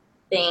don't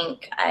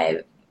think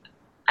I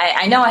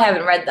know I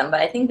haven't read them, but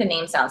I think the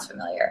name sounds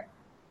familiar.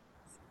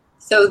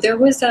 So there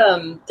was a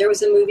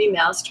movie,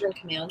 Master and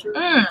Commander,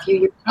 a few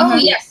years ago. Oh,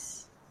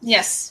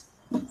 yes.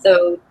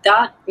 So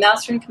that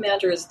Master and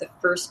Commander is the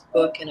first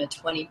book in a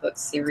 20-book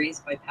series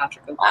by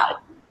Patrick O'Brien.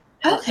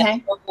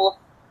 Okay.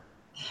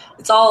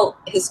 It's all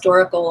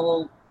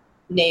historical,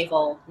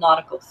 naval,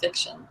 nautical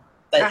fiction,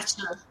 but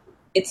Gotcha.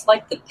 It's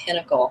like the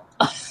pinnacle.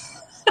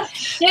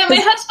 Yeah, my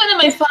husband and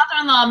my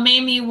father-in-law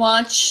made me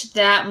watch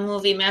that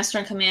movie, Master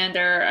and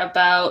Commander,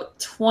 about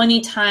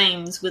 20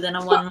 times within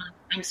a 1 month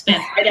time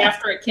span, right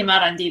after it came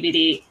out on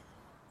DVD.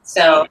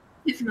 So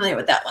I'm familiar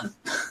with that one.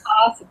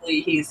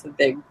 Possibly he's a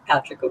big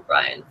Patrick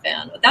O'Brien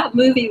fan. That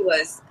movie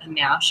was a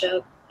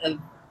mashup of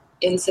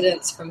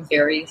incidents from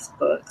various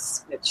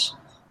books, which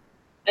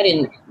I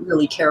didn't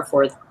really care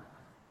for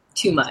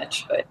too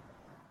much, but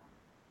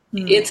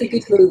it's a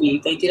good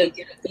movie. They did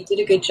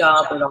a good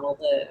job with all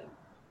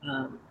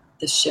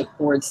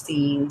shipboard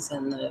scenes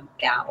and the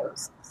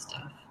battles and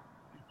stuff,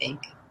 I think.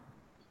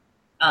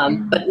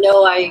 But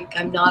no,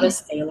 I'm not a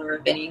sailor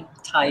of any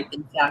type.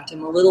 In fact,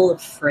 I'm a little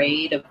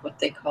afraid of what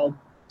they call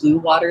blue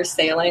water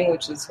sailing,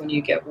 which is when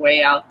you get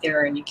way out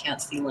there and you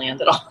can't see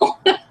land at all.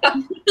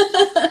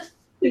 To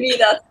me,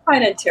 that's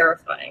kind of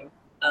terrifying.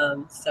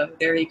 So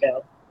there you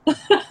go.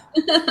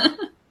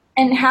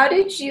 And how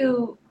did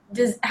you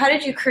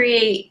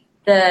create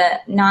the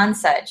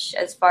non-such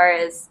as far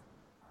as,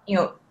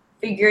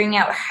 figuring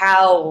out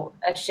how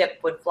a ship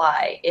would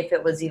fly, if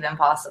it was even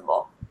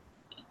possible?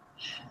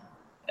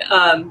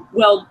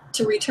 Well,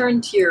 to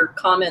return to your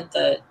comment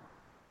that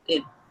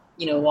it,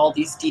 all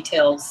these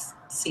details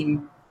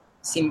seem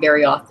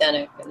very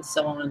authentic and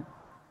so on.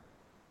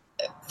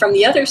 From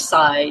the other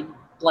side,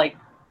 like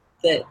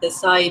the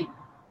side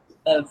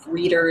of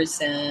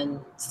readers and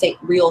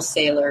real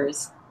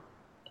sailors,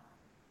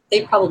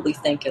 they probably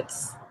think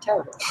it's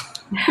terrible.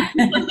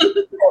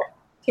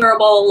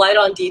 Terrible, light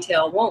on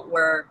detail, won't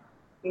work,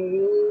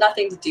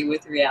 nothing to do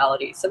with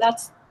reality. So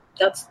that's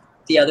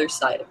the other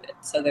side of it.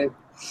 So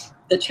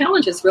the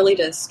challenge is really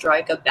to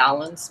strike a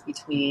balance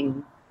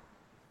between,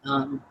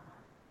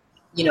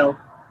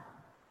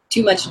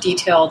 too much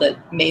detail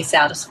that may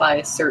satisfy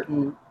a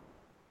certain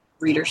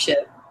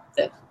readership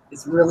that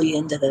is really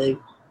into the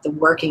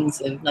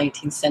workings of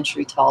 19th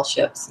century tall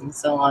ships and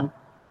so on,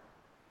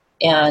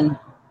 and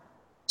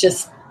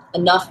just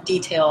enough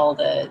detail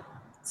that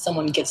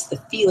someone gets the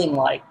feeling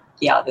like,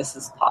 yeah, this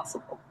is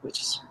possible,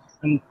 which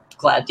I'm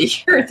glad to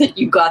hear that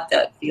you got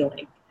that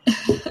feeling.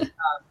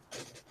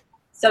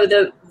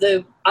 So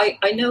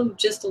I know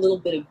just a little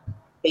bit of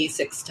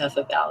basic stuff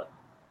about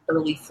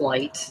early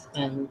flight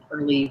and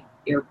early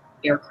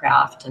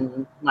aircraft,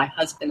 and my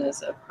husband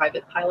is a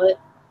private pilot,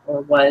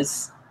 or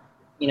was,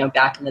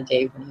 back in the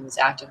day when he was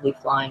actively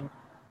flying.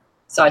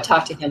 So I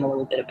talked to him a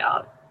little bit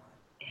about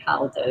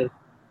how the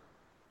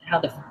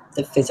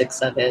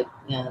physics of it,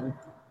 and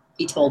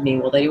he told me,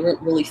 well, they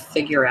didn't really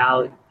figure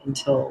out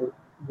until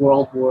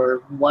World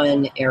War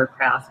I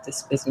aircraft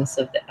this business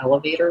of the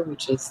elevator,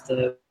 which is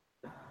the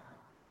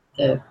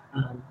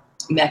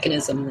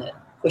mechanism that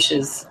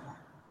pushes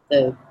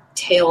the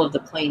tail of the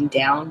plane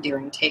down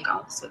during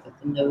takeoff so that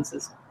the nose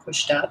is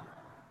pushed up,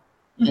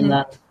 and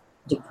that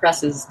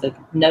depresses the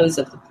nose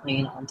of the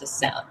plane on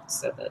descent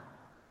so that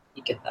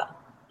you get that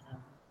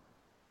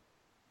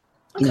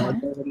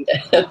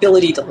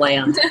ability to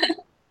land.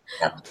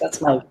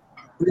 That's my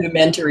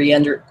rudimentary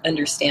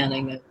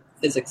understanding of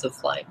physics of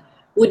flight.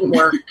 Wouldn't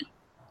work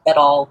at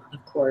all,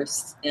 of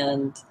course,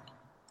 and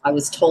I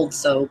was told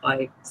so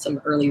by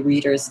some early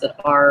readers that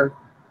are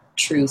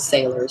true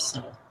sailors.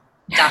 So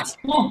that's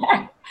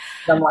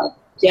I'm like,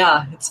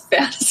 yeah, it's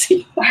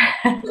fantasy.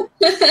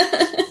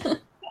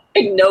 I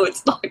know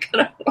it's not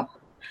gonna work.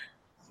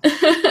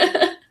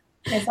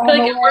 Yes, I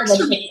like it works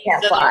for me.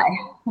 Can't fly.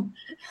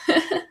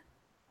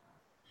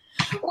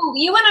 Well,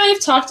 you and I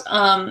have talked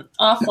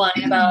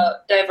offline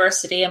about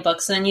diversity in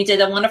books, and you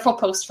did a wonderful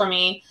post for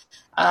me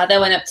that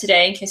went up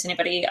today, in case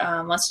anybody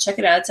wants to check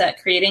it out. It's at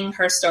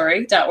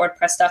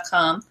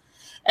creatingherstory.wordpress.com.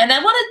 And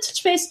I want to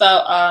touch base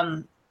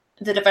about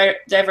the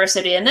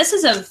diversity. And this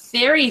is a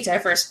very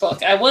diverse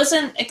book. I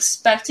wasn't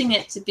expecting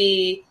it to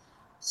be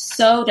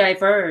so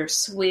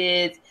diverse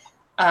with,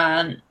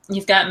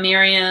 you've got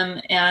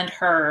Miriam and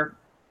her,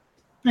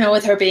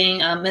 with her being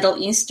Middle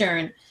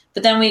Eastern.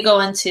 But then we go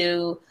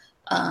into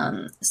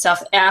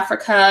South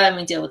Africa, and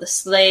we deal with the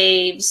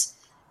slaves,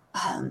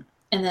 and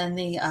then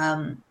the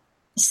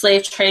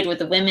slave trade with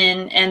the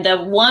women, and the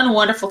one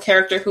wonderful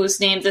character who's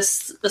named the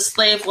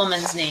slave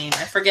woman's name.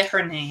 I forget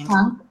her name.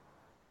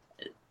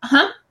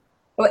 Huh?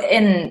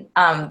 In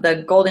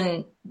the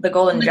Golden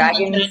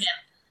Dragon,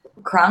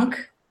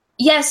 Krunk.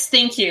 Yes,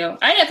 thank you.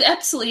 I have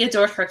absolutely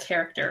adored her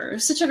character.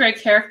 Such a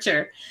great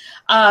character.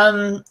 Talk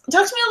to me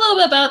a little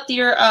bit about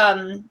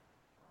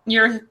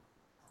your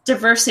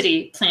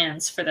diversity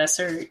plans for this,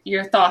 or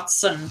your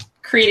thoughts on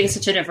creating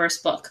such a diverse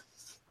book.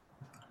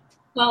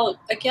 Well,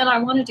 again, I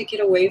wanted to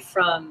get away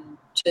from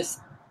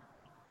just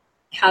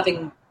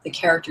having the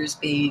characters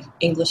be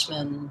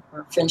Englishmen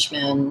or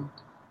Frenchmen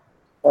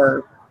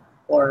or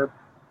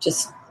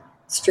just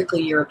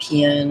strictly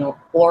European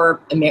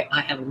or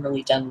I haven't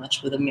really done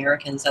much with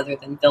Americans other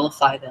than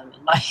vilify them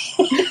in my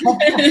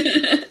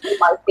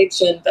my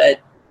fiction.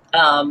 But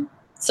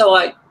so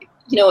it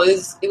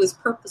was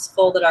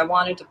purposeful that I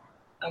wanted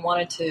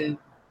to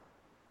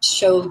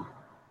show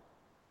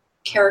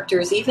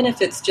characters, even if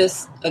it's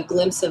just a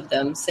glimpse of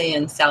them, say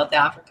in South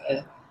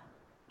Africa,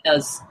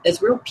 as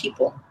real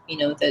people,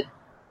 that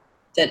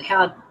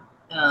had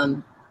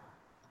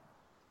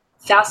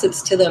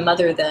facets to them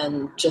other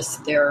than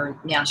just their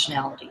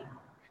nationality,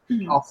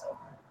 also.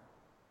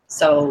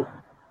 So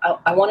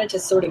I wanted to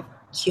sort of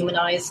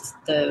humanize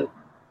the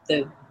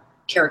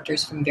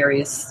characters from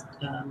various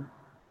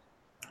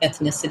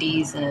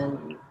ethnicities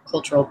and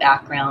cultural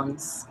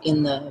backgrounds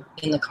in the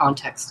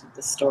context of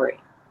the story.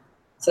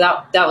 So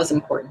that was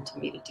important to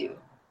me to do.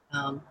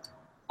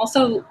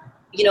 Also,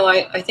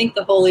 I think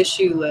the whole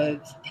issue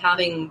of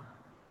having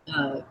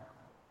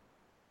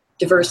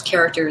diverse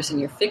characters in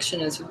your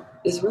fiction is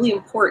really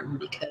important,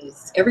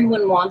 because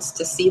everyone wants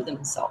to see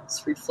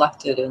themselves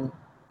reflected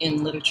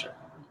in literature,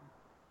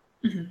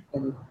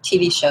 in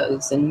TV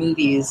shows and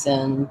movies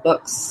and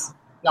books,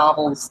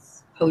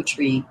 novels,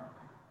 poetry.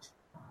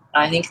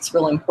 I think it's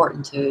really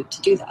important to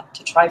do that,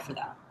 to try for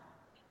that,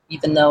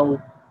 even though,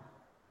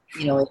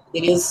 you know,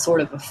 it is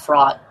sort of a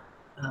fraught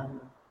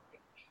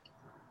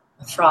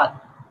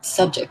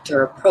subject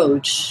or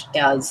approach,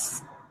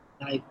 as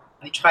I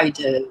tried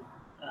to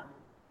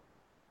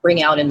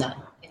bring out in that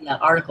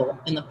article,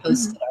 in the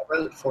post that I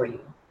wrote for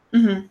you.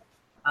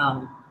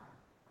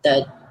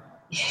 That,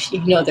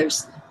 you know,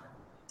 there's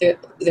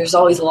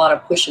always a lot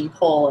of push and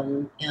pull,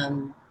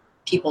 and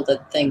people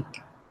that think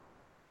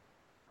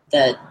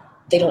that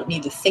they don't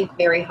need to think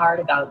very hard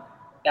about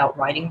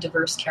writing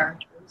diverse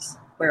characters,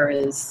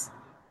 whereas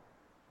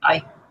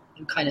I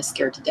am kind of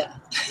scared to death.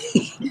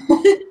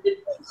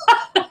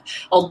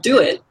 I'll do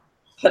it,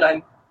 but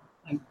I'm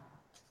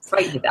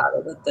frightened about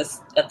it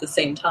at the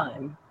same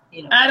time.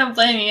 You know. I don't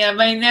blame you. Yeah,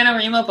 my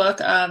NaNoWriMo book,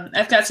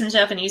 I've got some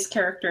Japanese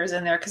characters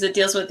in there because it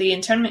deals with the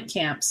internment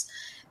camps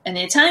and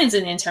the Italians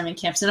in the internment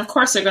camps, and of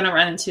course they're going to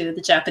run into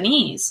the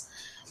Japanese.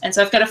 And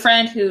so I've got a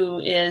friend who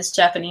is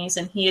Japanese,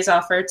 and he has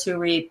offered to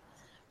read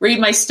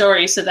my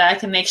story so that I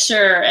can make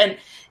sure. And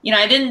you know,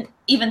 I didn't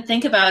even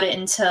think about it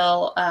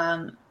until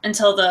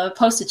the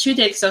post that you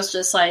did, because I was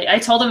just like, I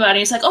told him about it.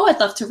 He's like, "Oh,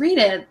 I'd love to read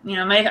it." You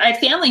know, I had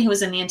family who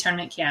was in the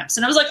internment camps,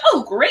 and I was like,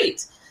 "Oh,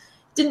 great."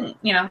 Didn't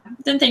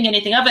think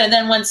anything of it. And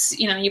then once,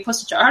 you know, you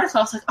posted your article,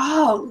 I was like,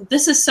 "Oh,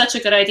 this is such a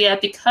good idea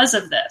because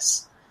of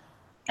this."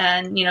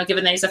 And, you know,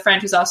 given that he's a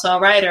friend who's also a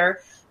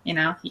writer, you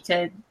know, he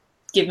could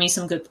give me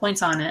some good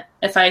points on it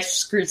if I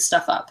screwed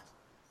stuff up.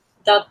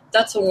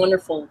 That's a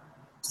wonderful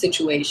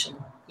situation,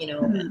 you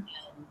know. And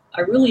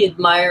I really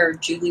admire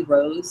Julie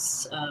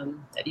Rose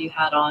that you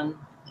had on,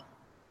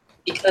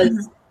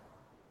 because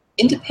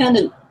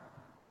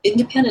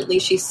independently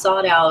she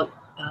sought out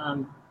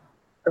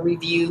a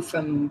review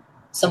from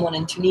someone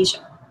in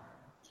Tunisia.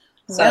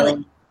 So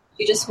Really?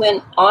 she just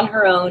went on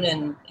her own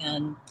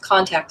and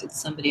contacted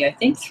somebody, I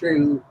think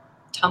through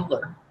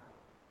Tumblr.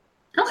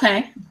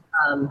 Okay.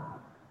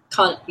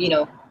 You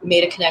know,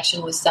 made a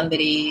connection with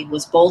somebody,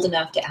 was bold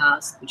enough to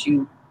ask, "Would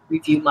you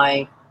review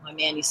my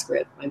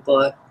manuscript, my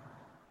book?"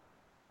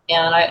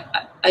 And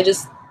I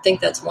just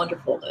think that's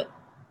wonderful that,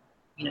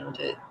 you know,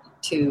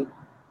 to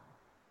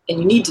and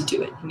you need to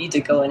do it. You need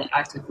to go and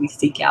actively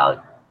seek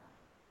out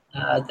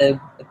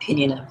the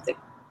opinion of the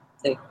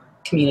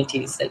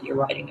communities that you're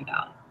writing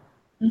about.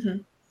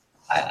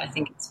 I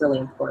think it's really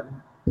important.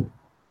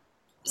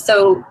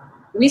 So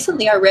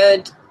recently I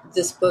read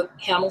this book,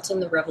 Hamilton,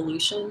 the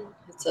Revolution.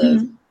 It's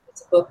a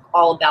book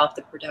all about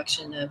the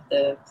production of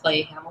the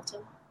play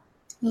Hamilton.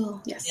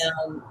 Oh, yes.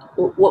 And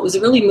what was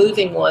really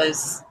moving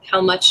was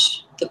how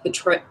much the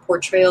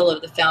portrayal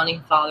of the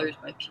founding fathers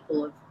by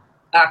people of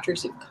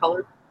actors of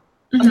color,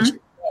 how much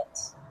it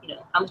meant, you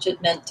know, how much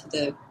it meant to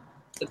the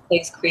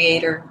play's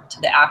creator, to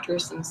the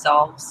actors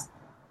themselves,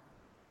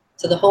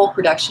 to the whole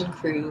production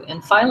crew,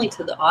 and finally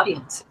to the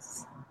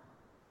audiences.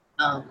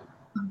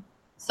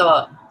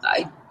 So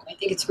I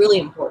think it's really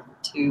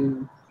important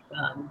to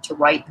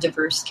write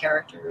diverse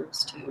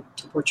characters, to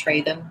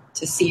portray them,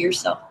 to see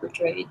yourself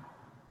portrayed.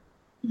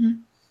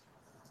 And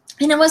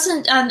it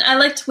wasn't. I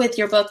liked with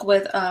your book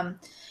with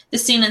the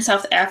scene in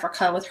South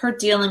Africa with her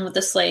dealing with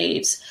the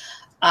slaves.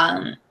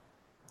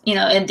 You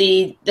know, and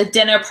the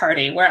dinner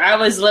party where I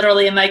was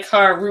literally in my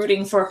car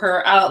rooting for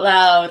her out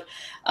loud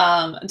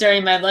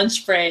during my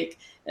lunch break.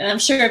 And I'm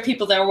sure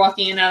people that were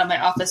walking in and out of my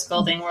office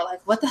building were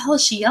like, "What the hell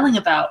is she yelling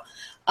about?"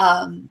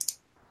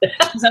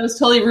 Because I was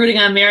totally rooting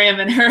on Miriam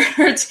and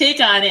her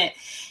take on it.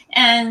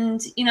 And,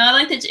 you know, I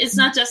like that it's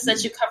not just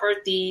that you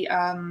covered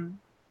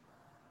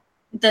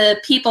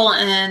the people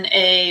in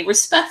a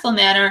respectful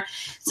manner.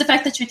 It's the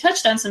fact that you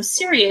touched on some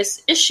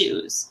serious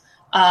issues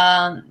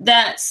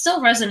that still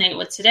resonate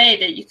with today,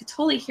 that you could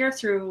totally hear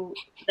through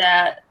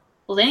that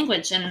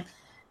language. And,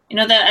 you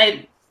know,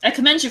 that I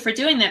commend you for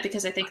doing that,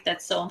 because I think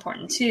that's so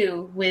important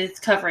too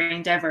with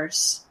covering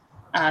diverse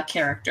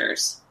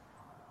characters.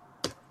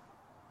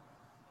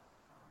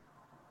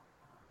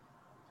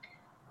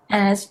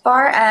 And as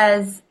far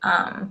as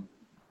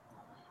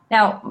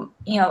now,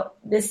 you know,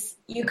 this,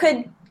 you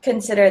could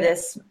consider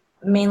this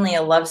mainly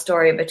a love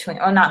story between,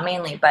 or not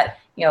mainly, but,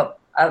 you know,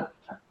 a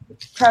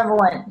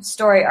prevalent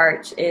story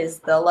arc is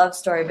the love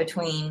story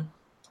between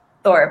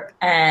Thorpe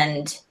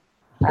and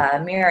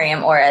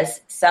Miriam, or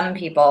as some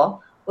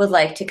people would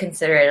like to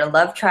consider it, a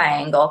love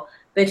triangle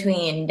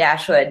between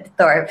Dashwood,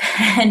 Thorpe,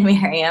 and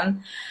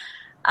Miriam.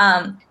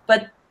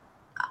 But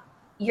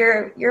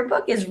your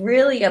book is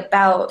really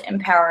about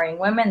empowering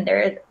women.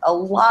 There are a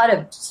lot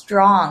of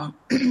strong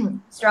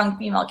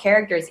female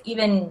characters.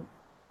 Even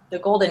the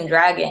Golden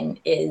Dragon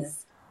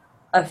is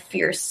a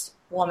fierce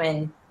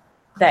woman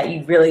that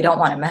you really don't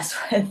want to mess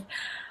with.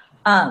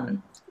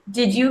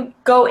 Did you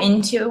go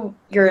into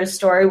your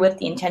story with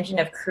the intention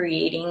of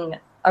creating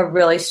a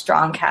really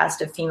strong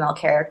cast of female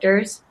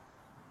characters?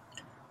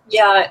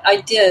 Yeah,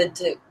 I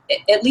did.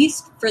 at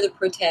least for the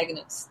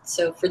protagonist.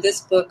 So for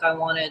this book, I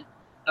wanted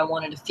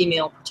a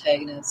female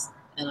protagonist,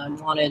 and I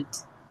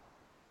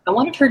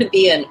wanted her to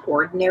be an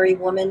ordinary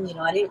woman. You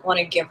know, I didn't want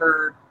to give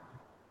her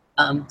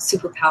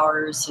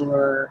superpowers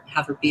or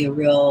have her be a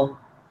real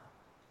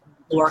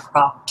Lara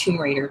Croft Tomb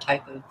Raider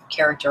type of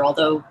character,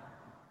 although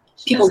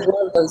people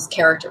love those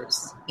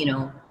characters, you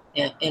know.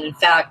 And in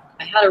fact,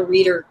 I had a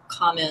reader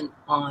comment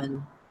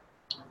on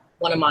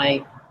one of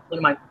my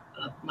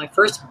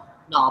first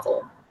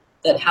novel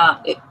that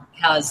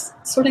has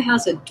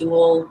a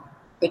dual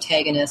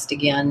protagonist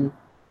again,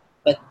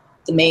 but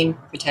the main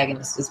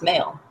protagonist is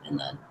male, and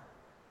then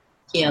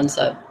he ends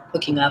up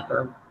hooking up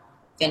or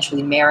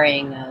eventually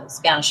marrying a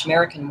Spanish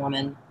American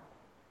woman.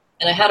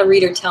 And I had a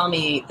reader tell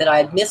me that I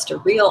had missed a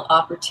real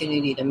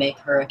opportunity to make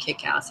her a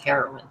kick-ass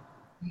heroine.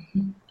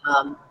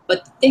 Mm-hmm.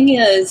 But the thing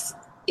is,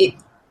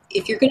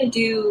 if you're going to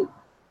do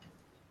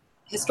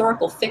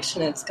historical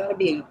fiction, it's got to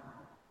be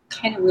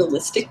kind of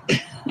realistic.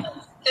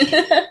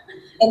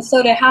 And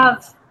so to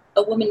have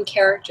a woman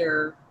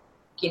character,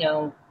 you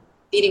know,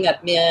 beating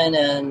up men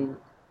and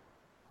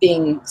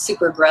being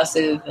super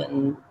aggressive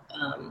and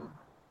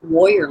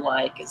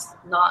warrior-like is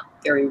not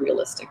very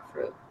realistic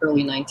for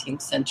early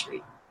 19th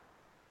century.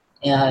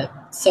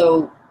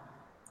 So,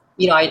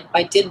 you know,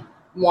 I did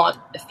want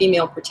a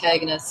female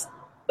protagonist,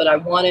 but I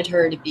wanted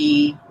her to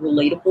be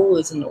relatable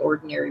as an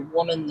ordinary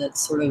woman that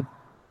sort of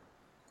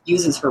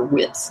uses her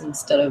wits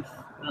instead of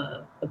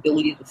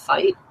ability to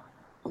fight.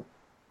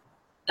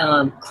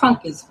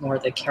 Crunk is more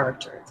the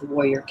character, the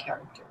warrior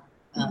character.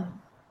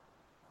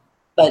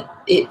 But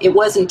it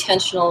was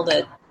intentional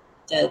that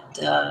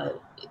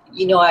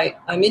you know,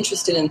 I'm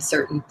interested in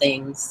certain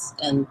things,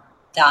 and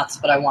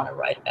that's what I want to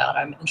write about.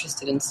 I'm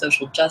interested in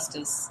social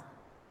justice,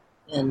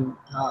 in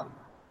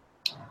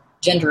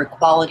gender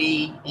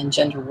equality, and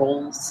gender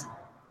roles.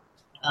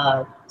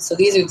 So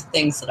these are the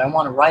things that I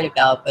want to write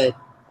about, but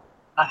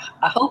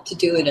I hope to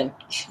do it in,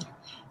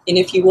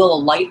 if you will, a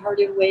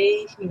lighthearted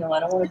way. You know, I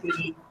don't want to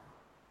be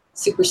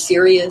super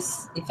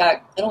serious. In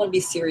fact, I don't want to be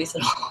serious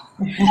at all.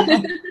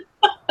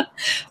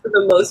 For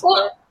the most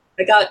part.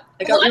 I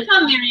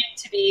found Miriam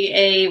to be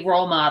a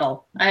role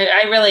model.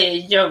 I really,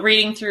 you know,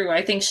 reading through,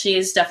 I think she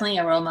is definitely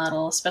a role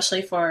model,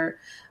 especially for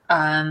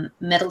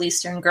Middle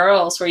Eastern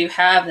girls, where you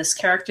have this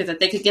character that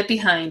they could get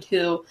behind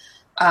who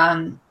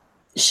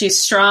she's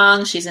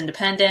strong, she's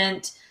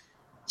independent,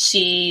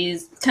 she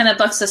kind of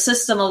bucks the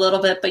system a little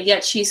bit, but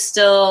yet she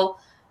still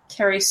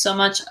carries so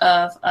much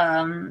of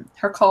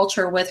her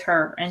culture with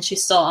her, and she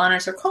still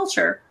honors her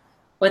culture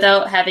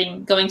without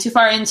going too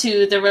far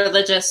into the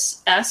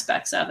religious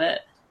aspects of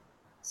it.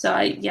 So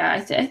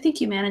I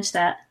think you managed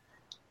that.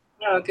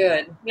 Oh,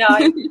 good. Yeah,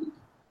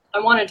 I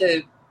wanted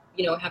to,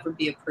 you know, have her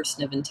be a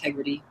person of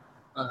integrity,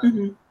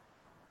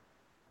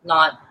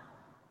 not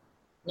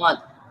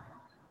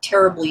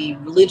terribly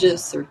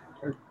religious or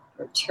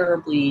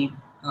terribly,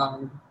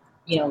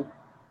 you know,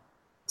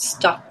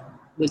 stuck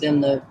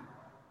within the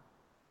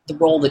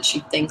role that she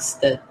thinks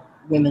that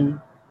women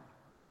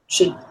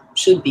should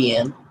be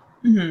in.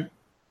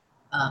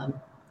 Mm-hmm.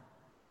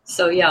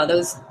 So yeah,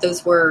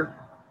 those were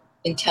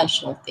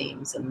intentional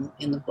themes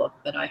in the book,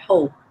 but I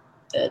hope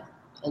that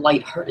a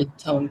lighthearted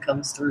tone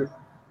comes through.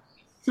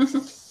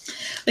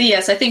 But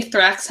yes, I think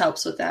Thrax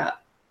helps with that.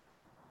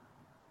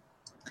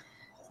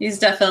 He's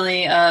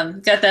definitely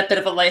got that bit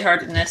of a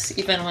lightheartedness,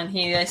 even when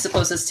he, I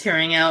suppose, is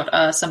tearing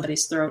out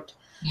somebody's throat.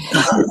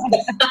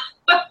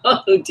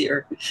 Oh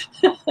dear.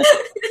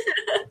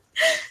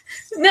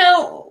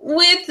 Now,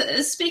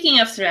 speaking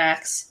of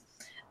Thrax,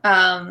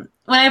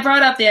 when I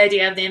brought up the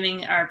idea of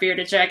naming our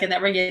bearded dragon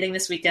that we're getting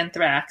this weekend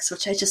Thrax,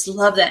 which I just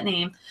love that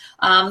name,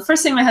 the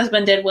first thing my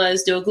husband did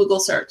was do a Google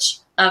search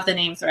of the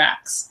name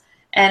Thrax.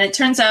 And it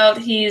turns out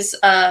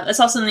it's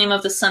also the name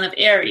of the son of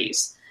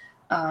Ares,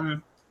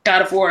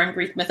 god of war in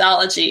Greek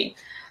mythology.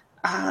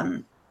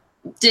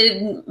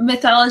 Did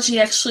mythology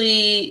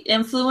actually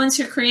influence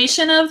your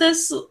creation of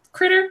this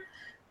critter?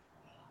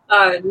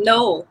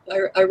 No.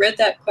 I read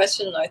that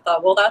question and I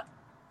thought, well,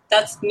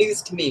 that's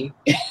news to me.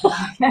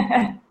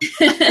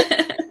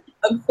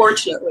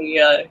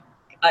 Unfortunately,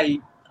 I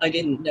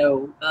didn't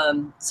know.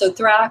 So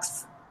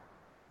Thrax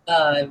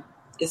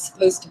is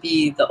supposed to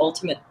be the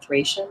ultimate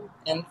Thracian,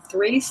 and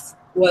Thrace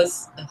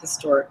was a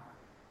historic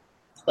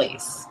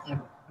place.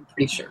 I'm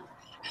pretty sure.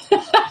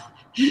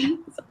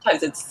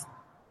 Sometimes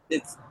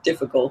it's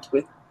difficult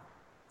with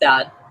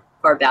that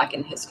far back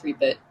in history,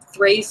 but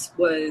Thrace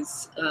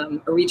was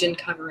a region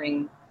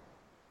covering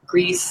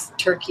Greece,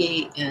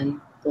 Turkey, and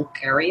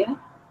Bulgaria.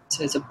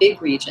 So it's a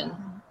big region.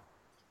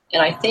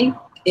 And I think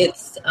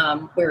it's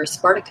where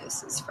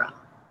Spartacus is from.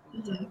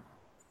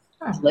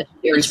 Which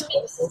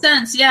makes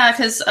sense, yeah,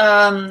 because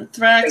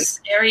Thrax,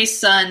 Ares'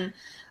 son,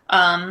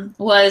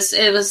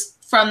 was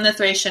from the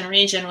Thracian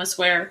region, was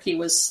where he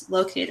was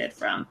located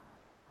from.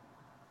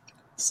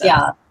 So.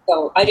 Yeah,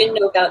 so I didn't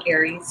know about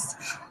Ares.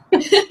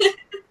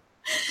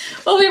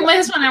 Well, my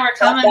husband and I were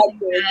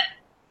commenting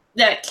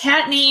that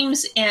cat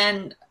names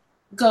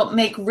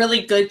make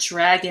really good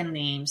dragon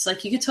names.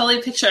 Like, you could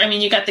totally picture, I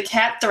mean, you got the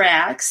cat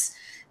Thrax,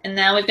 And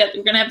now we're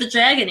going to have the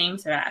dragon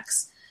named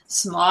Thrax.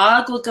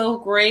 Smaug will go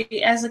great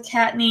as a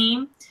cat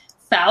name.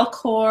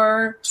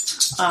 Falcor,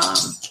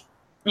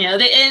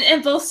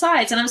 and both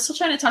sides. And I'm still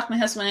trying to talk my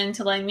husband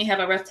into letting me have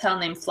a reptile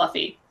named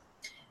Fluffy.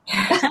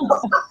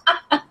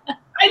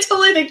 I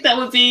totally think that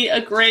would be a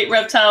great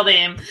reptile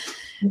name.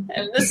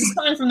 And this is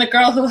coming from the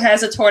girl who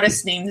has a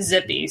tortoise named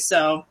Zippy,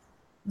 so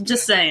I'm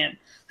just saying.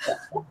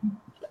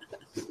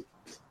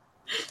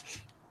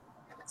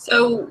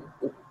 So,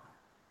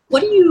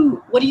 what do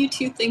you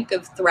two think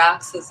of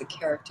Thrax as a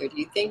character? Do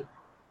you think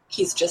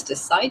he's just a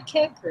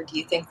sidekick, or do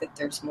you think that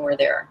there's more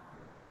there?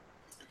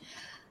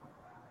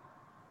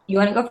 You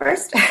want to go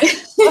first?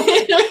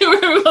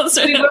 We both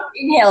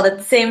inhaled at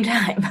the same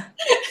time.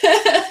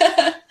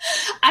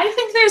 I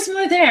think there's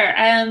more there.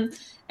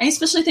 I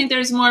especially think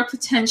there's more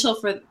potential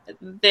for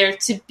there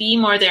to be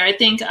more there. I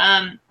think,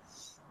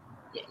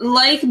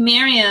 like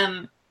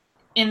Miriam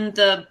in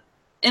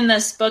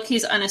this book,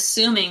 he's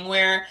unassuming,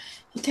 where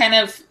he kind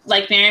of,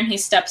 like Miriam, he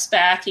steps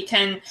back. He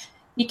can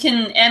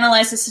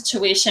analyze the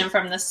situation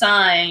from the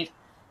side,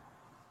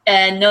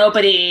 and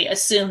nobody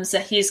assumes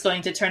that he's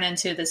going to turn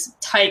into this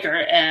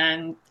tiger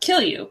and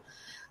kill you.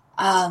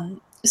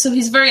 So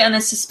he's very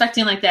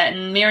unsuspecting like that,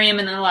 and Miriam,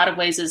 in a lot of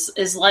ways,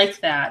 is like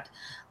that.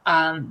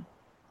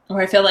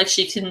 Where I feel like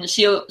she can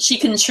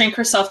shrink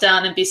herself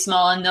down and be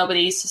small, and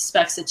nobody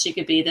suspects that she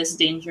could be this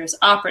dangerous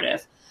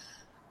operative.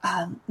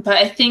 But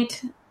I think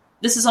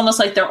this is almost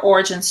like their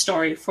origin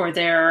story for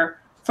their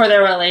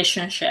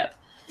relationship,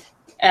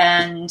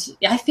 and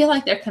I feel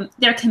like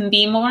there can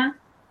be more,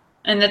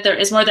 and that there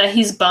is more, that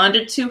he's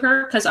bonded to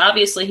her, because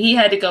obviously he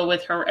had to go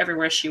with her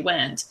everywhere she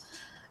went.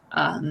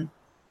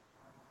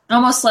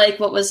 Almost like,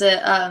 what was it,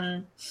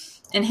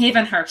 in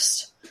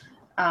Havenhurst?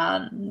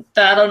 I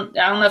don't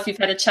know if you've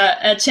had a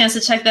chance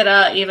to check that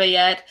out, Eva,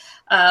 yet.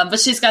 But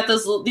she's got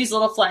these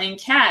little flying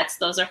cats.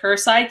 Those are her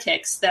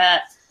sidekicks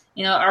that,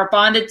 are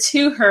bonded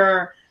to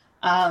her,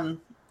 and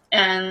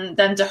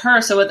then to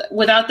her. So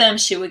without them,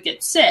 she would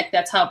get sick.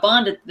 That's how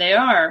bonded they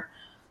are.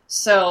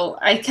 So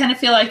I kind of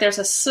feel like there's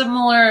a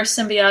similar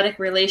symbiotic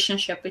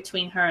relationship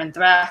between her and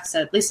Thrax,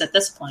 at least at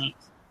this point.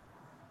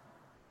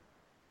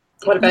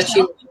 What about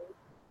you?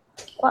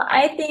 Well,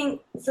 I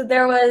think so.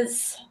 There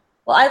was.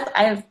 Well,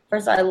 I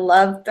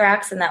love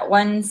Thrax in that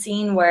one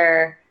scene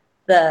where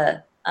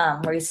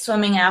where he's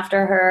swimming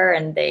after her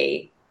and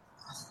they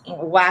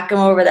whack him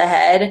over the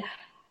head.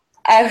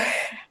 I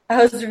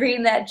was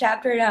reading that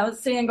chapter and I was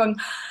sitting and going,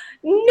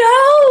 no,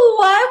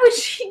 why would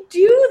she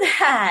do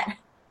that?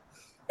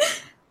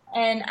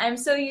 And I'm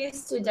so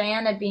used to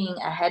Diana being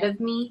ahead of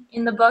me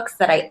in the books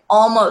that I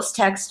almost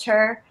text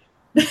her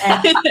and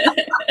said,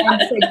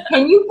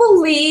 can you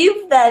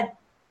believe that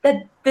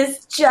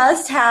this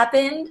just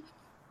happened?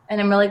 And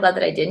I'm really glad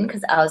that I didn't,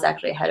 because I was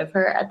actually ahead of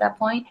her at that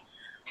point.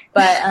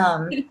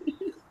 But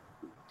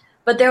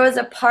but there was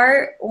a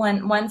part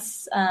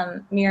once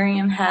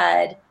Miriam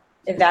had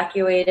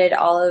evacuated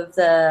all of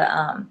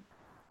the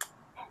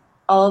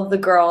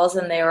girls,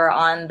 and they were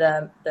on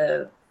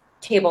the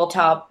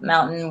tabletop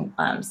mountain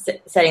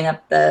setting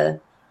up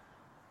the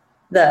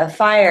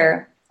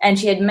fire. And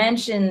she had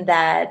mentioned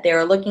that they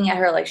were looking at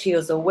her like she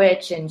was a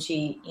witch, and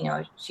she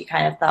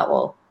kind of thought,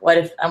 well,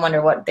 I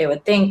wonder what they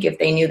would think if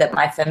they knew that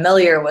my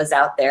familiar was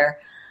out there.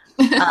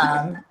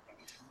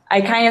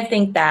 I kind of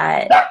think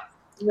that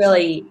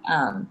really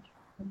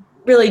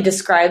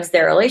describes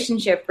their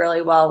relationship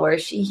really well, where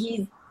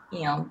he's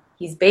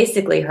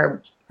basically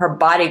her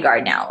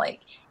bodyguard now. Like,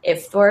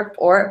 if Thorpe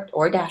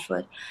or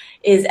Dashwood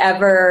is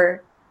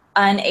ever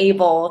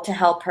unable to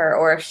help her,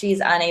 or if she's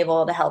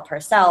unable to help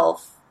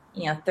herself,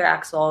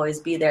 Thrax will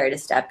always be there to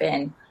step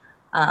in.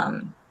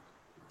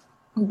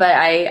 But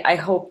I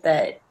hope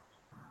that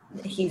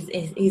he's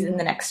in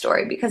the next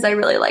story, because I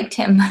really liked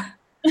him.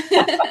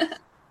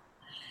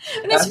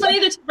 And it's funny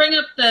to bring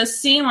up the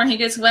scene where he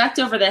gets whacked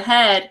over the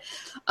head,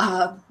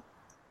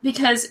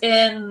 because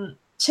in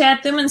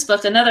Chad Thuman's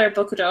book, another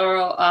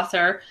Bokudoro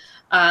author,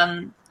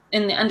 in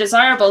The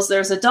Undesirables,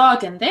 there's a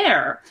dog in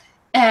there.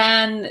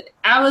 And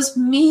I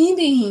wasn't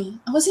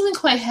even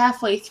quite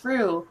halfway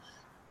through,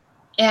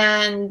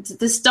 and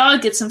this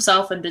dog gets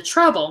himself into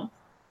trouble.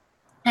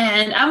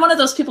 And I'm one of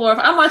those people where if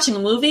I'm watching a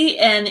movie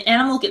and an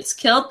animal gets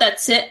killed,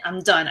 that's it.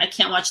 I'm done. I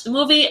can't watch the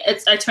movie.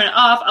 I turn it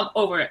off. I'm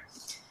over it.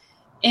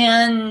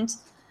 And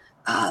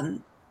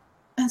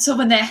so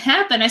when that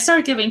happened, I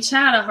started giving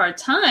Chad a hard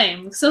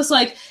time. So it's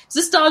like, is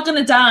this dog going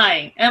to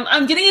die?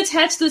 I'm getting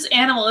attached to this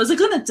animal. Is it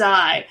going to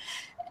die?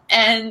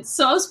 And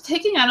so I was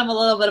picking on him a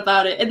little bit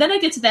about it. And then I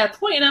get to that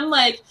point, and I'm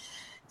like,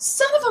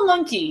 son of a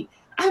monkey.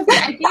 I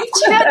gave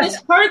Chad this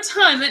hard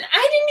time, and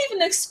I didn't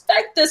even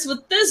expect this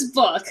with this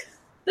book.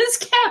 This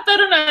cat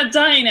better not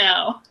die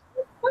now.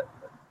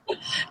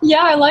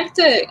 Yeah, I liked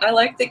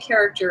the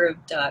character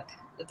of Duck,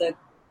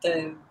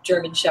 the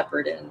German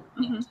Shepherd in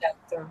Chad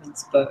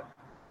Thurman's book.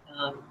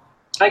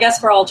 I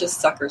guess we're all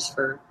just suckers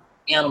for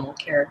animal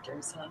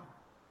characters, huh?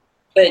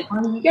 But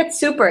you get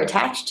super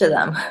attached to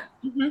them.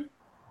 Mm-hmm.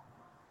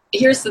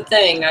 Here's the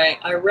thing.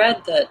 I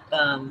read that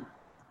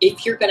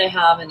if you're going to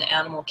have an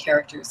animal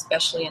character,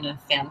 especially in a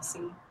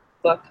fantasy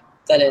book,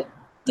 that it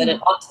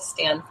ought to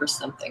stand for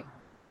something.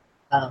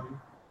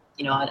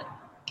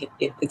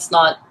 It's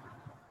not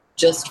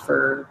just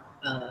for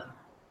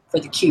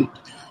the cute.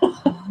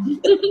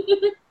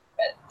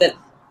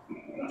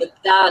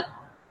 that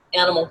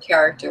animal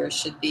character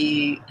should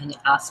be an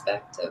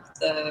aspect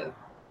of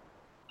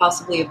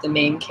possibly of the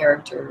main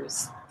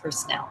character's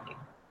personality,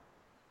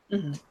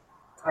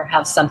 or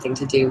have something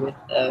to do with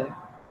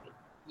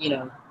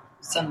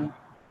something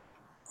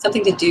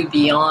to do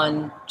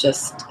beyond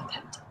just a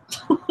pet.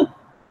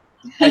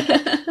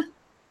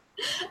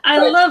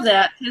 I love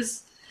that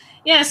because,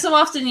 so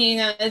often,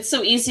 it's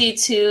so easy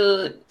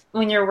to,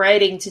 when you're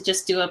writing, to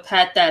just do a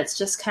pet that's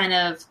just kind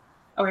of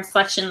a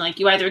reflection. Like,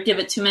 you either give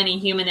it too many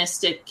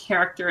humanistic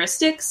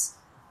characteristics,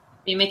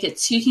 or you make it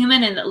too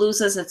human and it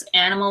loses its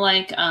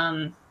animal-like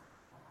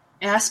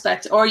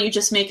aspect, or you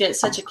just make it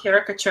such a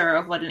caricature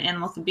of what an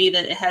animal can be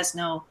that it has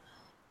no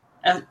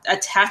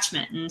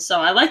attachment. And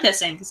so I like that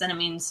saying, because then it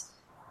means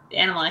the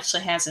animal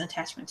actually has an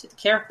attachment to the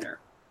character.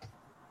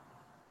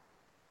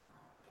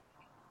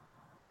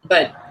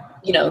 But,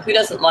 who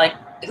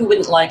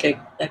wouldn't like a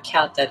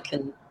cat that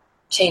can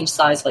change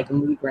size like a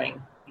mood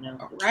ring,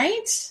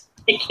 Right?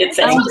 It's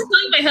I was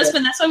telling my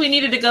husband that's why we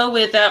needed to go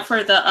with that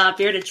for the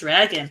bearded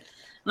dragon.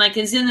 Like,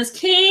 he's in this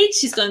cage,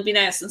 he's going to be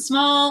nice and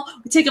small.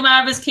 We take him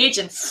out of his cage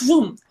and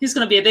boom, he's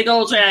going to be a big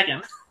old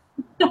dragon.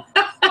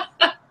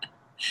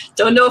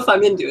 Don't know if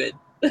I'm into it.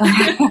 My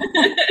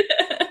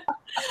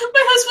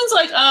husband's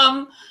like,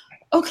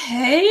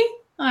 okay,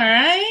 all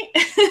right.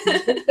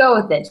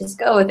 Just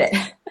go with it.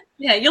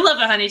 Yeah, you'll love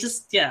it, honey. I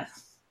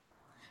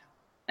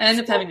end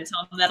up having to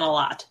tell him that a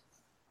lot.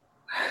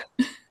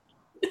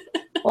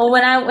 Well,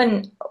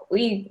 when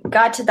we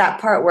got to that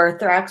part where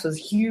Thrax was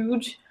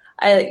huge,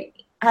 I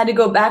had to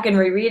go back and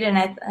reread it, and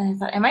I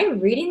thought, am I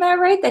reading that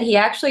right? That he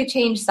actually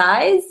changed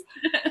size?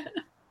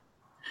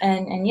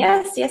 and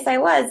yes, I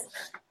was.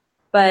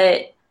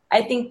 But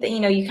I think that,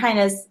 you kind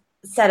of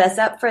set us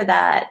up for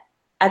that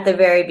at the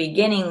very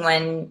beginning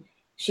when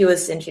she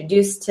was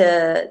introduced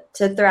to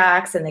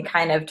Thrax, and they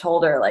kind of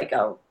told her, like,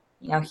 oh,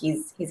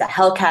 he's a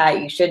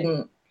hellcat. You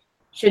shouldn't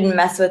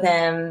mess with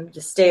him.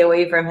 Just stay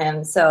away from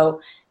him.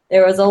 So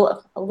there was a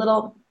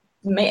little,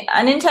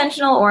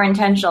 unintentional or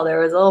intentional, there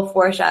was a little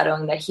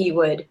foreshadowing that he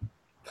would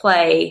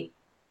play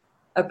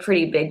a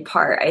pretty big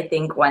part, I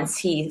think, once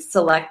he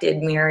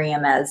selected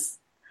Miriam as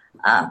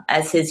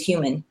his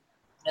human.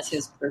 As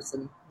his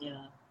person,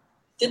 yeah.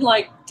 Didn't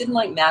like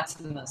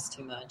Maximus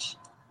too much.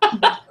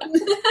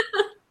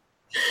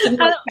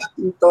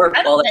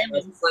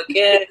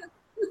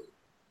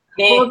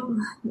 Well,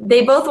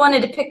 they both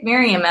wanted to pick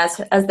Miriam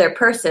as their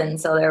person,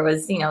 so there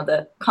was,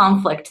 the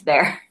conflict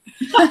there.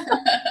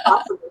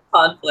 Possible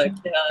conflict,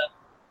 yeah.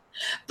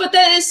 But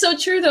that is so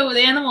true, though, with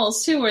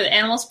animals, too, where the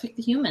animals pick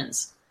the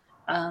humans.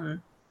 My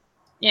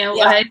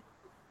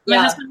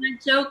husband and I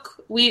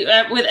joke, we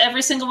with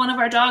every single one of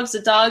our dogs, the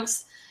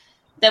dogs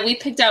that we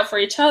picked out for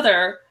each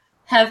other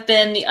have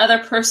been the other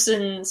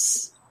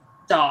person's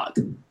dog.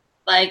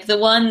 Like the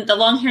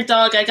long-haired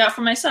dog I got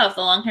for myself,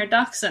 the long-haired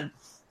dachshund.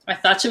 I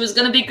thought she was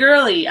going to be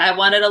girly. I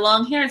wanted a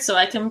long-haired so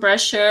I can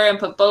brush her and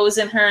put bows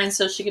in her and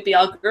so she could be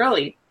all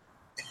girly.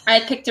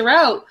 I picked her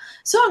out.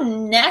 So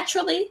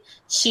naturally,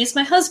 she's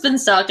my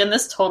husband's dog and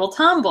this total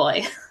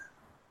tomboy.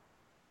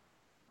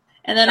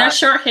 And then our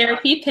short-haired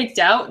he picked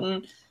out,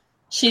 and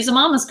she's a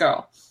mama's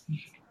girl.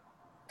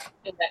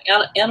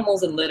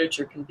 Animals in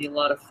literature can be a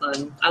lot of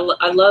fun.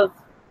 I love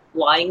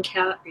Lion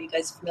Cat. Are you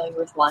guys familiar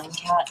with Lion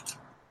Cat?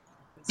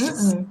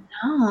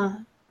 No.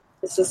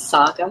 This is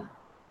Saga.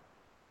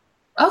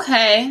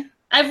 Okay.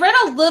 I've read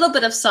a little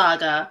bit of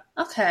Saga.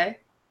 Okay.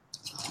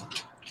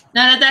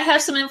 Now, did that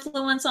have some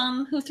influence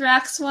on who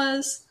Thrax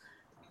was?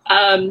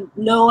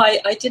 No,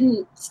 I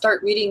didn't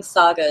start reading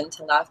Saga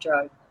until after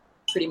I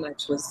pretty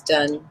much was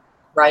done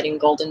writing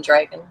Golden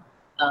Dragon.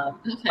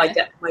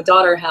 My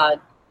daughter had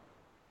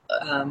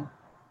a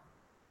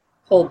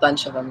whole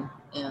bunch of them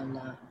and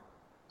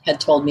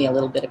had told me a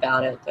little bit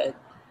about it. But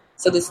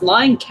so this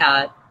Lion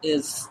Cat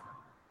is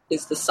the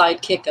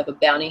sidekick of a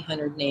bounty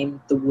hunter named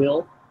the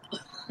Will.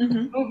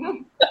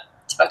 Mm-hmm.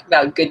 Talk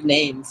about good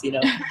names,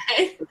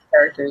 for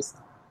characters.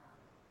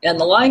 And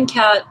the Lion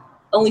Cat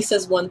only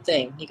says one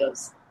thing. He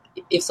goes,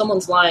 if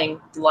someone's lying,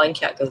 the Lion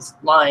Cat goes,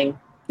 lying.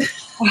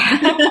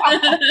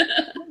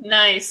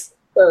 Nice.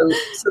 So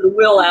the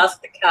Will asks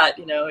the cat,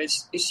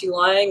 is she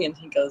lying? And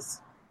he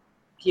goes,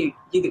 he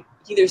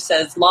either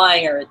says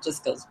lying or it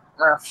just goes,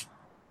 ruff.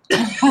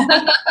 If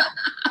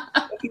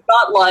he's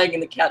not lying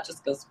and the cat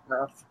just goes,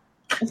 ruff.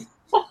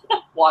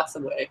 Walks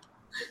away.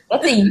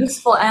 That's a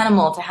useful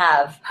animal to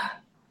have.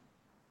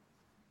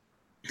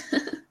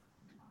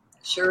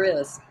 Sure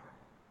is.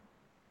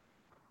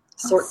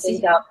 Sort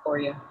things out for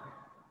you.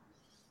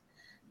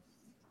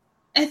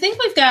 I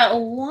think we've got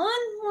one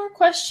more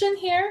question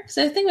here, because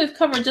I think we've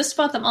covered just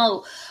about them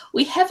all.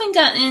 We haven't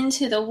gotten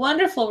into the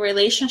wonderful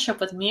relationship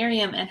with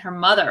Miriam and her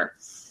mother.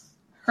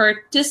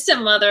 Her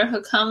distant mother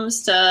who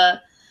comes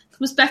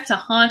back to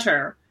haunt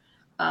her.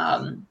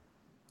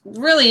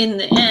 really, in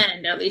the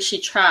end, at least she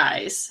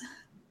tries.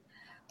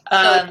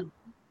 Go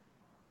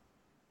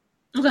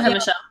ahead,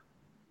 Michelle.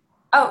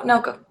 Oh,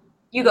 no, go.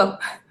 You go.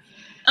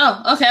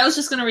 Oh, okay. I was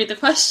just going to read the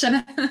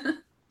question.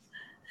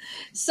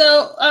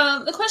 So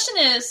the question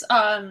is,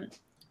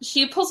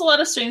 she pulls a lot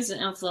of strings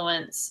and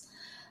influence,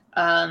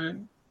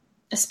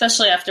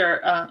 especially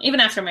even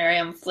after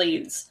Miriam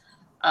flees.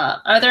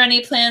 Are there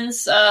any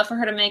plans for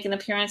her to make an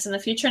appearance in the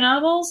future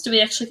novels? Do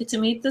we actually get to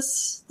meet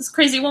this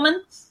crazy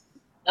woman?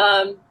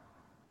 I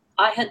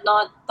had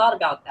not thought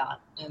about that,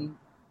 and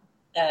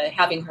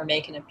having her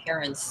make an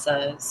appearance.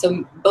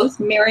 So both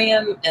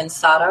Miriam and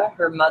Sarah,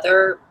 her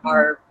mother,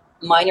 are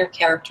minor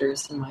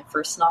characters in my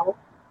first novel.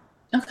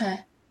 Okay.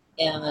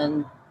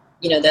 And,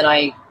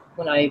 then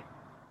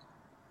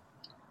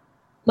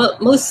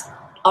most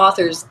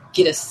authors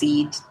get a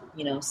seed,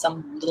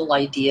 some little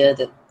idea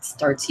that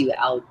starts you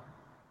out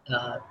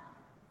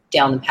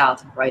down the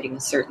path of writing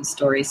a certain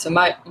story. So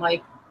my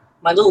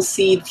little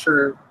seed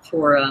for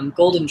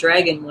Golden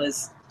Dragon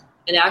was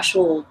an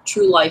actual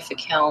true life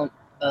account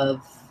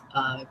of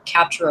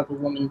capture of a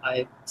woman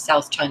by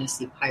South China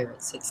Sea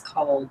pirates. It's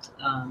called,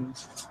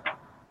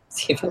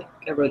 see if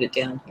I wrote it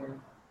down here.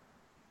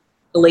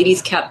 A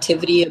Lady's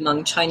Captivity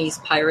Among Chinese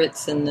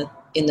Pirates in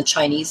the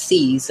Chinese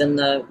Seas. And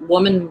the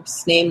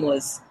woman's name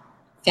was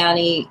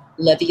Fanny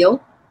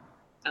Levio.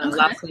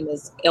 Last name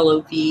is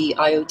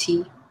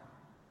Loviot.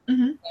 Mm-hmm.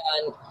 And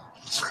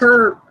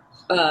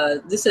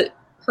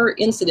her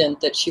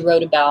incident that she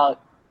wrote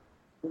about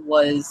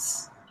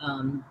was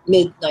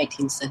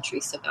mid-19th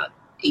century, so about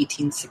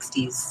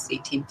 1860s,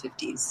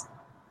 1850s.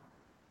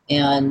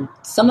 And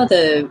some of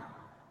the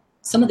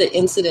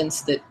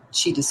incidents that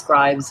she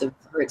describes of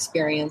her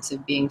experience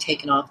of being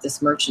taken off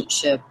this merchant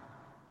ship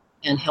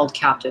and held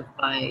captive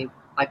by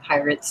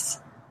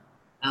pirates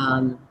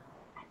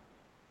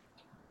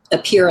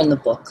appear in the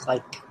book.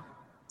 Like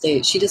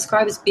she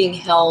describes being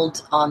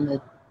held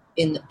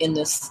in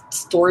the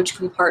storage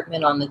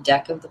compartment on the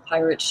deck of the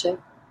pirate ship.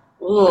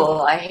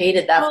 Ooh, I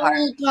hated that part.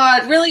 Oh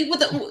God, really?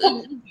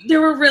 There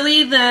were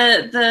really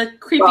the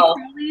creepy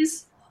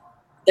crawlies?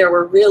 There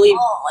were really.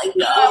 Oh my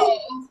God.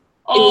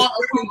 It was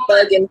really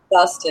bug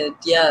infested,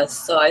 yes.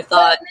 So I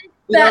thought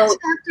that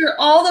chapter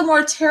all the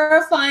more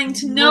terrifying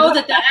to know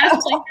that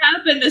actually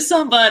happened to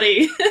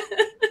somebody.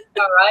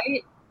 All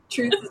right,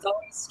 truth is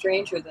always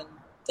stranger than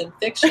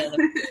fiction.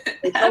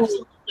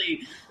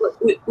 Absolutely.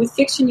 With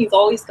fiction, you've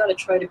always got to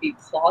try to be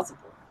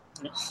plausible.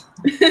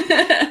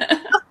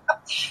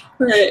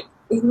 Right.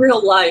 In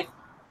real life,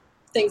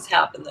 things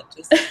happen that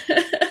just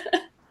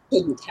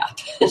didn't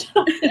happen. It's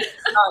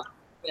not,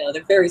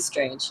 they're very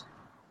strange.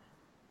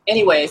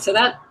 Anyway, so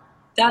that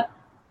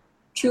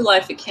true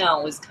life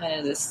account was kind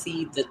of the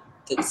seed that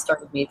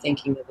started me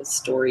thinking of a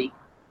story.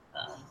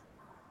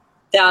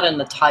 That and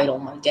the title,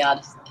 my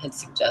dad had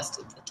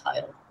suggested the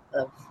title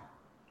of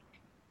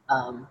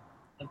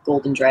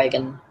Golden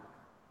Dragon.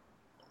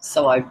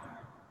 So I,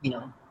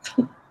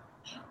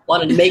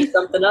 wanted to make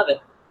something of it.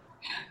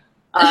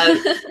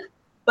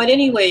 But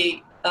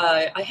anyway,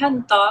 I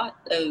hadn't thought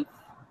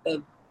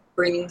of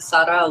bringing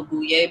Sarah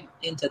Al-Bouye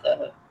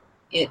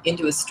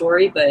into a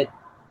story, but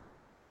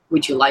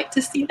would you like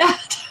to see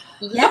that?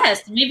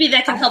 Yes, maybe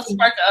that can help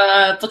spark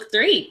book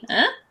 3,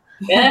 huh?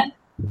 Yeah,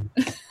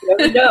 you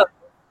never know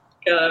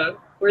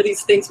where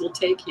these things will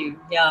take you.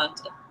 Yeah,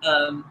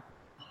 I'm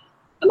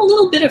a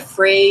little bit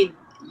afraid,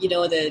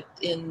 that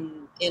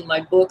in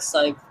my books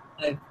I've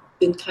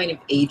been kind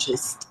of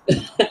ageist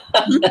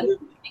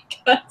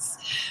because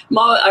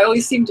I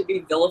always seem to be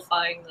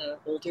vilifying the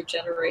older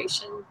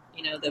generation.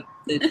 The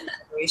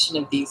generation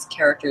of these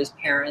characters'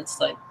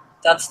 parents, like.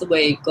 That's the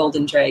way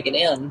Golden Dragon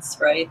ends,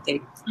 right? They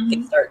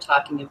start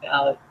talking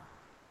about,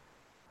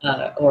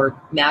 or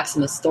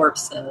Maximus Thorpe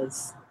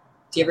says,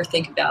 do you ever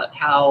think about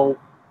how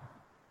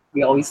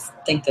we always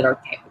think that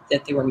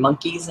they were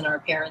monkeys in our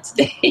parents'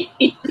 day?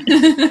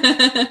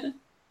 And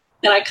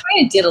I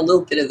kind of did a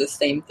little bit of the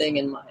same thing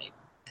in my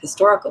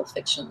historical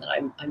fiction that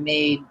I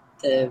made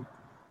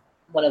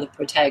one of the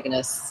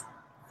protagonists'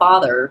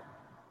 father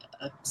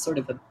sort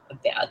of a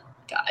bad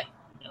guy,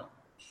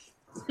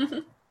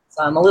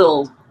 So I'm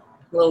always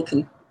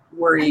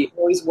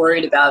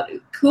worried about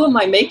who am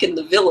I making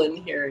the villain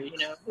here?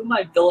 Who am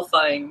I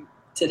vilifying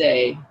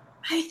today?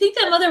 I think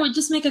that mother would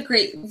just make a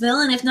great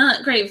villain, if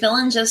not great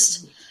villain,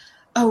 just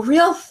a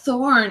real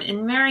thorn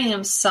in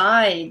Miriam's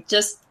side.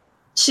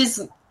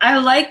 I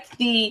like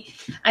the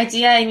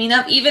idea. I mean,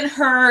 of even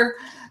her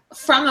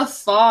from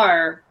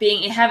afar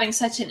having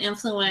such an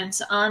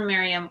influence on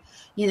Miriam.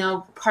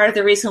 Part of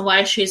the reason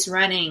why she's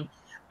running,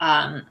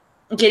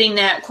 getting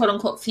that quote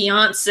unquote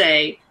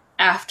fiance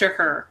after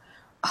her.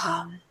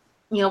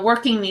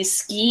 Working these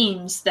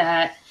schemes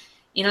that,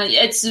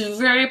 it's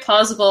very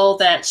plausible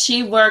that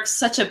she works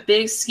such a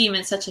big scheme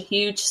and such a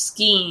huge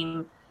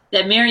scheme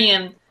that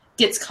Miriam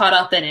gets caught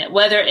up in it,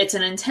 whether it's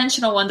an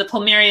intentional one to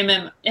pull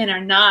Miriam in or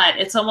not.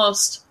 It's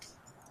almost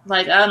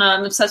like, I don't know,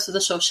 I'm obsessed with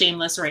the show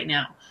Shameless right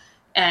now.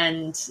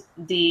 And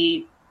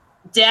the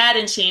dad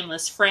in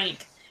Shameless,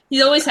 Frank,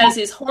 he always has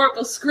these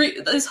horrible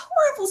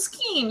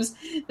schemes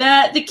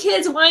that the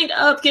kids wind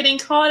up getting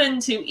caught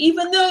into,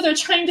 even though they're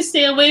trying to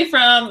stay away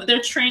from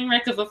their train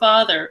wreck of a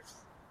father.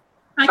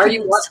 Are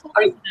you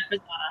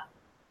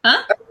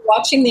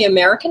watching the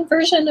American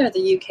version or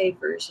the UK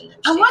version?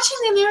 I'm watching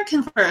the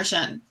American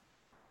version.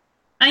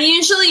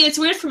 It's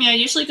weird for me. I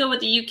usually go with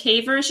the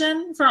UK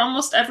version for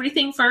almost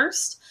everything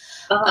first.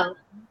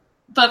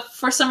 But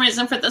for some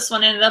reason, for this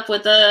one, I ended up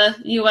with the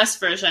US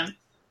version.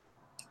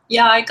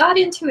 Yeah, I got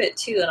into it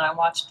too, and I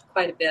watched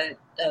quite a bit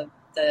of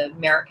the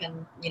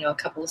American, a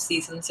couple of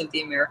seasons of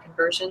the American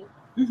version.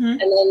 Mm-hmm. And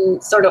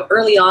then sort of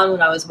early on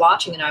when I was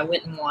watching it, I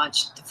went and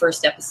watched the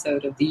first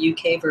episode of the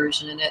UK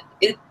version, and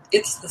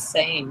it's the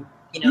same,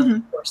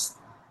 of course.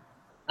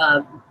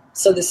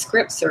 So the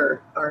scripts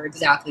are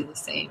exactly the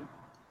same.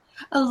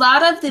 A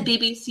lot of the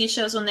BBC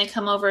shows, when they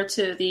come over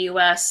to the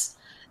US,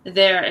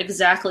 they're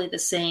exactly the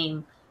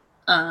same.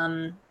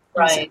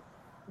 Right.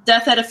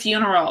 Death at a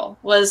Funeral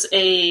was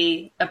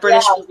a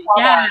British movie.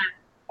 Yeah.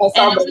 I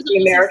saw both the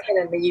American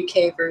and the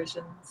UK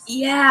versions.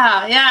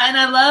 Yeah, and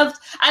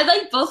I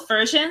like both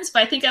versions,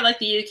 but I think I like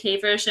the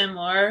UK version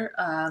more.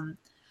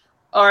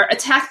 Or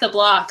Attack the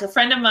Block. A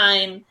friend of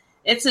mine,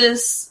 it's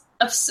this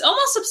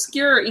almost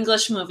obscure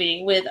English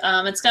movie with,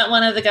 it's got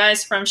one of the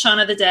guys from Shaun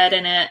of the Dead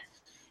in it,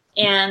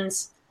 and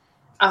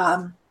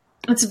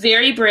it's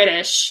very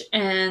British,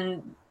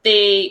 and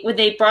when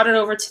they brought it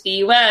over to the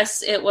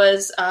US, it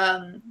was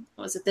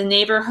it The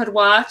Neighborhood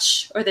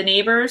Watch or The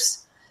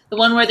Neighbors? The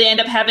one where they end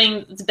up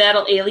having to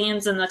battle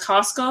aliens in the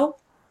Costco.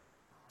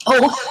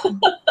 Oh,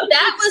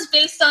 that was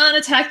based on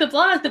Attack the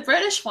Block, the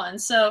British one.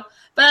 So,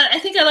 but I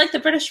think I like the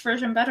British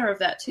version better of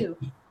that too.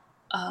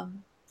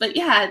 But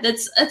yeah,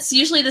 it's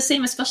usually the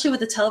same, especially with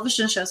the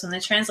television shows when they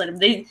translate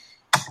them.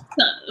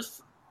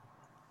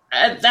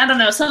 I don't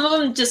know. Some of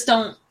them just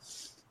don't.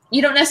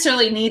 You don't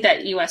necessarily need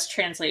that U.S.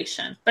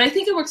 translation, but I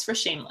think it works for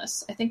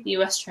Shameless. I think the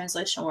U.S.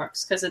 translation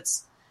works because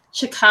it's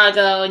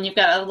Chicago, and you've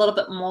got a little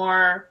bit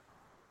more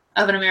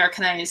of an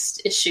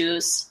Americanized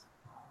issues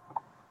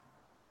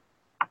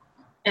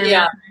and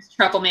Americanized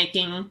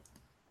troublemaking.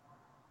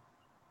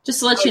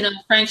 Just to let you know,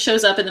 Frank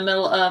shows up in the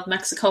middle of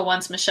Mexico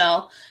once,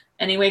 Michelle,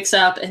 and he wakes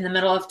up in the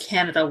middle of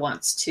Canada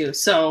once too.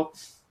 So,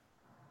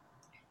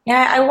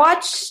 yeah, I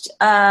watched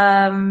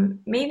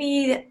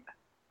maybe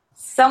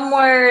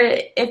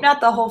somewhere, if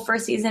not the whole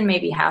first season,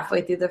 maybe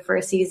halfway through the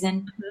first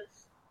season.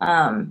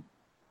 Mm-hmm.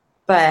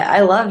 But I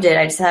loved it.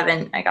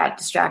 I got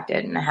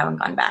distracted and I haven't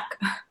gone back.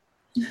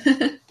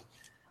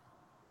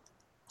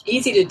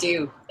 Easy to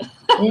do.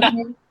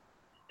 Mm-hmm.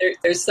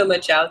 There's so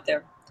much out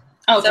there.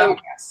 Oh, so,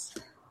 God, yes.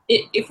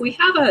 If we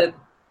have a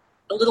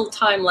little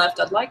time left,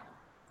 I'd like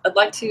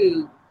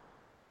to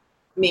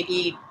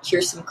maybe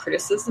hear some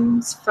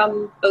criticisms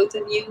from both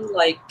of you,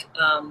 like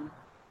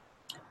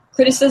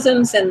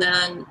criticisms and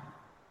then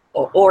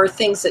or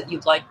things that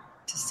you'd like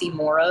to see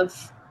more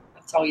of.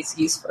 It's always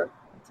useful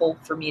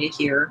for me to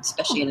hear,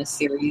 especially in a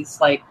series.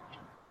 Like,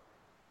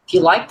 if you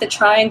like the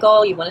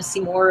triangle, you want to see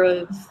more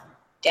of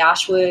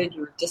Dashwood,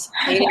 you're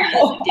disappointed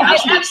with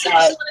Dashwood side.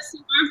 I want to see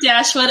more of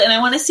Dashwood, and I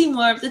want to see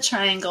more of the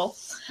triangle.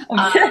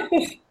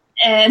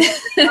 And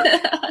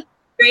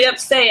straight up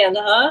saying,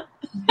 huh?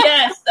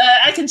 Yes,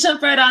 I can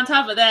jump right on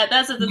top of that.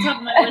 That's at the top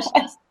of my wish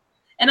list.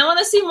 And I want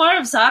to see more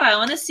of Zara. I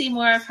want to see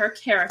more of her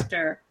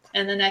character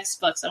in the next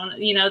books. I want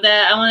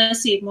to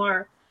see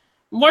more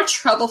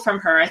trouble from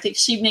her. I think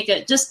she'd make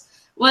it just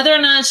whether or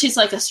not she's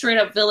like a straight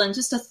up villain,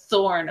 just a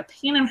thorn, a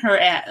pain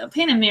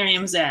in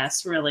Miriam's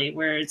ass, really,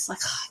 where it's like,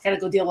 I gotta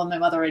go deal with my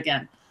mother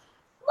again.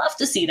 Love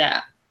to see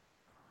that.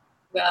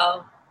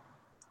 Well,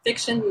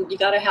 fiction, you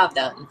gotta have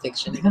that in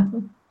fiction. You got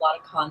a lot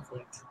of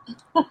conflict.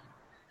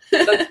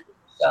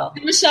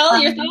 Michelle,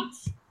 your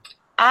thoughts?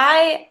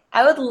 I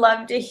would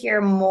love to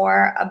hear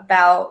more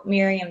about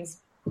Miriam's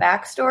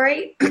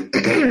backstory,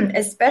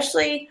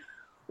 especially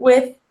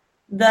with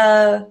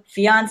the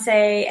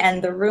fiance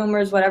and the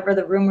rumors, whatever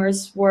the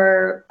rumors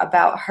were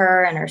about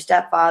her and her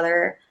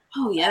stepfather.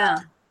 Oh yeah.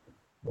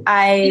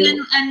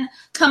 And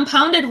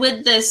compounded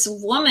with this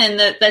woman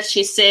that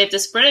she saved,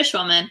 this British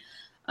woman.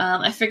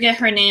 I forget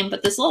her name,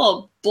 but this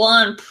little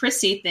blonde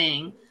prissy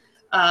thing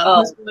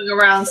who's going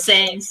around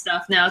saying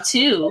stuff now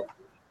too.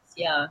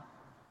 Yeah.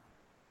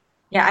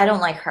 Yeah, I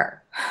don't like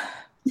her.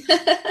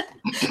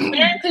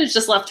 Mary could have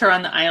just left her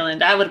on the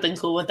island. I would have been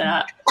cool with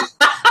that.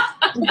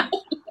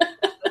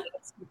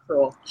 That's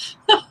cruel.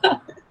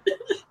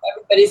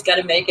 Everybody's got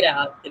to make it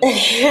out.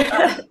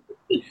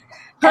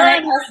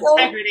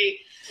 Integrity.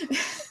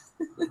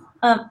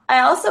 I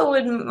also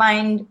wouldn't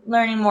mind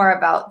learning more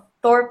about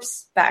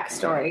Thorpe's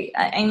backstory.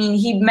 I mean,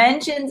 he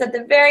mentions at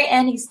the very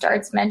end, he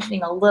starts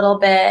mentioning a little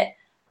bit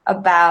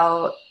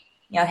about,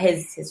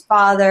 his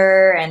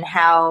father and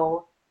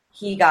how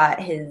he got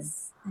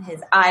his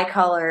eye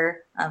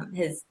color,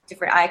 his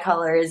different eye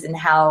colors, and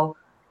how,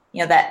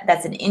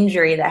 that's an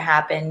injury that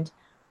happened.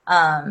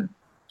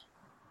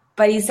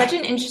 But he's such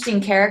an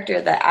interesting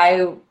character that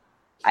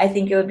I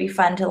think it would be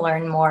fun to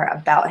learn more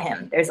about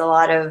him. There's a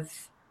lot of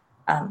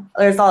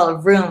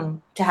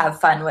room to have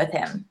fun with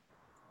him,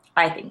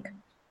 I think.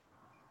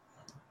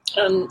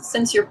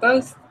 Since you're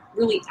both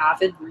really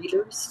avid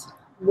readers,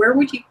 where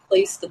would you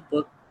place the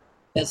book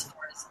as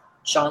far as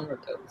genre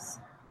goes?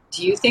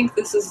 Do you think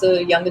this is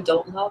a young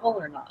adult novel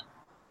or not?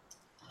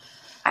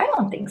 I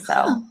don't think so. I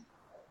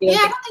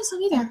don't think so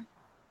either.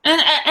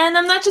 And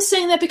I'm not just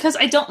saying that because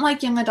I don't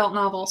like young adult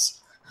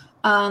novels.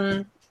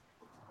 I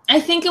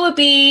think it would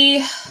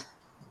be...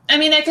 I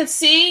mean, I could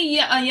see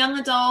a young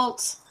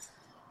adult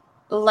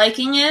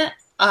liking it.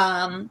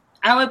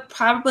 I would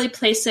probably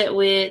place it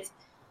with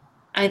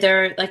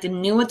either like a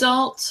new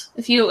adult.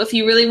 If you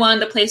really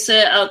wanted to place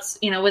it out,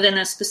 within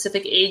a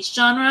specific age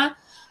genre,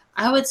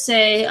 I would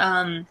say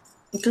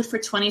good for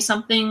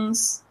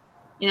 20-somethings,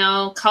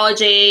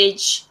 college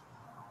age,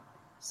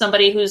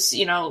 somebody who's,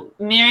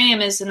 Miriam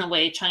is in a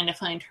way trying to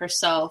find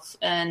herself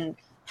and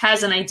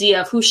has an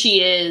idea of who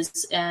she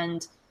is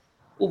and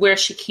where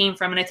she came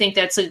from. And I think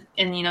it's a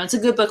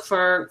good book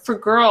for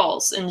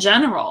girls in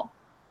general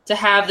to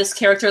have this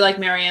character like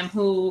Miriam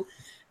who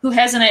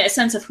has a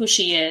sense of who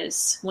she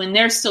is when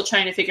they're still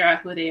trying to figure out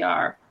who they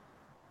are.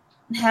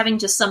 And having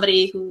just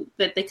somebody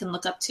that they can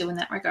look up to in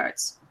that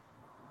regards.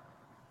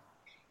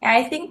 Yeah,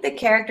 I think the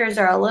characters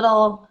are a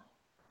little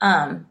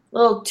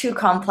too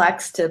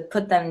complex to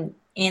put them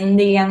in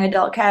the young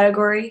adult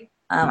category.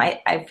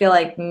 I feel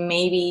like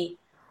maybe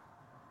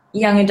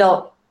young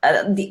adult,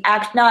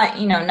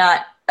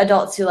 not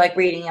adults who like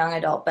reading young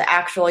adult, but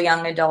actual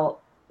young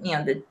adult,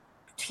 the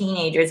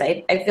teenagers,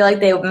 I feel like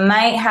they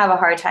might have a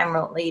hard time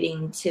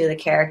relating to the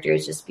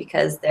characters just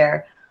because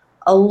they're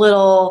a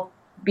little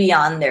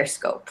beyond their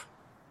scope,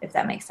 if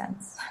that makes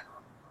sense.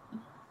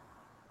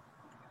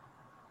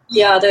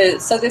 Yeah,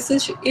 so this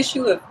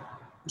issue of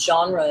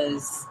genre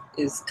is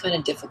kind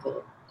of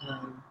difficult.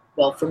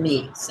 Well, for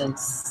me,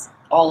 since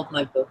all of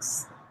my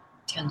books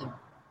tend to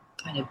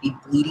kind of be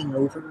bleeding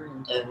over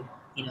into,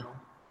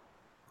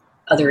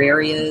 other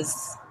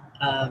areas.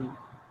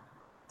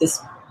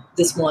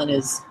 This one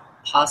is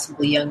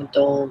possibly young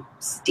adult,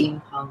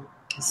 steampunk,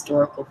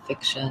 historical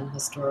fiction,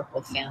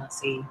 historical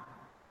fantasy.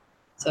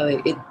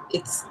 So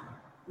it's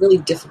really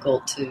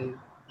difficult to,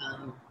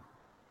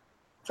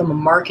 from a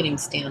marketing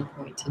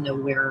standpoint, to know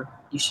where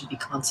you should be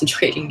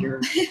concentrating your...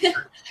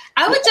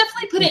 I would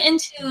definitely put it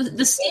into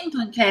the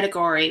steampunk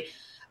category.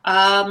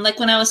 Like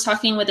when I was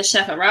talking with the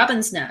chef at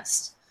Robin's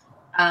Nest,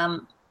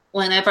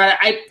 when I brought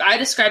it, I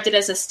described it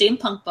as a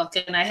steampunk book,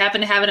 and I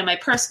happen to have it in my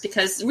purse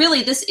because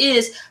really this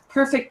is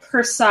perfect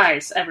purse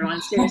size,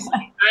 everyone.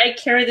 Seriously. I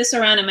carry this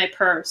around in my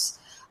purse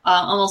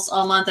almost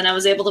all month, and I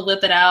was able to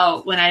whip it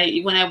out when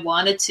I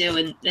wanted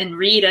to and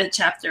read a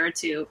chapter or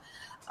two.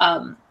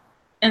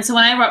 And so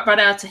when I brought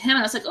it out to him,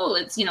 I was like, oh,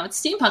 it's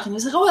steampunk. And he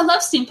was like, oh, I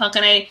love steampunk.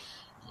 And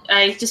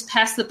I just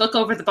passed the book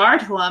over the bar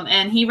to him,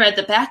 and he read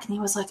the back, and he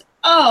was like,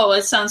 oh,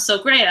 it sounds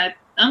so great.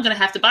 I'm going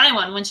to have to buy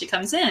one when she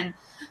comes in.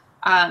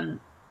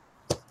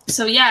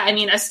 So, yeah, I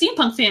mean, a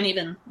steampunk fan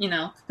even,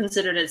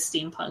 considered it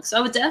steampunk. So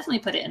I would definitely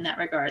put it in that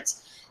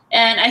regards.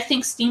 And I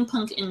think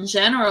steampunk in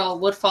general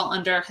would fall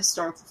under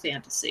historical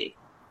fantasy.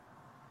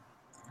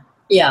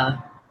 Yeah,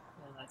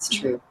 that's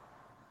true.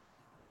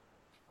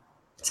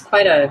 It's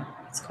quite a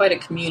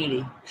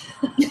community.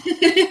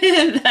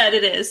 That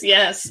it is,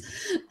 yes.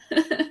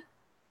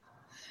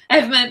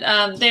 I've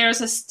met,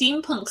 there's a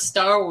steampunk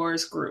Star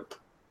Wars group.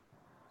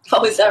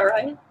 Oh, is that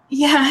right?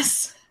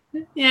 Yes.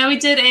 Yeah, we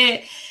did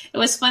it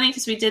was funny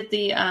because we did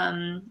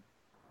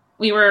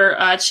we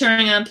were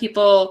cheering on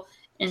people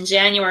in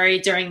January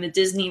during the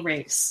Disney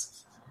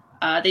race.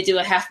 They do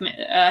a half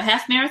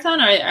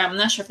marathon, or I'm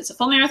not sure if it's a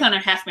full marathon or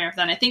half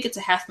marathon. I think it's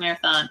a half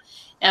marathon.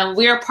 And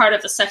we're part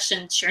of the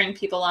section cheering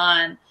people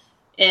on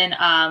in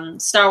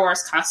Star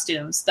Wars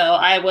costumes, though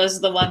I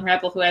was the one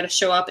rebel who had to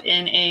show up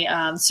in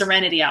a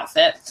Serenity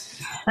outfit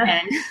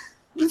and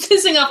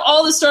pissing off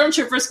all the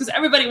stormtroopers because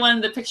everybody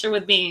wanted the picture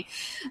with me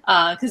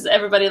because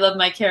everybody loved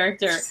my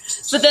character.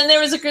 But then there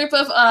was a group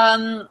of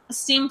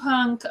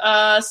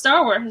steampunk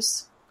Star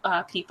Wars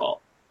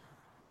people,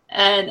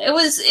 and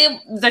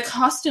the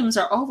costumes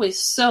are always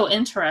so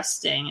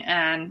interesting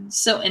and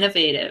so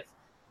innovative.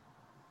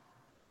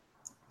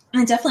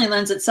 And it definitely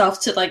lends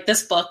itself to like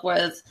this book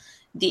with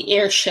the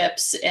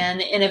airships and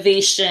the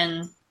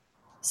innovation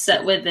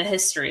set with the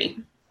history.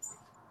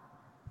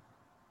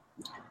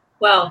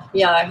 Well,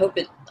 yeah, I hope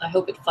it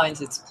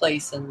finds its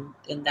place in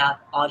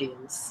that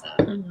audience.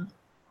 Mm-hmm.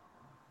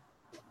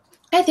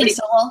 I think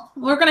so. Well,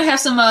 we're going to have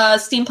some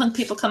steampunk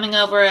people coming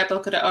over at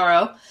Boca de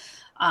Oro.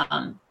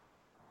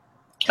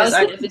 Because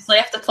I obviously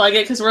have to plug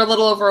it because we're a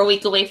little over a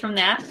week away from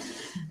that.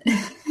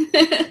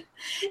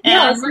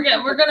 And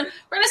we're gonna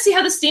see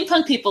how the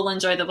steampunk people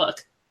enjoy the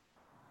book.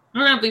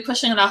 We're gonna be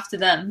pushing it off to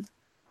them.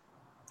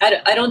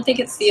 I don't think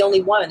it's the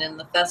only one in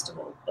the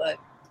festival, but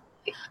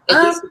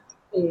at least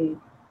you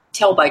can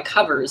tell by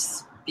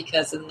covers,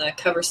 because in the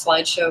cover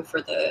slideshow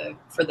for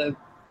the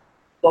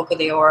Boca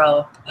de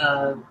Oro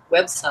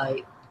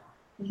website,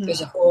 mm-hmm.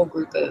 there's a whole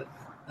group of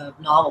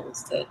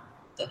novels that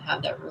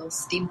have that real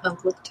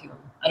steampunk look to them.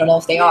 I don't know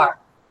if they are.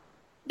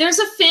 There's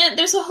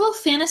a whole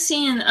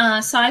fantasy and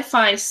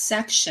sci-fi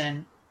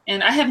section,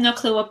 and I have no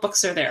clue what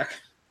books are there.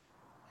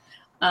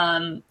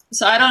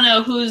 So I don't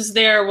know who's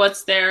there,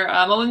 what's there.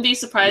 I wouldn't be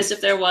surprised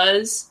if there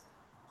was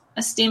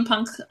a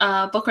steampunk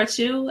book or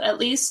two, at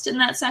least, in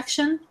that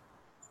section.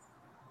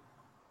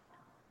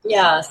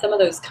 Yeah, some of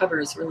those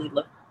covers really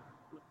look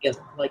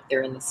like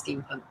they're in the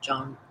steampunk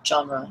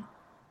genre.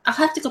 I'll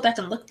have to go back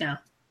and look now.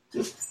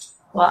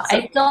 Well,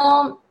 I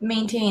still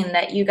maintain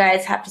that you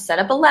guys have to set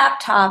up a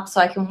laptop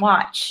so I can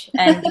watch.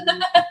 And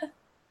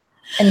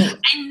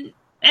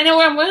anyway,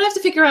 we're going to have to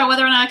figure out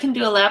whether or not I can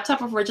do a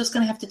laptop or if we're just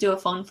going to have to do a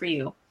phone for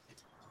you.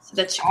 So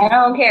that you I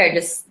don't care.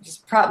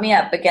 Just prop me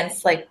up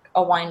against like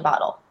a wine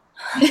bottle.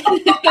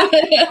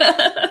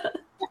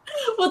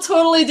 We'll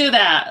totally do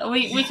that.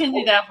 We can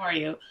do that for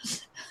you.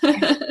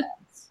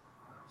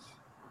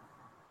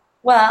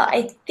 Well,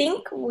 I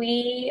think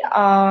we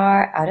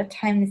are out of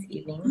time this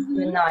evening.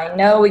 Even though I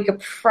know we could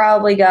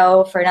probably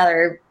go for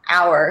another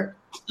hour.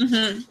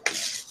 Mm-hmm.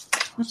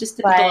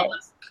 But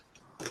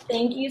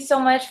thank you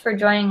so much for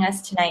joining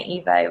us tonight,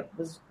 Eva. It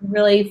was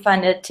really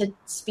fun to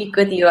speak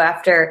with you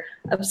after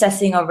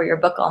obsessing over your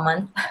book all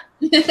month.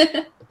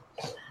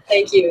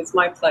 Thank you. It's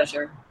my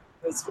pleasure.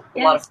 It was a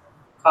lot of fun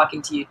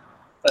talking to you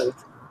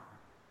both.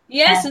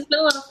 Yes, it's been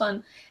a lot of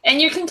fun.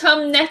 And you can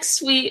come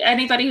next week.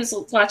 Anybody who's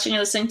watching or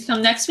listening can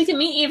come next week and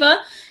meet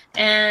Eva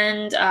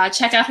and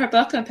check out her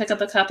book and pick up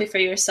a copy for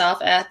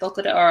yourself at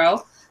Boca de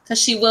Oro because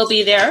she will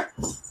be there.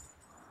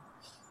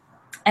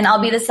 And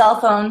I'll be the cell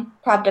phone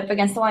propped up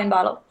against the wine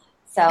bottle.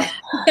 So,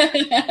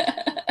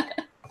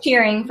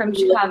 cheering from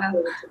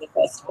Chicago. To the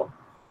festival.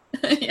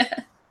 Yeah.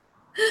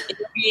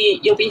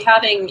 You'll be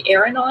having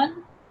Erin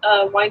on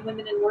Wine,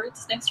 Women, and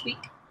Words next week?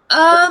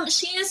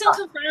 She isn't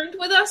confirmed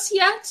with us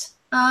yet.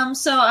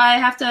 So I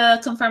have to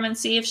confirm and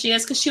see if she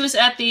is, because she was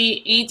at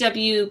the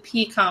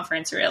EWP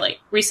conference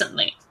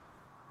recently.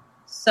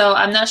 So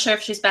I'm not sure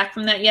if she's back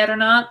from that yet or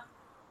not.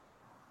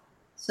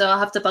 So I'll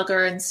have to bug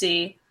her and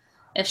see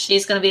if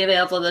she's going to be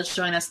available to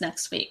join us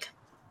next week.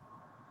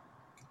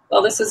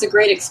 Well, this was a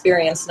great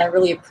experience, and I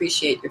really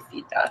appreciate your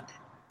feedback.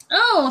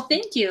 Oh,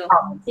 thank you.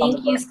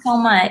 Thank you so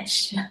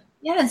much.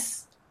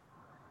 Yes.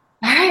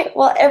 All right.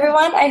 Well,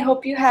 everyone, I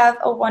hope you have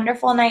a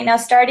wonderful night. Now,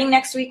 starting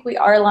next week, we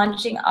are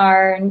launching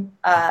our,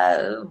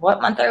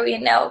 what month are we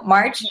in now?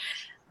 March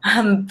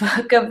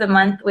book of the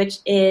month, which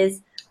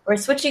is, we're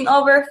switching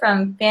over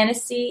from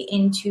fantasy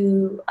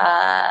into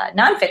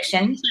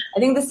nonfiction. I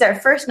think this is our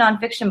first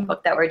nonfiction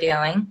book that we're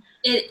doing.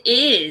 It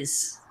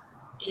is.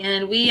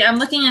 And I'm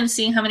looking and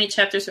seeing how many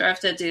chapters we have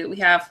to do. We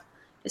have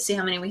to see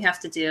how many we have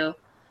to do.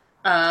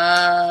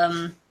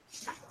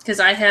 Because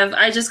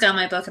I just got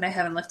my book and I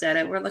haven't looked at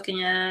it. We're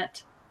looking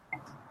at,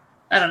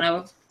 I don't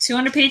know,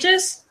 200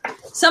 pages?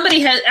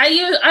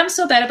 I'm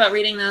so bad about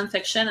reading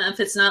nonfiction if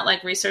it's not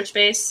like research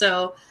based.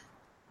 So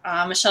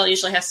Michelle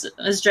usually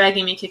is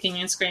dragging me, kicking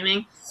and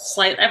screaming,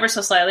 ever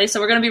so slightly. So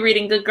we're going to be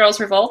reading Good Girls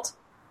Revolt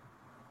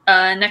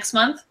next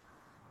month.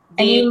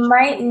 And you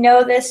might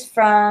know this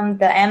from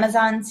the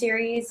Amazon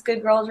series,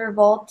 Good Girls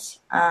Revolt.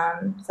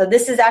 So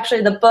this is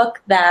actually the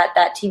book that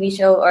TV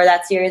show or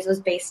that series was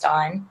based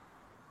on.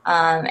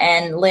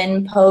 And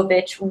Lynn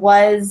Povich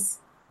was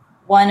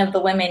one of the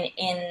women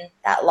in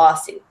that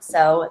lawsuit.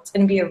 So it's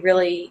going to be a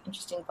really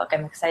interesting book.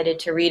 I'm excited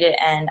to read it,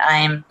 and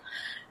I'm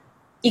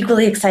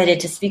equally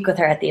excited to speak with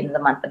her at the end of the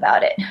month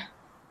about it.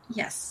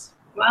 Yes.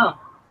 Wow.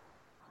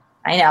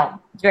 I know.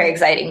 It's very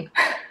exciting.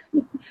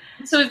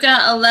 So we've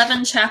got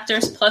 11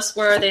 chapters plus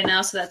where are they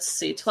now? So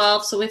that's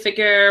 12. So we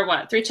figure,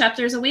 3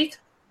 chapters a week?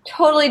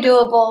 Totally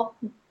doable.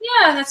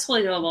 Yeah, that's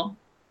totally doable.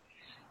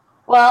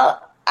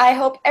 Well, I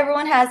hope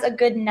everyone has a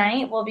good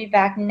night. We'll be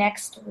back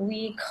next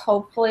week,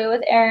 hopefully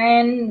with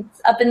Erin.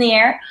 It's up in the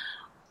air.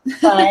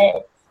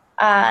 But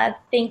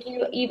thank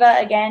you, Eva,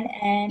 again,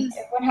 and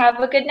everyone have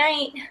a good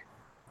night.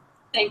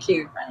 Thank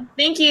you.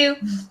 Thank you.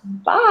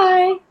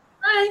 Bye.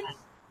 Bye.